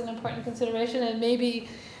forward is an important consideration. And maybe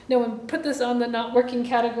no one put this on the not working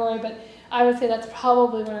category, but I would say that's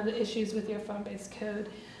probably one of the issues with your farm-based code,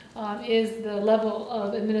 is the level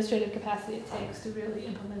of administrative capacity it takes to really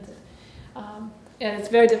implement it. And it's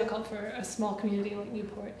very difficult for a small community like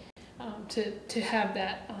Newport to have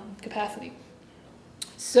that capacity.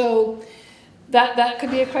 So that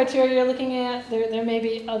could be a criteria you're looking at. There may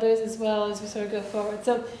be others as well as we sort of go forward.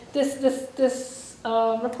 So this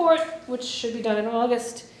report, which should be done in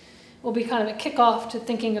August, will be kind of a kickoff to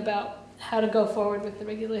thinking about how to go forward with the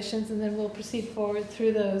regulations, and then we'll proceed forward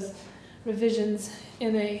through those revisions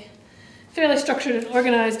in a fairly structured and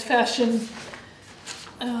organized fashion,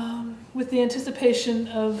 with the anticipation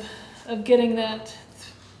of getting that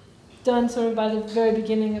done sort of by the very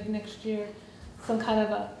beginning of next year, some kind of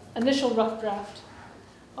a initial rough draft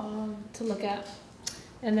to look at.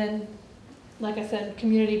 And then, like I said,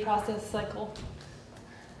 community process cycle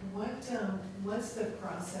What's the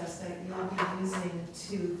process that you'll be using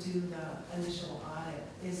to do the initial audit?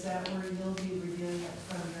 Is that where you'll be reviewing it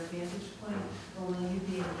from your vantage point, or will you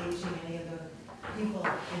be engaging any of the people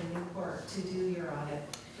in Newport to do your audit?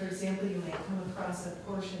 For example, you may come across a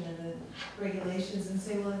portion in the regulations and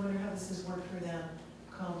say, well, I wonder how this has worked for them.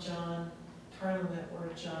 Call John Parliament or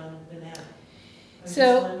John Bennett. I'm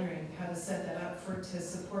just wondering how to set that up to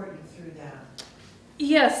support you through that.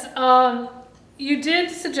 Yes, you did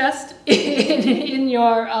suggest in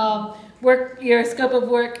your your scope of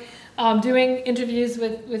work, doing interviews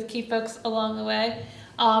with key folks along the way.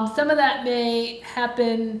 Some of that may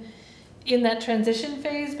happen in that transition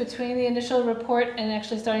phase between the initial report and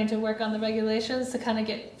actually starting to work on the regulations to kind of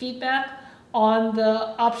get feedback on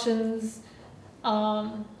the options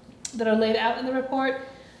that are laid out in the report.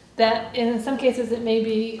 That in some cases it may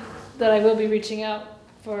be that I will be reaching out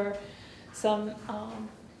for some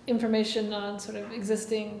information on sort of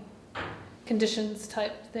existing conditions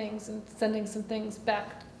type things and sending some things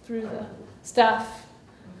back through the staff,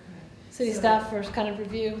 city staff for kind of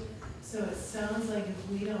review. So it sounds like if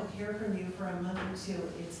we don't hear from you for a month or two,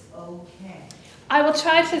 it's okay. I will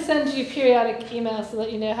try to send you periodic emails to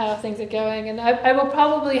let you know how things are going, and I will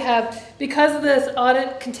probably have, because this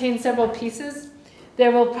audit contains several pieces,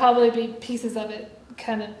 there will probably be pieces of it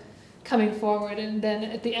kind of coming forward, and then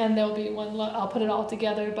at the end there will be one, I'll put it all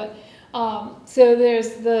together. But so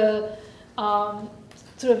there's the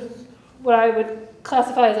sort of what I would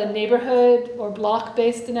classify as a neighborhood or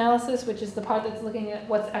block-based analysis, which is the part that's looking at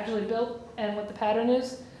what's actually built and what the pattern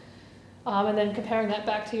is, and then comparing that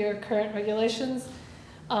back to your current regulations.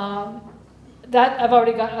 That I've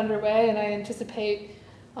already got underway, and I anticipate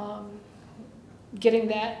getting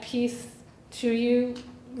that piece to you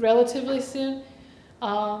relatively soon.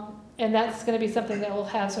 And that's going to be something that will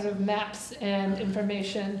have sort of maps and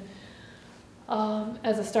information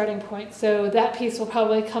as a starting point. So that piece will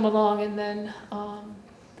probably come along, and then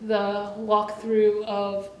the walkthrough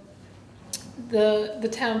of the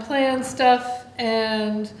town plan stuff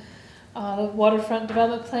and waterfront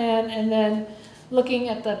development plan, and then looking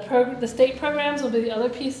at the state programs will be the other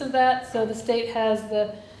piece of that. So the state has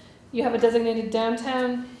you have a designated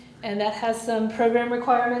downtown, and that has some program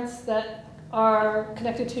requirements that are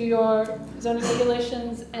connected to your zoning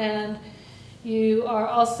regulations, and you are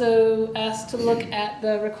also asked to look at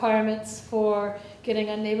the requirements for getting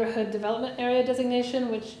a neighborhood development area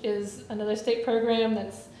designation, which is another state program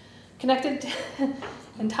that's connected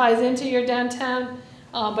and ties into your downtown,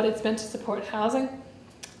 but it's meant to support housing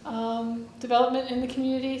development in the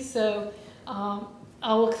community. So I'll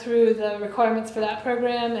look through the requirements for that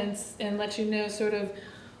program and let you know sort of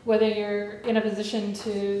whether you're in a position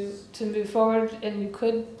to move forward and you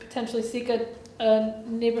could potentially seek a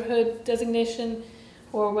neighborhood designation,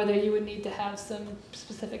 or whether you would need to have some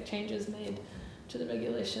specific changes made to the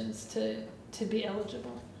regulations to be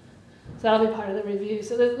eligible. So that'll be part of the review.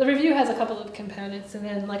 So the review has a couple of components, and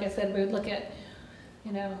then, like I said, we would look at,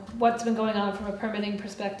 what's been going on from a permitting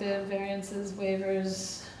perspective, variances,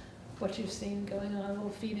 waivers, what you've seen going on will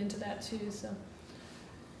feed into that too. So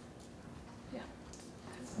yeah,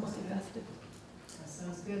 it's multifaceted. That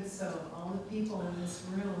sounds good. So all the people in this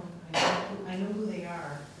room, I know who they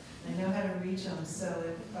are. I know how to reach them. So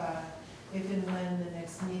if and when the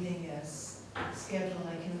next meeting is scheduled,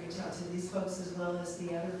 I can reach out to these folks as well as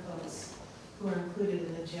the other folks who are included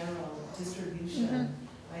in the general distribution.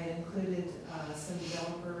 Mm-hmm. I had included some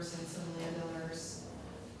developers and some landowners,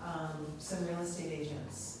 some real estate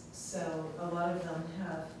agents. So a lot of them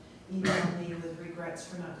have emailed me with regrets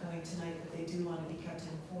for not coming tonight, but they do want to be kept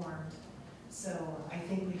informed. So I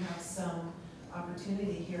think we have some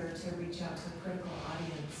opportunity here to reach out to a critical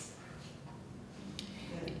audience.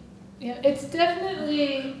 Good. Yeah, it's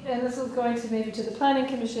definitely, and this is going to maybe to the Planning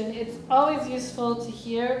Commission, it's always useful to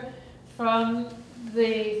hear from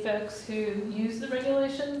the folks who use the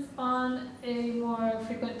regulations on a more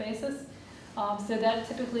frequent basis. So that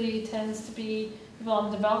typically tends to be people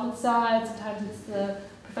on the development side. Sometimes it's the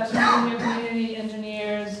professionals in your community,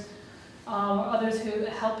 engineers, or others who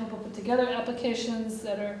help people put together applications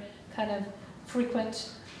that are kind of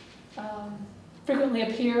frequently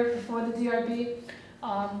appear before the DRB.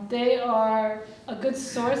 They are a good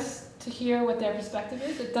source to hear what their perspective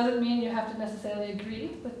is. It doesn't mean you have to necessarily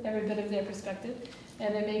agree with every bit of their perspective,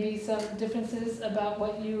 and there may be some differences about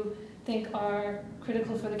what you think are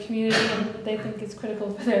critical for the community and what they think is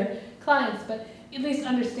critical for their clients, but at least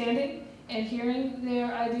understanding and hearing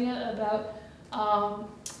their idea about,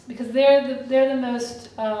 because they're the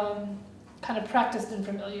most kind of practiced and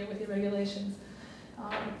familiar with the regulations.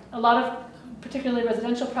 A lot of particularly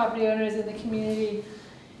residential property owners in the community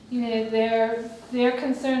you know, their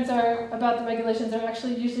concerns are about the regulations are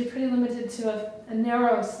actually usually pretty limited to a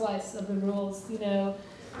narrow slice of the rules. You know,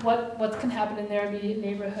 what can happen in their immediate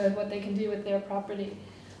neighborhood, what they can do with their property.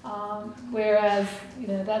 Whereas, you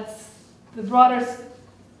know, that's the broader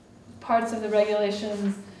parts of the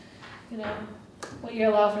regulations, you know, what you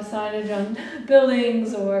allow for signage on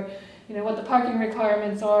buildings, or, you know, what the parking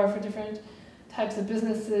requirements are for different types of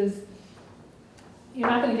businesses. You're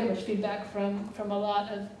not going to get much feedback from a lot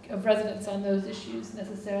of residents on those issues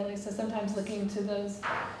necessarily. So sometimes looking to those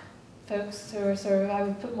folks who are sort of, I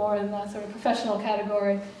would put more in that sort of professional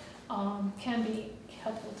category, can be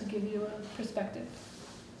helpful to give you a perspective.